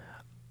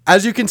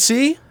 As you can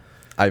see,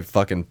 I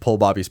fucking pull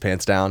Bobby's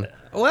pants down.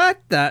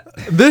 What the?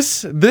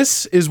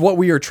 This is what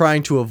we are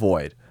trying to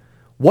avoid.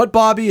 What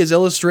Bobby is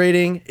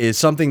illustrating is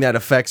something that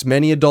affects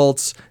many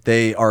adults.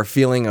 They are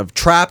feeling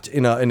trapped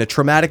in a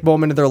traumatic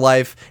moment of their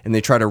life, and they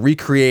try to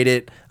recreate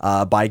it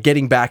by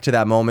getting back to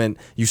that moment.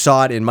 You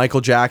saw it in Michael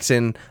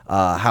Jackson,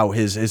 how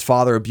his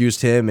father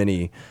abused him, and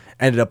he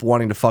ended up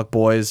wanting to fuck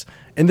boys.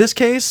 In this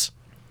case,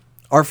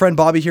 our friend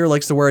Bobby here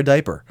likes to wear a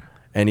diaper,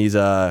 and he's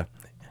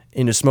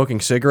into smoking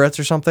cigarettes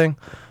or something.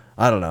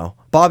 I don't know.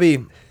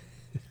 Bobby,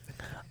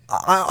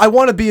 I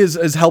want to be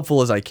as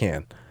helpful as I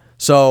can.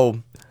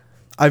 So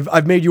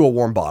I've made you a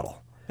warm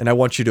bottle, and I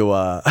want you to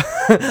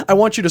I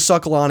want you to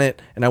suckle on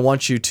it, and I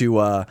want you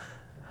to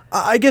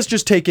I guess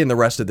just take in the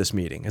rest of this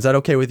meeting. Is that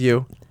okay with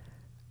you?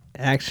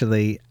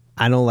 Actually,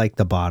 I don't like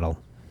the bottle.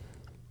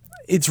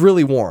 It's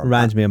really warm.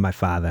 Reminds me of my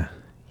father.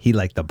 He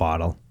liked the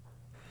bottle.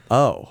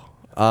 Oh.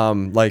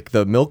 Like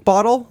the milk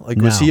bottle? Like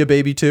was No. he a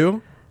baby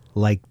too?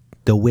 Like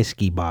the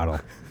whiskey bottle.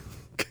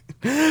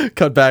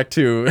 Cut back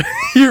to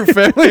your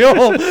family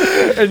home,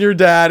 and your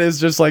dad is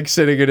just like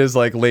sitting in his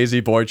like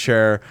lazy boy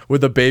chair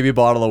with a baby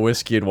bottle of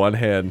whiskey in one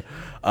hand,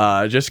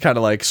 just kind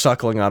of like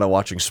suckling on it,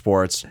 watching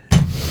sports.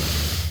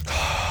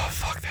 Oh,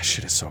 fuck, that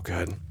shit is so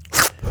good.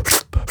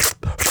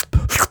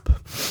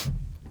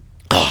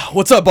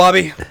 What's up,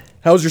 Bobby?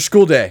 How was your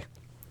school day?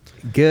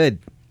 Good.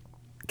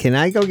 Can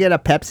I go get a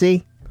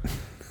Pepsi?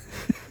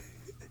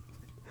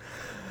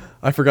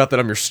 I forgot that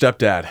I'm your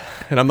stepdad,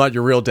 and I'm not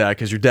your real dad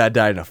because your dad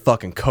died in a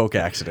fucking Coke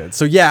accident.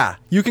 So yeah,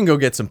 you can go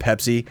get some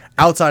Pepsi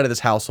outside of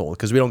this household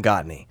because we don't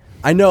got any.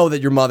 I know that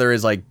your mother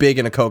is like big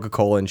into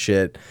Coca-Cola and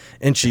shit,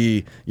 and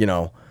she,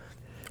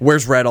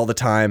 wears red all the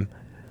time,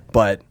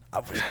 but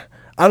I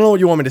don't know what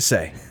you want me to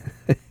say.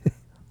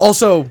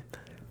 Also,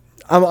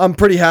 I'm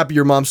pretty happy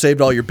your mom saved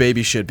all your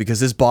baby shit because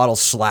this bottle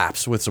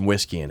slaps with some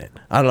whiskey in it.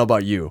 I don't know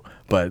about you,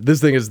 but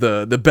this thing is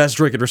the best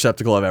drinking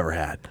receptacle I've ever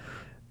had.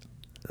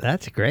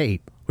 That's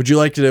great. Would you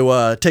like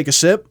to take a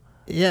sip?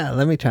 Yeah,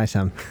 let me try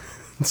some.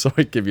 So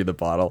I give you the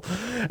bottle,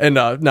 and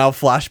now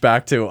flash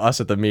back to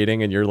us at the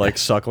meeting, and you're like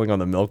suckling on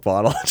the milk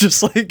bottle,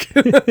 just like.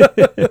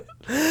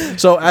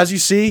 So as you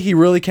see, he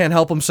really can't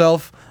help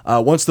himself.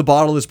 Once the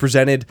bottle is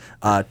presented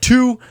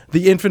to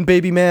the infant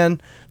baby man,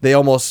 they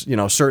almost,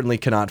 certainly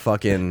cannot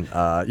fucking,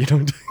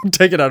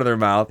 take it out of their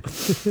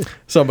mouth.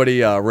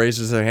 Somebody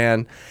raises their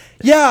hand.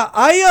 Yeah,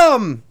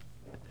 I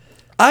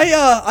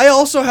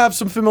also have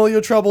some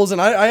familial troubles,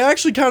 and I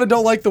actually kind of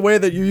don't like the way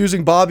that you're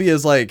using Bobby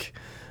as like,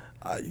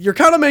 you're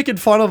kind of making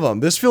fun of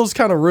him. This feels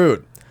kind of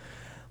rude.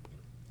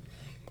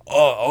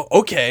 Oh,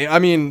 okay. I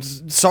mean,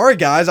 sorry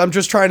guys. I'm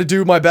just trying to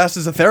do my best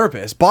as a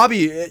therapist.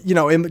 Bobby,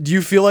 do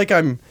you feel like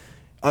I'm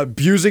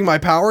abusing my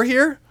power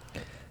here?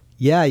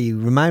 Yeah, you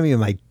remind me of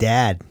my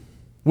dad.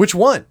 Which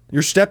one?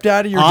 Your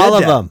stepdad or your All dead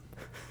of dad? them.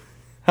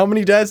 How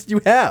many dads do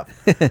you have?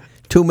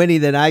 Too many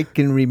that I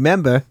can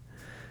remember.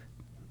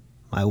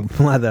 My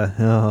mother,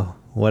 oh,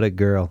 what a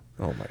girl.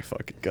 Oh my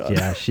fucking God.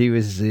 Yeah, she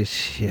was,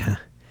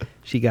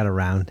 she got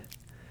around.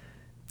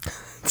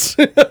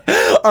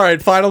 All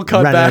right, final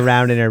cut Running back.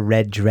 around in her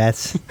red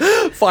dress.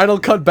 Final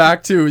cut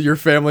back to your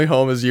family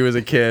home as you as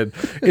a kid.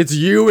 It's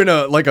you in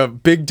a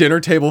big dinner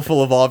table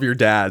full of all of your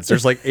dads.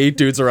 There's like 8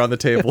 dudes around the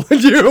table,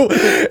 and you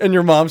and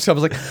your mom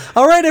comes like,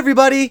 "All right,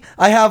 everybody,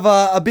 I have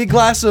a big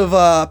glass of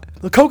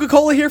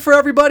Coca-Cola here for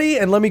everybody,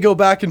 and let me go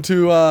back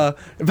into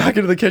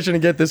the kitchen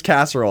and get this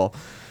casserole."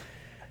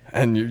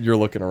 And you're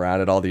looking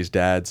around at all these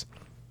dads.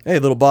 Hey,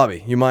 little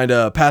Bobby, you mind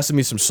passing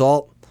me some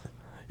salt?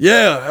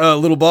 Yeah,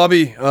 little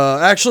Bobby.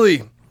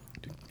 Actually,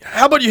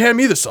 how about you hand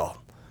me the salt?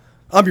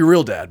 I'm your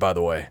real dad, by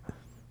the way.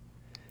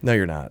 No,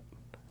 you're not.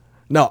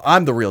 No,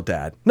 I'm the real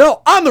dad.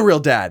 No, I'm the real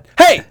dad.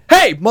 Hey,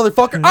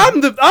 motherfucker,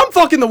 I'm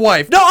fucking the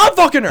wife. No, I'm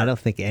fucking her. I don't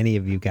think any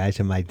of you guys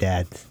are my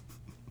dad.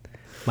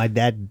 My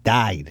dad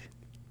died.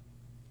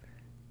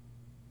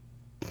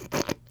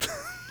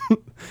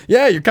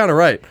 Yeah, you're kind of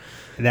right.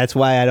 And that's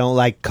why I don't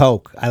like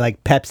Coke. I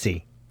like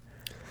Pepsi.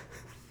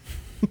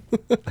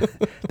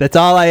 That's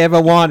all I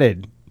ever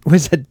wanted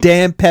was a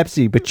damn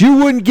Pepsi, but you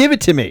wouldn't give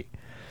it to me.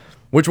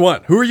 Which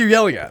one? Who are you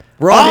yelling at?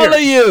 We're all All here.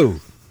 of you.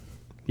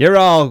 You're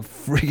all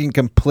freaking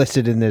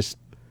complicit in this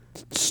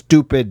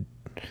stupid,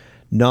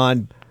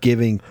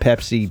 non-giving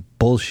Pepsi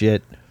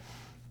bullshit.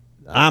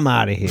 I'm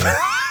out of here.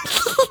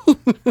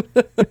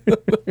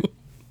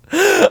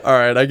 All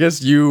right, I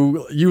guess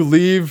you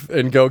leave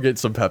and go get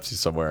some Pepsi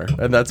somewhere,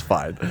 and that's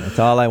fine. That's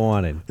all I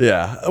wanted.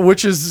 Yeah,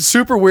 which is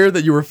super weird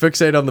that you were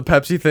fixated on the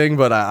Pepsi thing,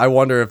 but I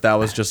wonder if that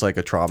was just like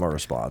a trauma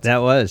response.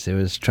 That was. It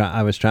was.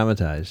 I was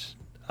traumatized.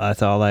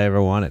 That's all I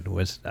ever wanted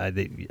was I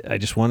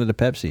just wanted a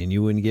Pepsi, and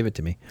you wouldn't give it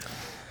to me.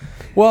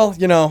 Well,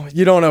 you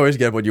don't always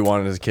get what you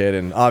wanted as a kid,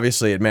 and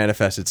obviously it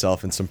manifests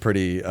itself in some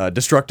pretty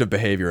destructive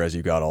behavior as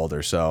you got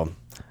older, so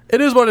it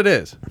is what it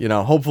is.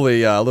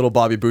 Hopefully little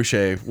Bobby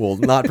Boucher will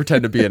not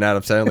pretend to be an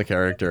Adam Sandler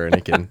character, and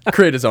he can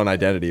create his own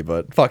identity,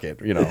 but fuck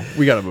it,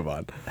 we gotta move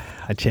on.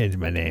 I changed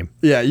my name.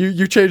 Yeah,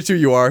 you changed who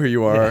you are,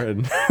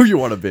 and who you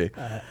want to be.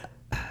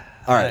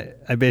 All right.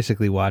 I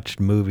basically watched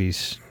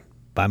movies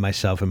by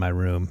myself in my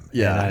room.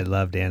 Yeah. And I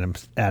loved Adam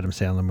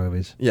Sandler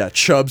movies. Yeah,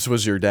 Chubbs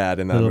was your dad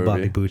in that Little movie.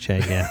 Bobby Boucher,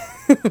 yeah.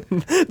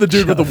 The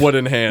dude with the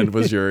wooden hand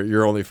was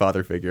your only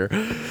father figure.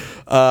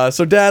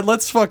 So, Dad,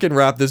 let's fucking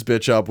wrap this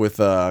bitch up with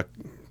a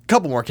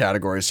couple more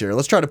categories here.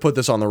 Let's try to put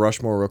this on the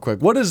Rushmore real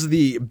quick. What is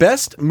the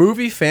best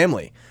movie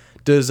family?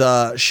 Does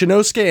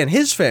Shinosuke and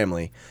his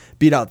family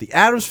beat out the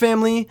Addams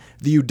Family,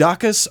 the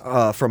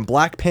Udakas from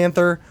Black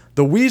Panther,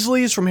 the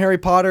Weasleys from Harry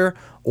Potter,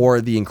 or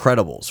the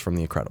Incredibles from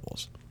The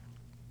Incredibles?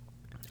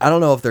 I don't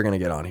know if they're going to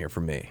get on here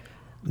for me.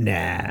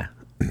 Nah.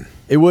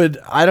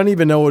 I don't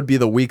even know what would be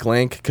the weak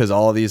link because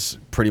all of these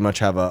pretty much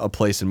have a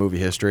place in movie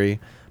history.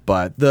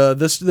 But the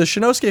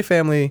Shinosuke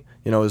family,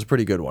 is a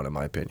pretty good one in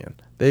my opinion.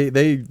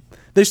 They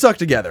stuck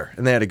together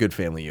and they had a good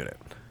family unit.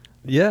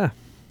 Yeah.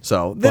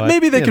 So But,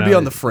 maybe they could be know,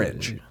 on the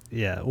fringe.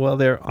 Yeah. Well,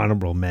 they're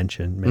honorable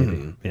mention, maybe.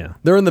 Mm-hmm. Yeah.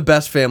 They're in the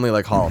best family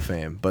Hall of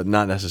Fame, but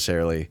not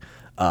necessarily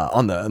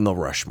on the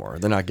Rushmore.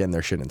 They're not getting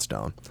their shit in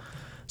stone.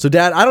 So,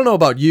 Dad, I don't know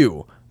about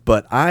you,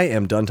 but I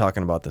am done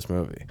talking about this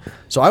movie.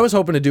 So I was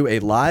hoping to do a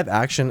live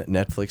action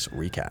Netflix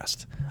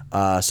recast.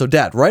 So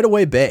Dad, right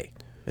away, Bay.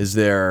 Is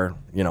there,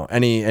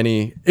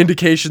 any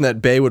indication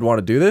that Bay would want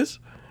to do this?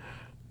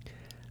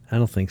 I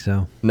don't think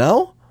so.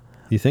 No?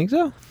 You think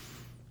so?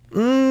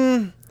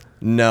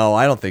 No,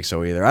 I don't think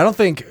so either. I don't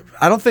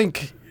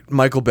think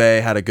Michael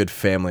Bay had a good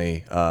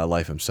family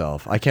life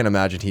himself. I can't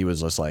imagine he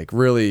was just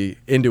really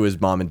into his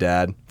mom and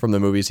dad from the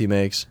movies he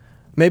makes.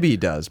 Maybe he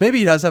does. Maybe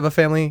he does have a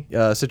family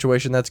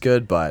situation that's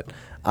good, but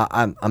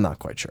I'm not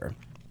quite sure.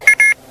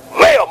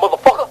 Later,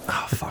 motherfucker!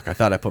 Oh, fuck. I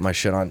thought I put my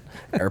shit on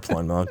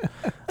airplane mode.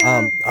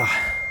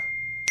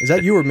 Is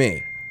that you or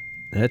me?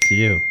 That's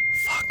you.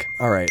 Fuck.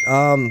 All right.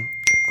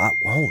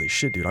 Holy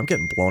shit, dude. I'm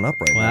getting blown up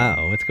right now.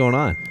 Wow. What's going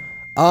on?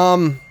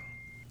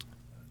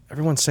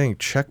 Everyone's saying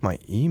check my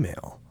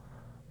email.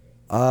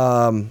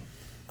 All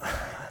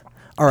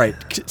right.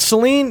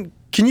 Celine,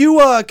 can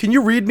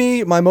you read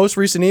me my most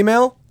recent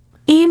email?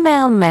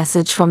 Email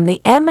message from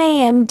the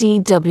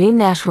MAMDW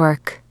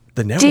network.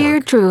 The network. Dear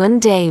Drew and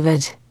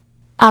David,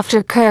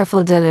 After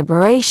careful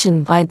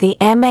deliberation by the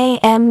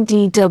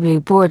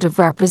MAMDW Board of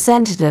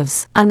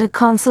Representatives and a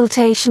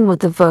consultation with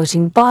the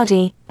voting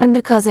body, and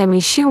because Amy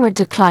Schumer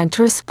declined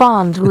to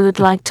respond, we would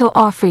like to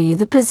offer you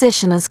the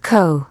position as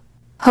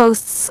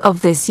co-hosts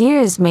of this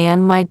year's Me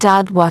and My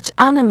Dad Watch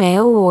Anime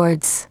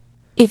Awards.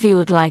 If you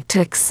would like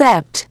to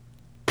accept,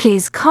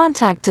 please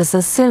contact us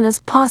as soon as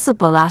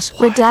possible at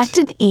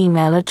redacted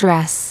email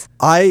address.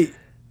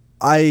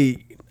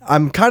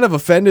 I'm kind of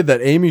offended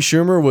that Amy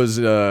Schumer was,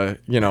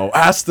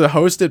 asked to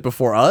host it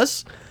before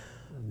us.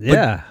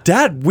 Yeah. But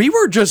Dad, we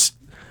were just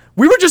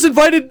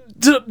invited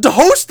to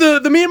host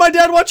the Me and My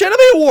Dad Watch Anime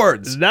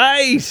Awards.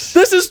 Nice.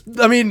 This is,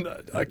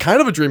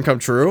 kind of a dream come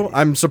true.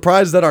 I'm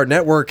surprised that our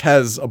network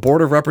has a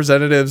board of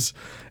representatives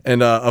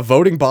and a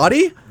voting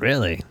body.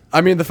 Really? I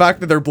mean, the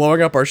fact that they're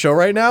blowing up our show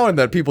right now and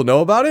that people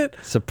know about it.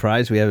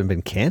 Surprised we haven't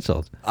been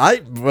canceled.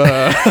 I'm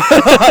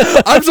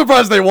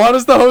surprised they want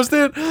us to host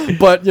it,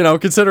 but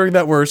considering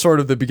that we're sort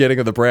of the beginning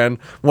of the brand,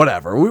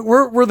 whatever.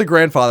 We're the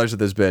grandfathers of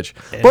this bitch.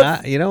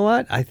 But You know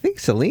what? I think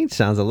Celine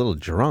sounds a little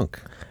drunk.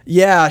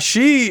 yeah,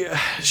 she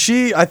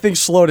I think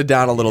slowed it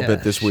down a little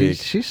bit this week.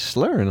 She's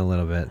slurring a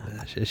little bit.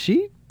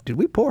 Did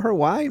we pour her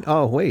wine?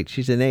 Oh wait,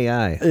 she's an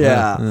AI.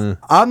 Yeah,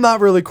 I'm not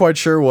really quite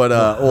sure what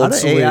How old do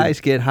Celine. AIs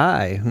get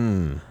high?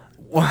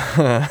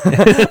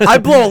 I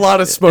blow a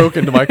lot of smoke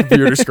into my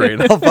computer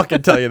screen. I'll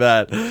fucking tell you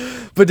that.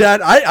 But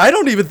Dad, I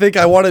don't even think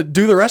I want to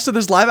do the rest of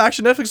this live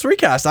action Netflix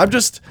recast. I'm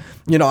just,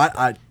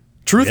 I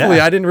truthfully,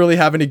 Yeah. I didn't really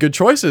have any good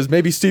choices.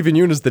 Maybe Steven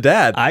Yeun is the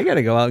dad. I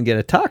gotta go out and get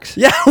a tux.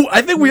 Yeah,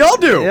 I think we all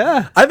do.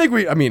 Yeah. I think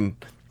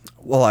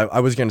I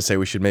was going to say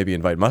we should maybe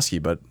invite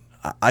Muskie, but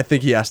I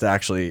think he has to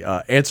actually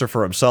answer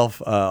for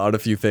himself on a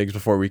few things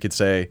before we could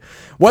say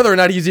whether or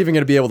not he's even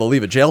going to be able to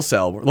leave a jail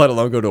cell, let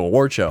alone go to a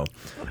award show.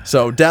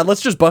 So, Dad,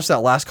 let's just bust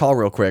that last call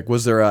real quick.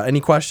 Was there any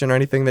question or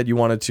anything that you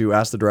wanted to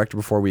ask the director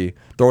before we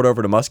throw it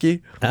over to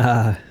Muskie?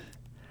 I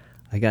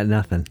got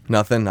nothing.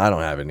 Nothing? I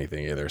don't have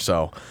anything either.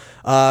 So,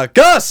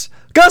 Gus,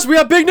 we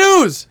have big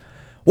news.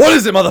 What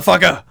is it,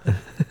 motherfucker?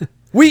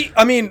 We're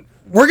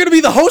going to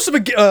be the host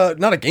of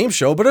not a game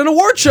show, but an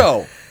award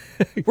show.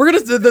 We're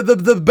going to,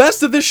 the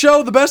best of this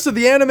show, the best of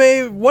the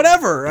anime,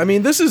 whatever. I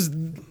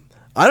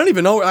don't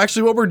even know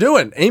actually what we're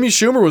doing. Amy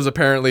Schumer was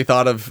apparently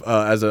thought of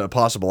as a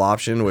possible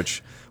option,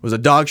 which was a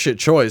dog shit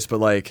choice,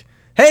 but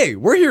hey,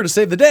 we're here to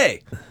save the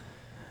day.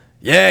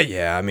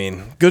 Yeah,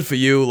 good for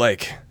you.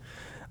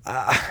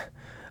 I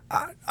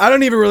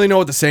don't even really know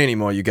what to say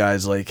anymore, you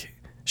guys.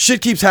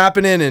 Shit keeps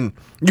happening, and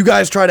you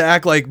guys try to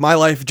act like my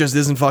life just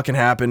isn't fucking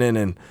happening,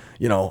 and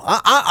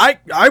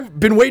I've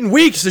been waiting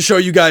weeks to show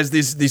you guys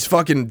these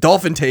fucking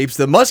dolphin tapes,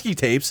 the Muskie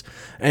tapes,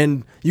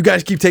 and you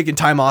guys keep taking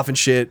time off and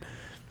shit.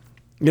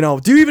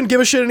 Do you even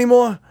give a shit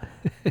anymore?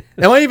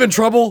 Am I even in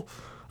trouble?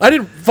 I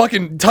didn't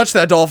fucking touch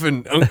that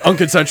dolphin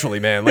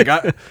unconsensually, man.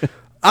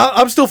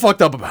 I'm still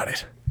fucked up about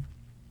it.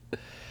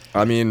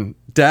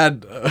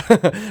 Dad,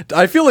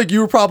 I feel like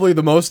you were probably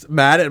the most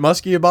mad at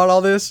Muskie about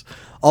all this,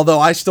 although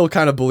I still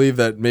kind of believe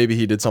that maybe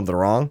he did something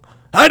wrong.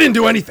 I didn't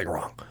do anything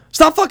wrong.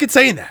 Stop fucking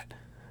saying that.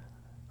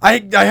 I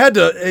had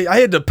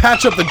to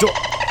patch up the door.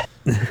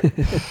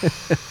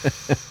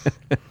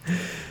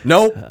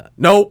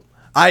 Nope.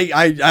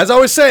 I as I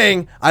was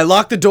saying, I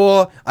locked the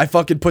door. I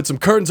fucking put some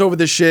curtains over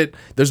this shit.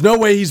 There's no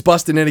way he's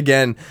busting in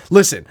again.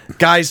 Listen,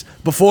 guys,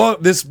 before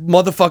this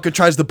motherfucker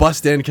tries to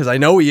bust in, because I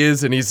know he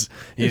is, and he's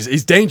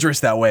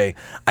dangerous that way,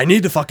 I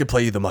need to fucking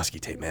play you the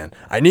Muskie tape, man.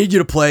 I need you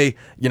to play,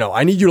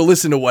 I need you to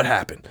listen to what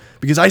happened.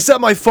 Because I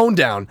set my phone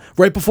down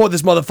right before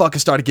this motherfucker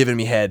started giving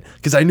me head,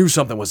 because I knew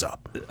something was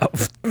up.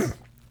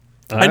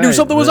 I knew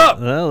something was up.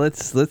 Well,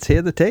 let's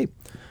hear the tape.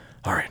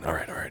 All right.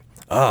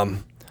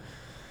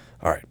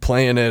 All right,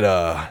 playing it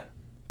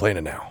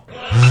now.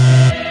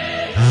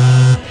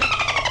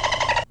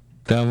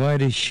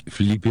 Товарищ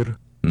Флиппер,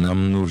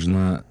 нам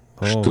нужно,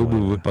 чтобы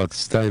вы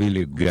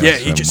подставили Yeah,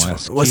 he Гаса just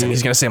Маски, listen.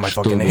 He's gonna say my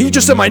fucking name. чтобы He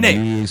just said my мы name.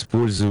 могли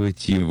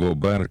использовать его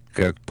бар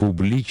как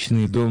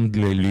публичный дом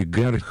для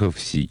олигархов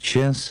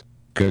сейчас,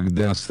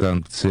 когда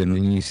санкции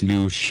нанесли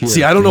ущерб.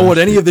 See, I don't know what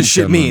any нашей of this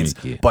shit means,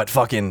 экономике. but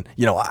fucking,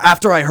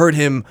 after I heard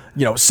him,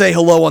 say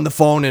hello on the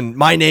phone and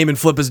my name and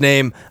Flippa's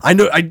name, I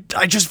know, I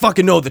just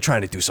fucking know they're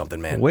trying to do something,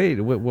 man. Wait.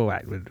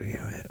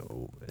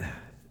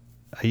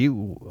 Are you?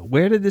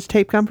 Where did this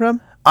tape come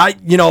from?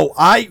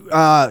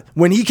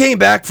 When he came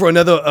back for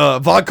another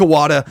vodka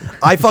water,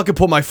 I fucking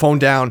put my phone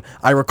down.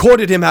 I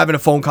recorded him having a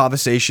phone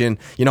conversation.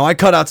 I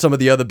cut out some of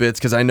the other bits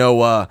because I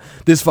know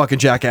this fucking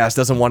jackass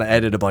doesn't want to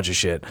edit a bunch of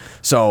shit.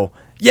 So,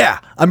 yeah,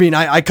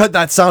 I cut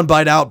that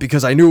soundbite out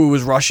because I knew it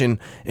was Russian,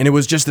 and it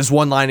was just this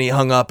one line and he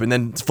hung up, and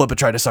then Flippa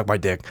tried to suck my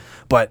dick.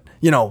 But,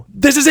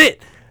 this is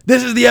it.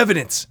 This is the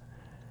evidence.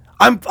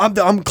 I'm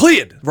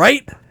cleared,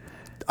 right?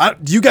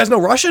 Do you guys know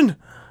Russian?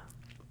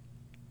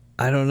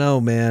 I don't know,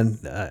 man.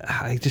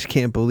 I just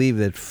can't believe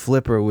that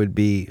Flipper would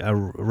be a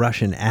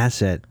Russian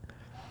asset.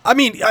 I'm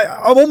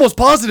almost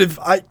positive.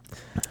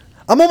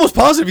 I'm almost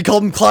positive he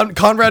called him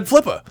Conrad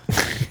Flipper.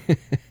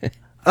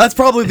 That's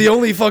probably the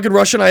only fucking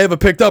Russian I ever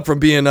picked up from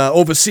being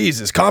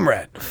overseas is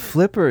Comrade.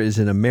 Flipper is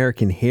an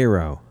American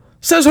hero.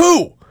 Says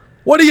who?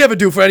 What do you ever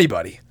do for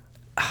anybody?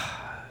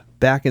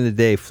 Back in the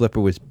day, Flipper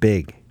was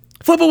big.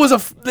 Flipper was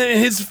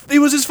he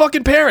was his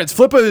fucking parents.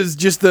 Flipper is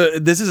just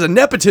this is a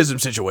nepotism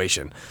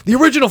situation. The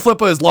original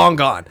Flipper is long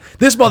gone.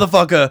 This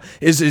motherfucker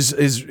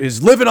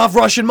is living off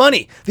Russian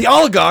money. The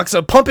oligarchs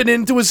are pumping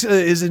into his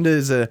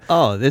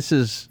Oh, this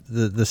is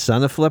the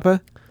son of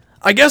Flipper?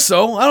 I guess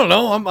so. I don't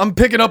know. I'm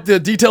picking up the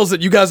details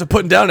that you guys are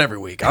putting down every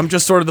week. I'm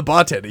just sort of the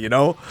bartender, you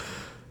know?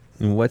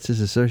 And what's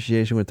his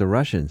association with the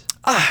Russians?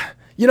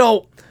 You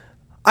know,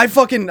 I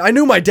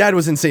knew my dad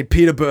was in St.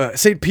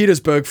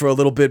 Petersburg for a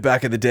little bit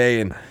back in the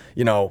day, and,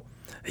 you know,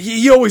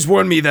 he always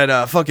warned me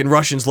that fucking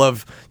Russians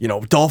love, you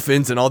know,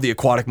 dolphins and all the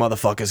aquatic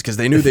motherfuckers because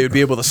they knew they would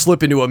be able to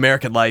slip into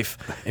American life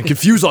and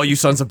confuse all you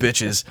sons of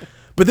bitches.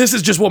 But this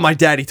is just what my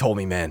daddy told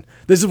me, man.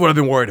 This is what I've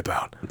been worried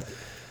about.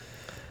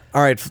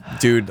 All right,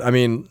 dude. I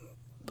mean...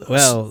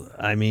 Well,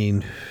 I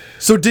mean...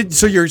 So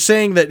you're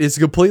saying that it's a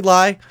complete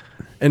lie?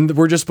 And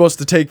we're just supposed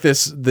to take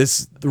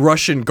this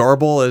Russian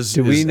garble as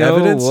do we know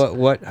evidence?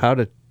 how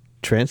to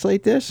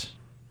translate this?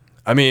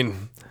 I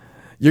mean,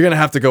 you're gonna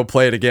have to go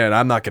play it again.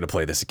 I'm not gonna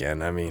play this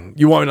again. I mean,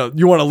 you want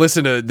to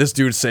listen to this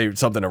dude say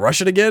something in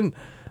Russian again?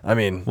 I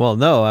mean, well,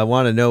 no. I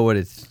want to know what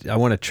it's. I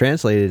want to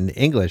translate it in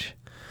English.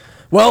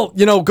 Well,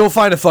 you know, go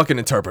find a fucking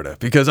interpreter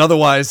because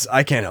otherwise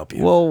I can't help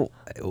you. Well,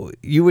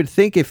 you would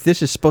think if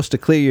this is supposed to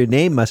clear your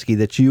name, Muskie,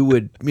 that you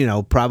would, you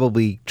know,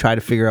 probably try to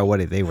figure out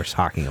what they were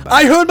talking about.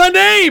 I heard my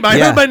name. I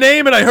heard my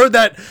name, and I heard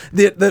that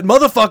the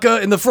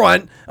motherfucker in the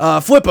front,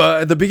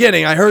 Flipper, at the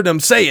beginning. I heard them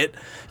say it.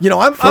 You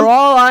know, For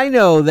all I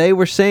know, they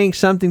were saying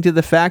something to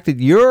the fact that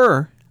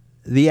you're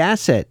the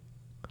asset.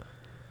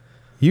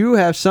 You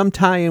have some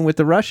tie-in with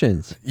the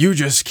Russians. You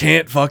just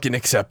can't fucking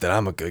accept that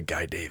I'm a good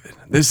guy, David.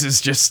 This is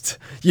just...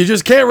 You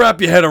just can't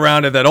wrap your head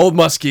around it that old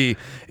Muskie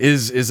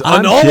is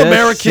an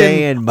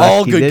all-American,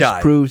 all-good guy.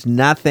 This proves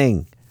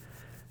nothing.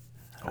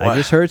 What? I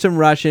just heard some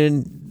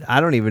Russian. I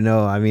don't even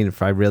know, I mean,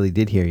 if I really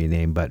did hear your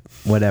name, but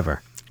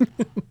whatever.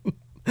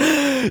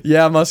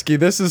 Yeah, Muskie,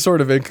 this is sort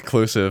of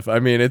inconclusive. I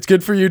mean, it's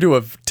good for you to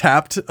have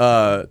tapped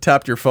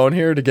your phone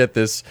here to get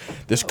this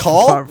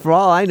call. For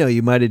all I know,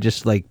 you might have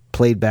just, like,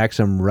 played back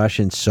some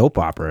Russian soap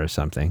opera or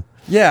something.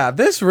 Yeah,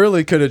 this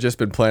really could have just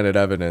been planted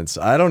evidence.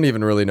 I don't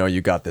even really know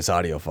you got this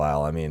audio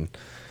file. I mean,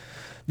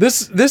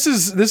 this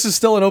is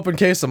still an open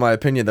case in my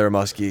opinion there,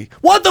 Muskie.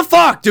 What the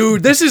fuck,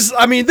 dude? This is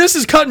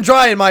cut and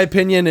dry in my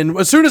opinion, and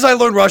as soon as I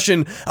learn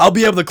Russian, I'll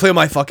be able to clear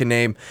my fucking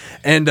name.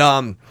 And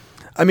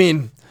I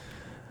mean,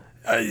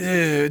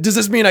 does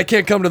this mean I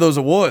can't come to those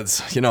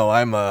awards? You know,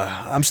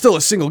 I'm still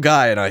a single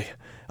guy, and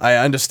I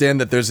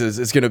understand that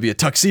it's going to be a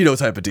tuxedo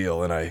type of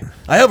deal, and I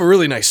have a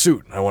really nice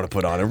suit I want to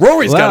put on, and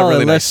Rory's got a really nice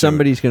suit. Unless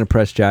somebody's going to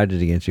press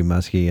charges against you,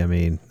 Muskie, I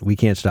mean, we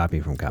can't stop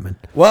you from coming.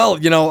 Well,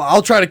 you know,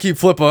 I'll try to keep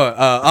Flipper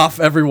off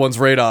everyone's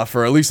radar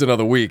for at least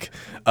another week,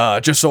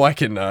 just so I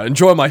can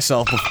enjoy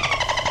myself.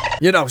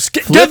 You know,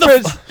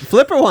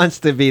 Flipper wants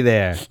to be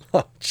there.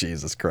 Oh,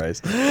 Jesus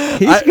Christ!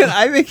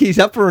 I think he's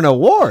up for an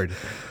award.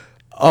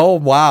 Oh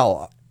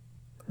wow.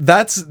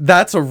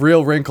 That's a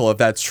real wrinkle if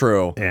that's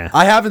true. Yeah.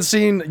 I haven't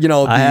seen, you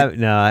know,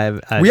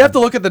 we have to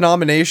look at the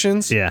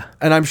nominations. Yeah.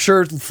 And I'm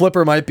sure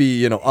Flipper might be,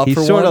 you know, up for one.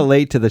 He's sort of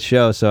late to the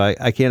show, so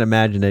I can't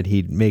imagine that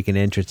he'd make an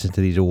entrance into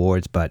these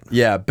awards, but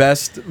yeah,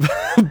 best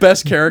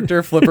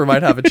character, Flipper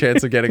might have a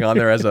chance of getting on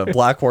there as a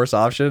black horse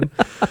option.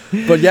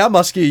 But yeah,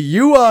 Muskie,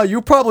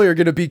 you probably are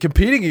going to be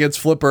competing against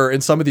Flipper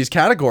in some of these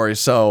categories,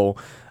 so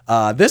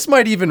this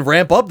might even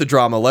ramp up the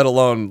drama, let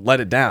alone let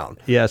it down.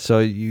 Yeah, so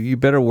you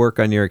better work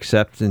on your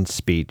acceptance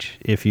speech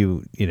if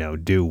you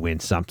do win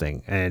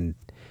something, and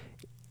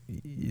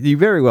you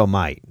very well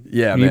might.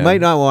 Yeah, you man.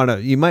 might not want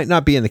to. You might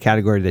not be in the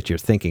category that you're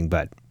thinking,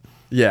 but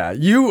yeah,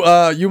 you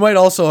might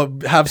also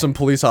have some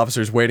police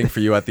officers waiting for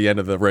you at the end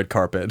of the red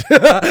carpet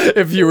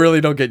if you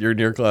really don't get your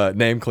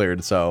name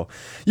cleared. So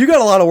you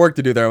got a lot of work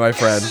to do there, my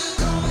friend.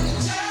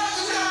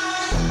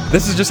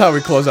 This is just how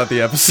we close out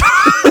the episode.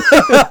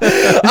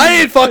 I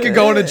ain't fucking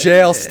going to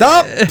jail.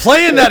 Stop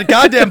playing that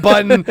goddamn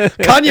button.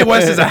 Kanye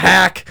West is a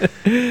hack.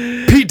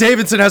 Pete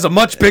Davidson has a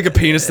much bigger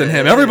penis than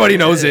him. Everybody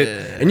knows it.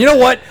 And you know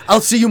what?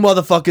 I'll see you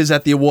motherfuckers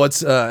at the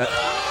awards.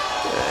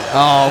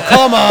 Oh,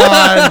 come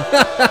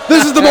on.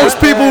 This is the most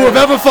people who have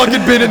ever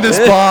fucking been in this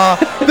bar.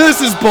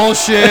 This is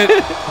bullshit.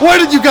 Where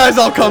did you guys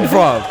all come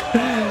from?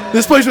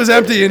 This place was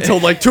empty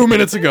until like 2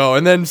 minutes ago,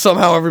 and then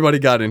somehow everybody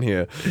got in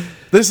here.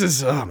 This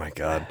is, oh my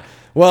God.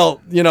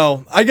 Well, you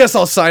know, I guess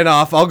I'll sign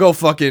off. I'll go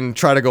fucking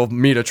try to go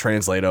meet a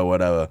translator or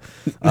whatever.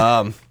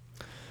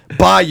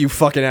 Bye, you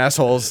fucking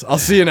assholes. I'll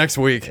see you next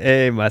week.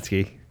 Hey,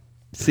 Muskie.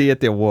 See you at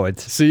the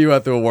awards. See you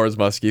at the awards,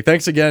 Muskie.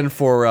 Thanks again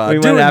for we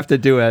might have to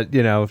do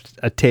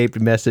a taped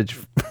message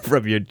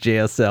from your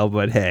jail cell,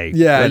 but hey.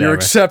 Yeah, whatever. Your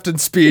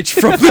acceptance speech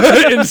from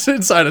the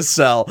inside a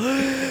cell.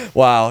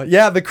 Wow.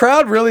 Yeah, the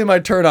crowd really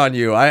might turn on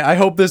you. I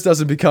hope this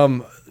doesn't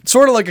become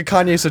sort of like a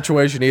Kanye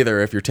situation either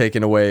if you're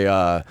taking away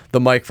the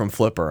mic from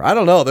Flipper. I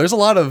don't know. There's a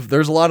lot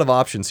of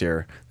options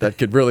here that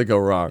could really go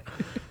wrong.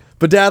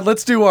 But Dad,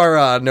 let's do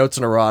our notes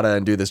and errata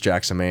and do this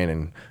Jackson Maine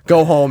and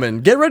go home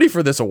and get ready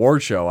for this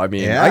award show. I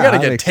mean, I got to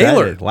get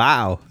tailored.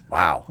 Wow.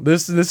 Wow,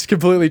 this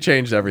completely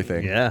changed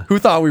everything. Yeah. Who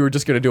thought we were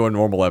just going to do a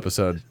normal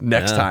episode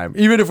next time?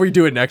 Even if we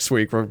do it next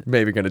week, we're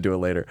maybe going to do it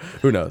later.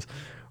 Who knows?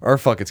 Our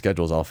fucking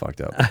schedule is all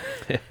fucked up.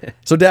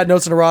 So, Dad,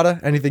 notes and errata.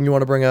 Anything you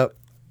want to bring up?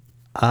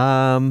 No,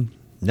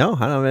 I don't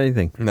have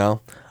anything.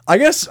 No. I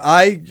guess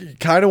I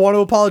kind of want to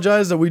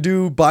apologize that we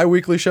do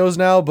bi-weekly shows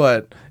now,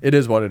 but it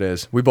is what it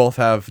is. We both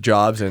have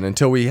jobs, and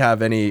until we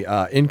have any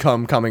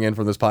income coming in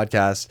from this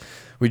podcast,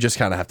 we just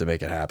kind of have to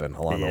make it happen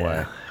along the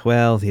way.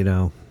 Well,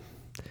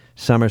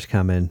 summer's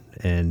coming,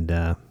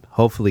 and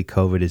hopefully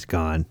COVID is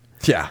gone.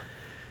 Yeah.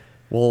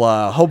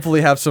 We'll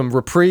hopefully have some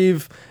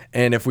reprieve,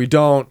 and if we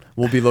don't,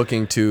 we'll be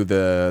looking to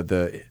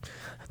the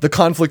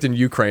conflict in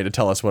Ukraine to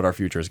tell us what our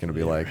future is going to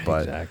be like.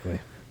 But Exactly.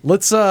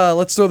 let's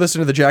throw this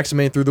into the Jackson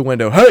Maine through the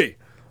window. Hey,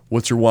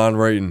 what's your wine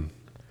rating?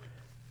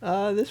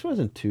 This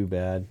wasn't too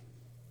bad.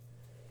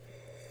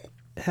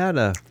 It had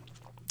a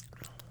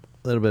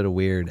little bit of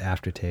weird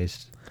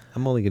aftertaste.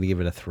 I'm only going to give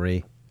it a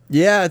 3.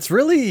 Yeah, it's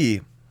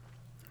really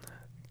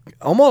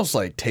almost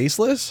like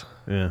tasteless.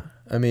 Yeah.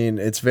 I mean,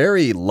 it's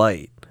very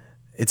light.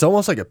 It's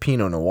almost like a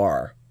Pinot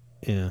Noir.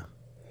 Yeah.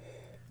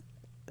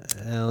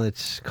 Well,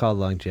 it's called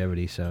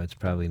longevity, so it's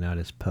probably not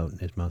as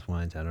potent as most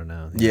wines. I don't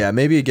know. Yeah,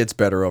 maybe it gets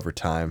better over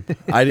time.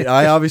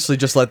 I obviously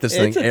just let this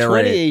thing It's a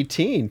aerate.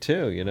 2018,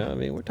 too, I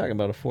mean, we're talking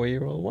about a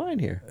 4-year-old wine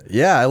here.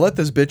 Yeah, I let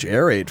this bitch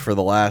aerate for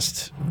the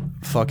last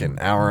fucking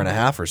hour and a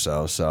half or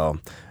so. So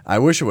I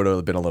wish it would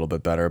have been a little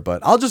bit better,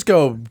 but I'll just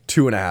go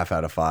 2.5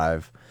 out of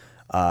 5.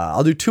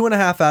 I'll do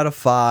 2.5 out of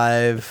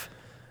 5.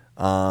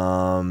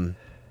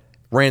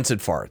 Rancid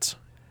farts.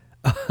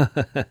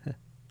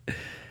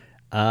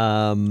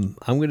 I'm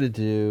going to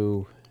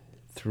do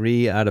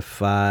 3 out of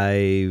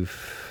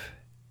 5.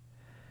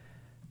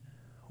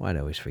 Why do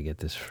I always forget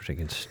this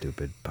freaking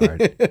stupid part?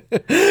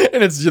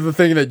 And it's the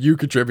thing that you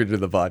contributed to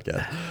the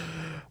podcast.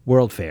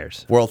 World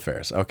Fairs. World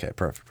Fairs. Okay,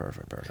 perfect.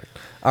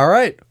 All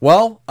right.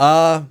 Well,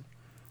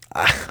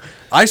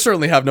 I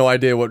certainly have no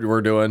idea what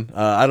we're doing.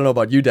 I don't know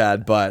about you,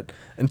 Dad, but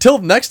until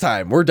next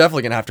time, we're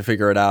definitely going to have to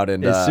figure it out.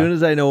 And As soon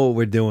as I know what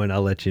we're doing,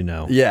 I'll let you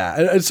know. yeah,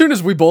 as soon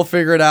as we both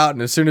figure it out,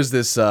 and as soon as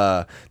this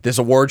this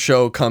award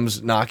show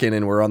comes knocking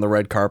and we're on the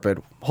red carpet,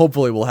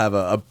 hopefully we'll have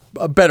a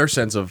better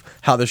sense of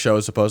how the show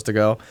is supposed to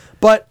go.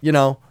 But,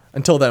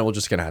 until then, we're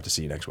just going to have to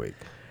see you next week.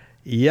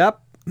 Yep.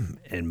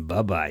 And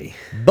bye-bye.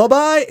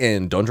 Bye-bye,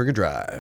 and don't drink and drive.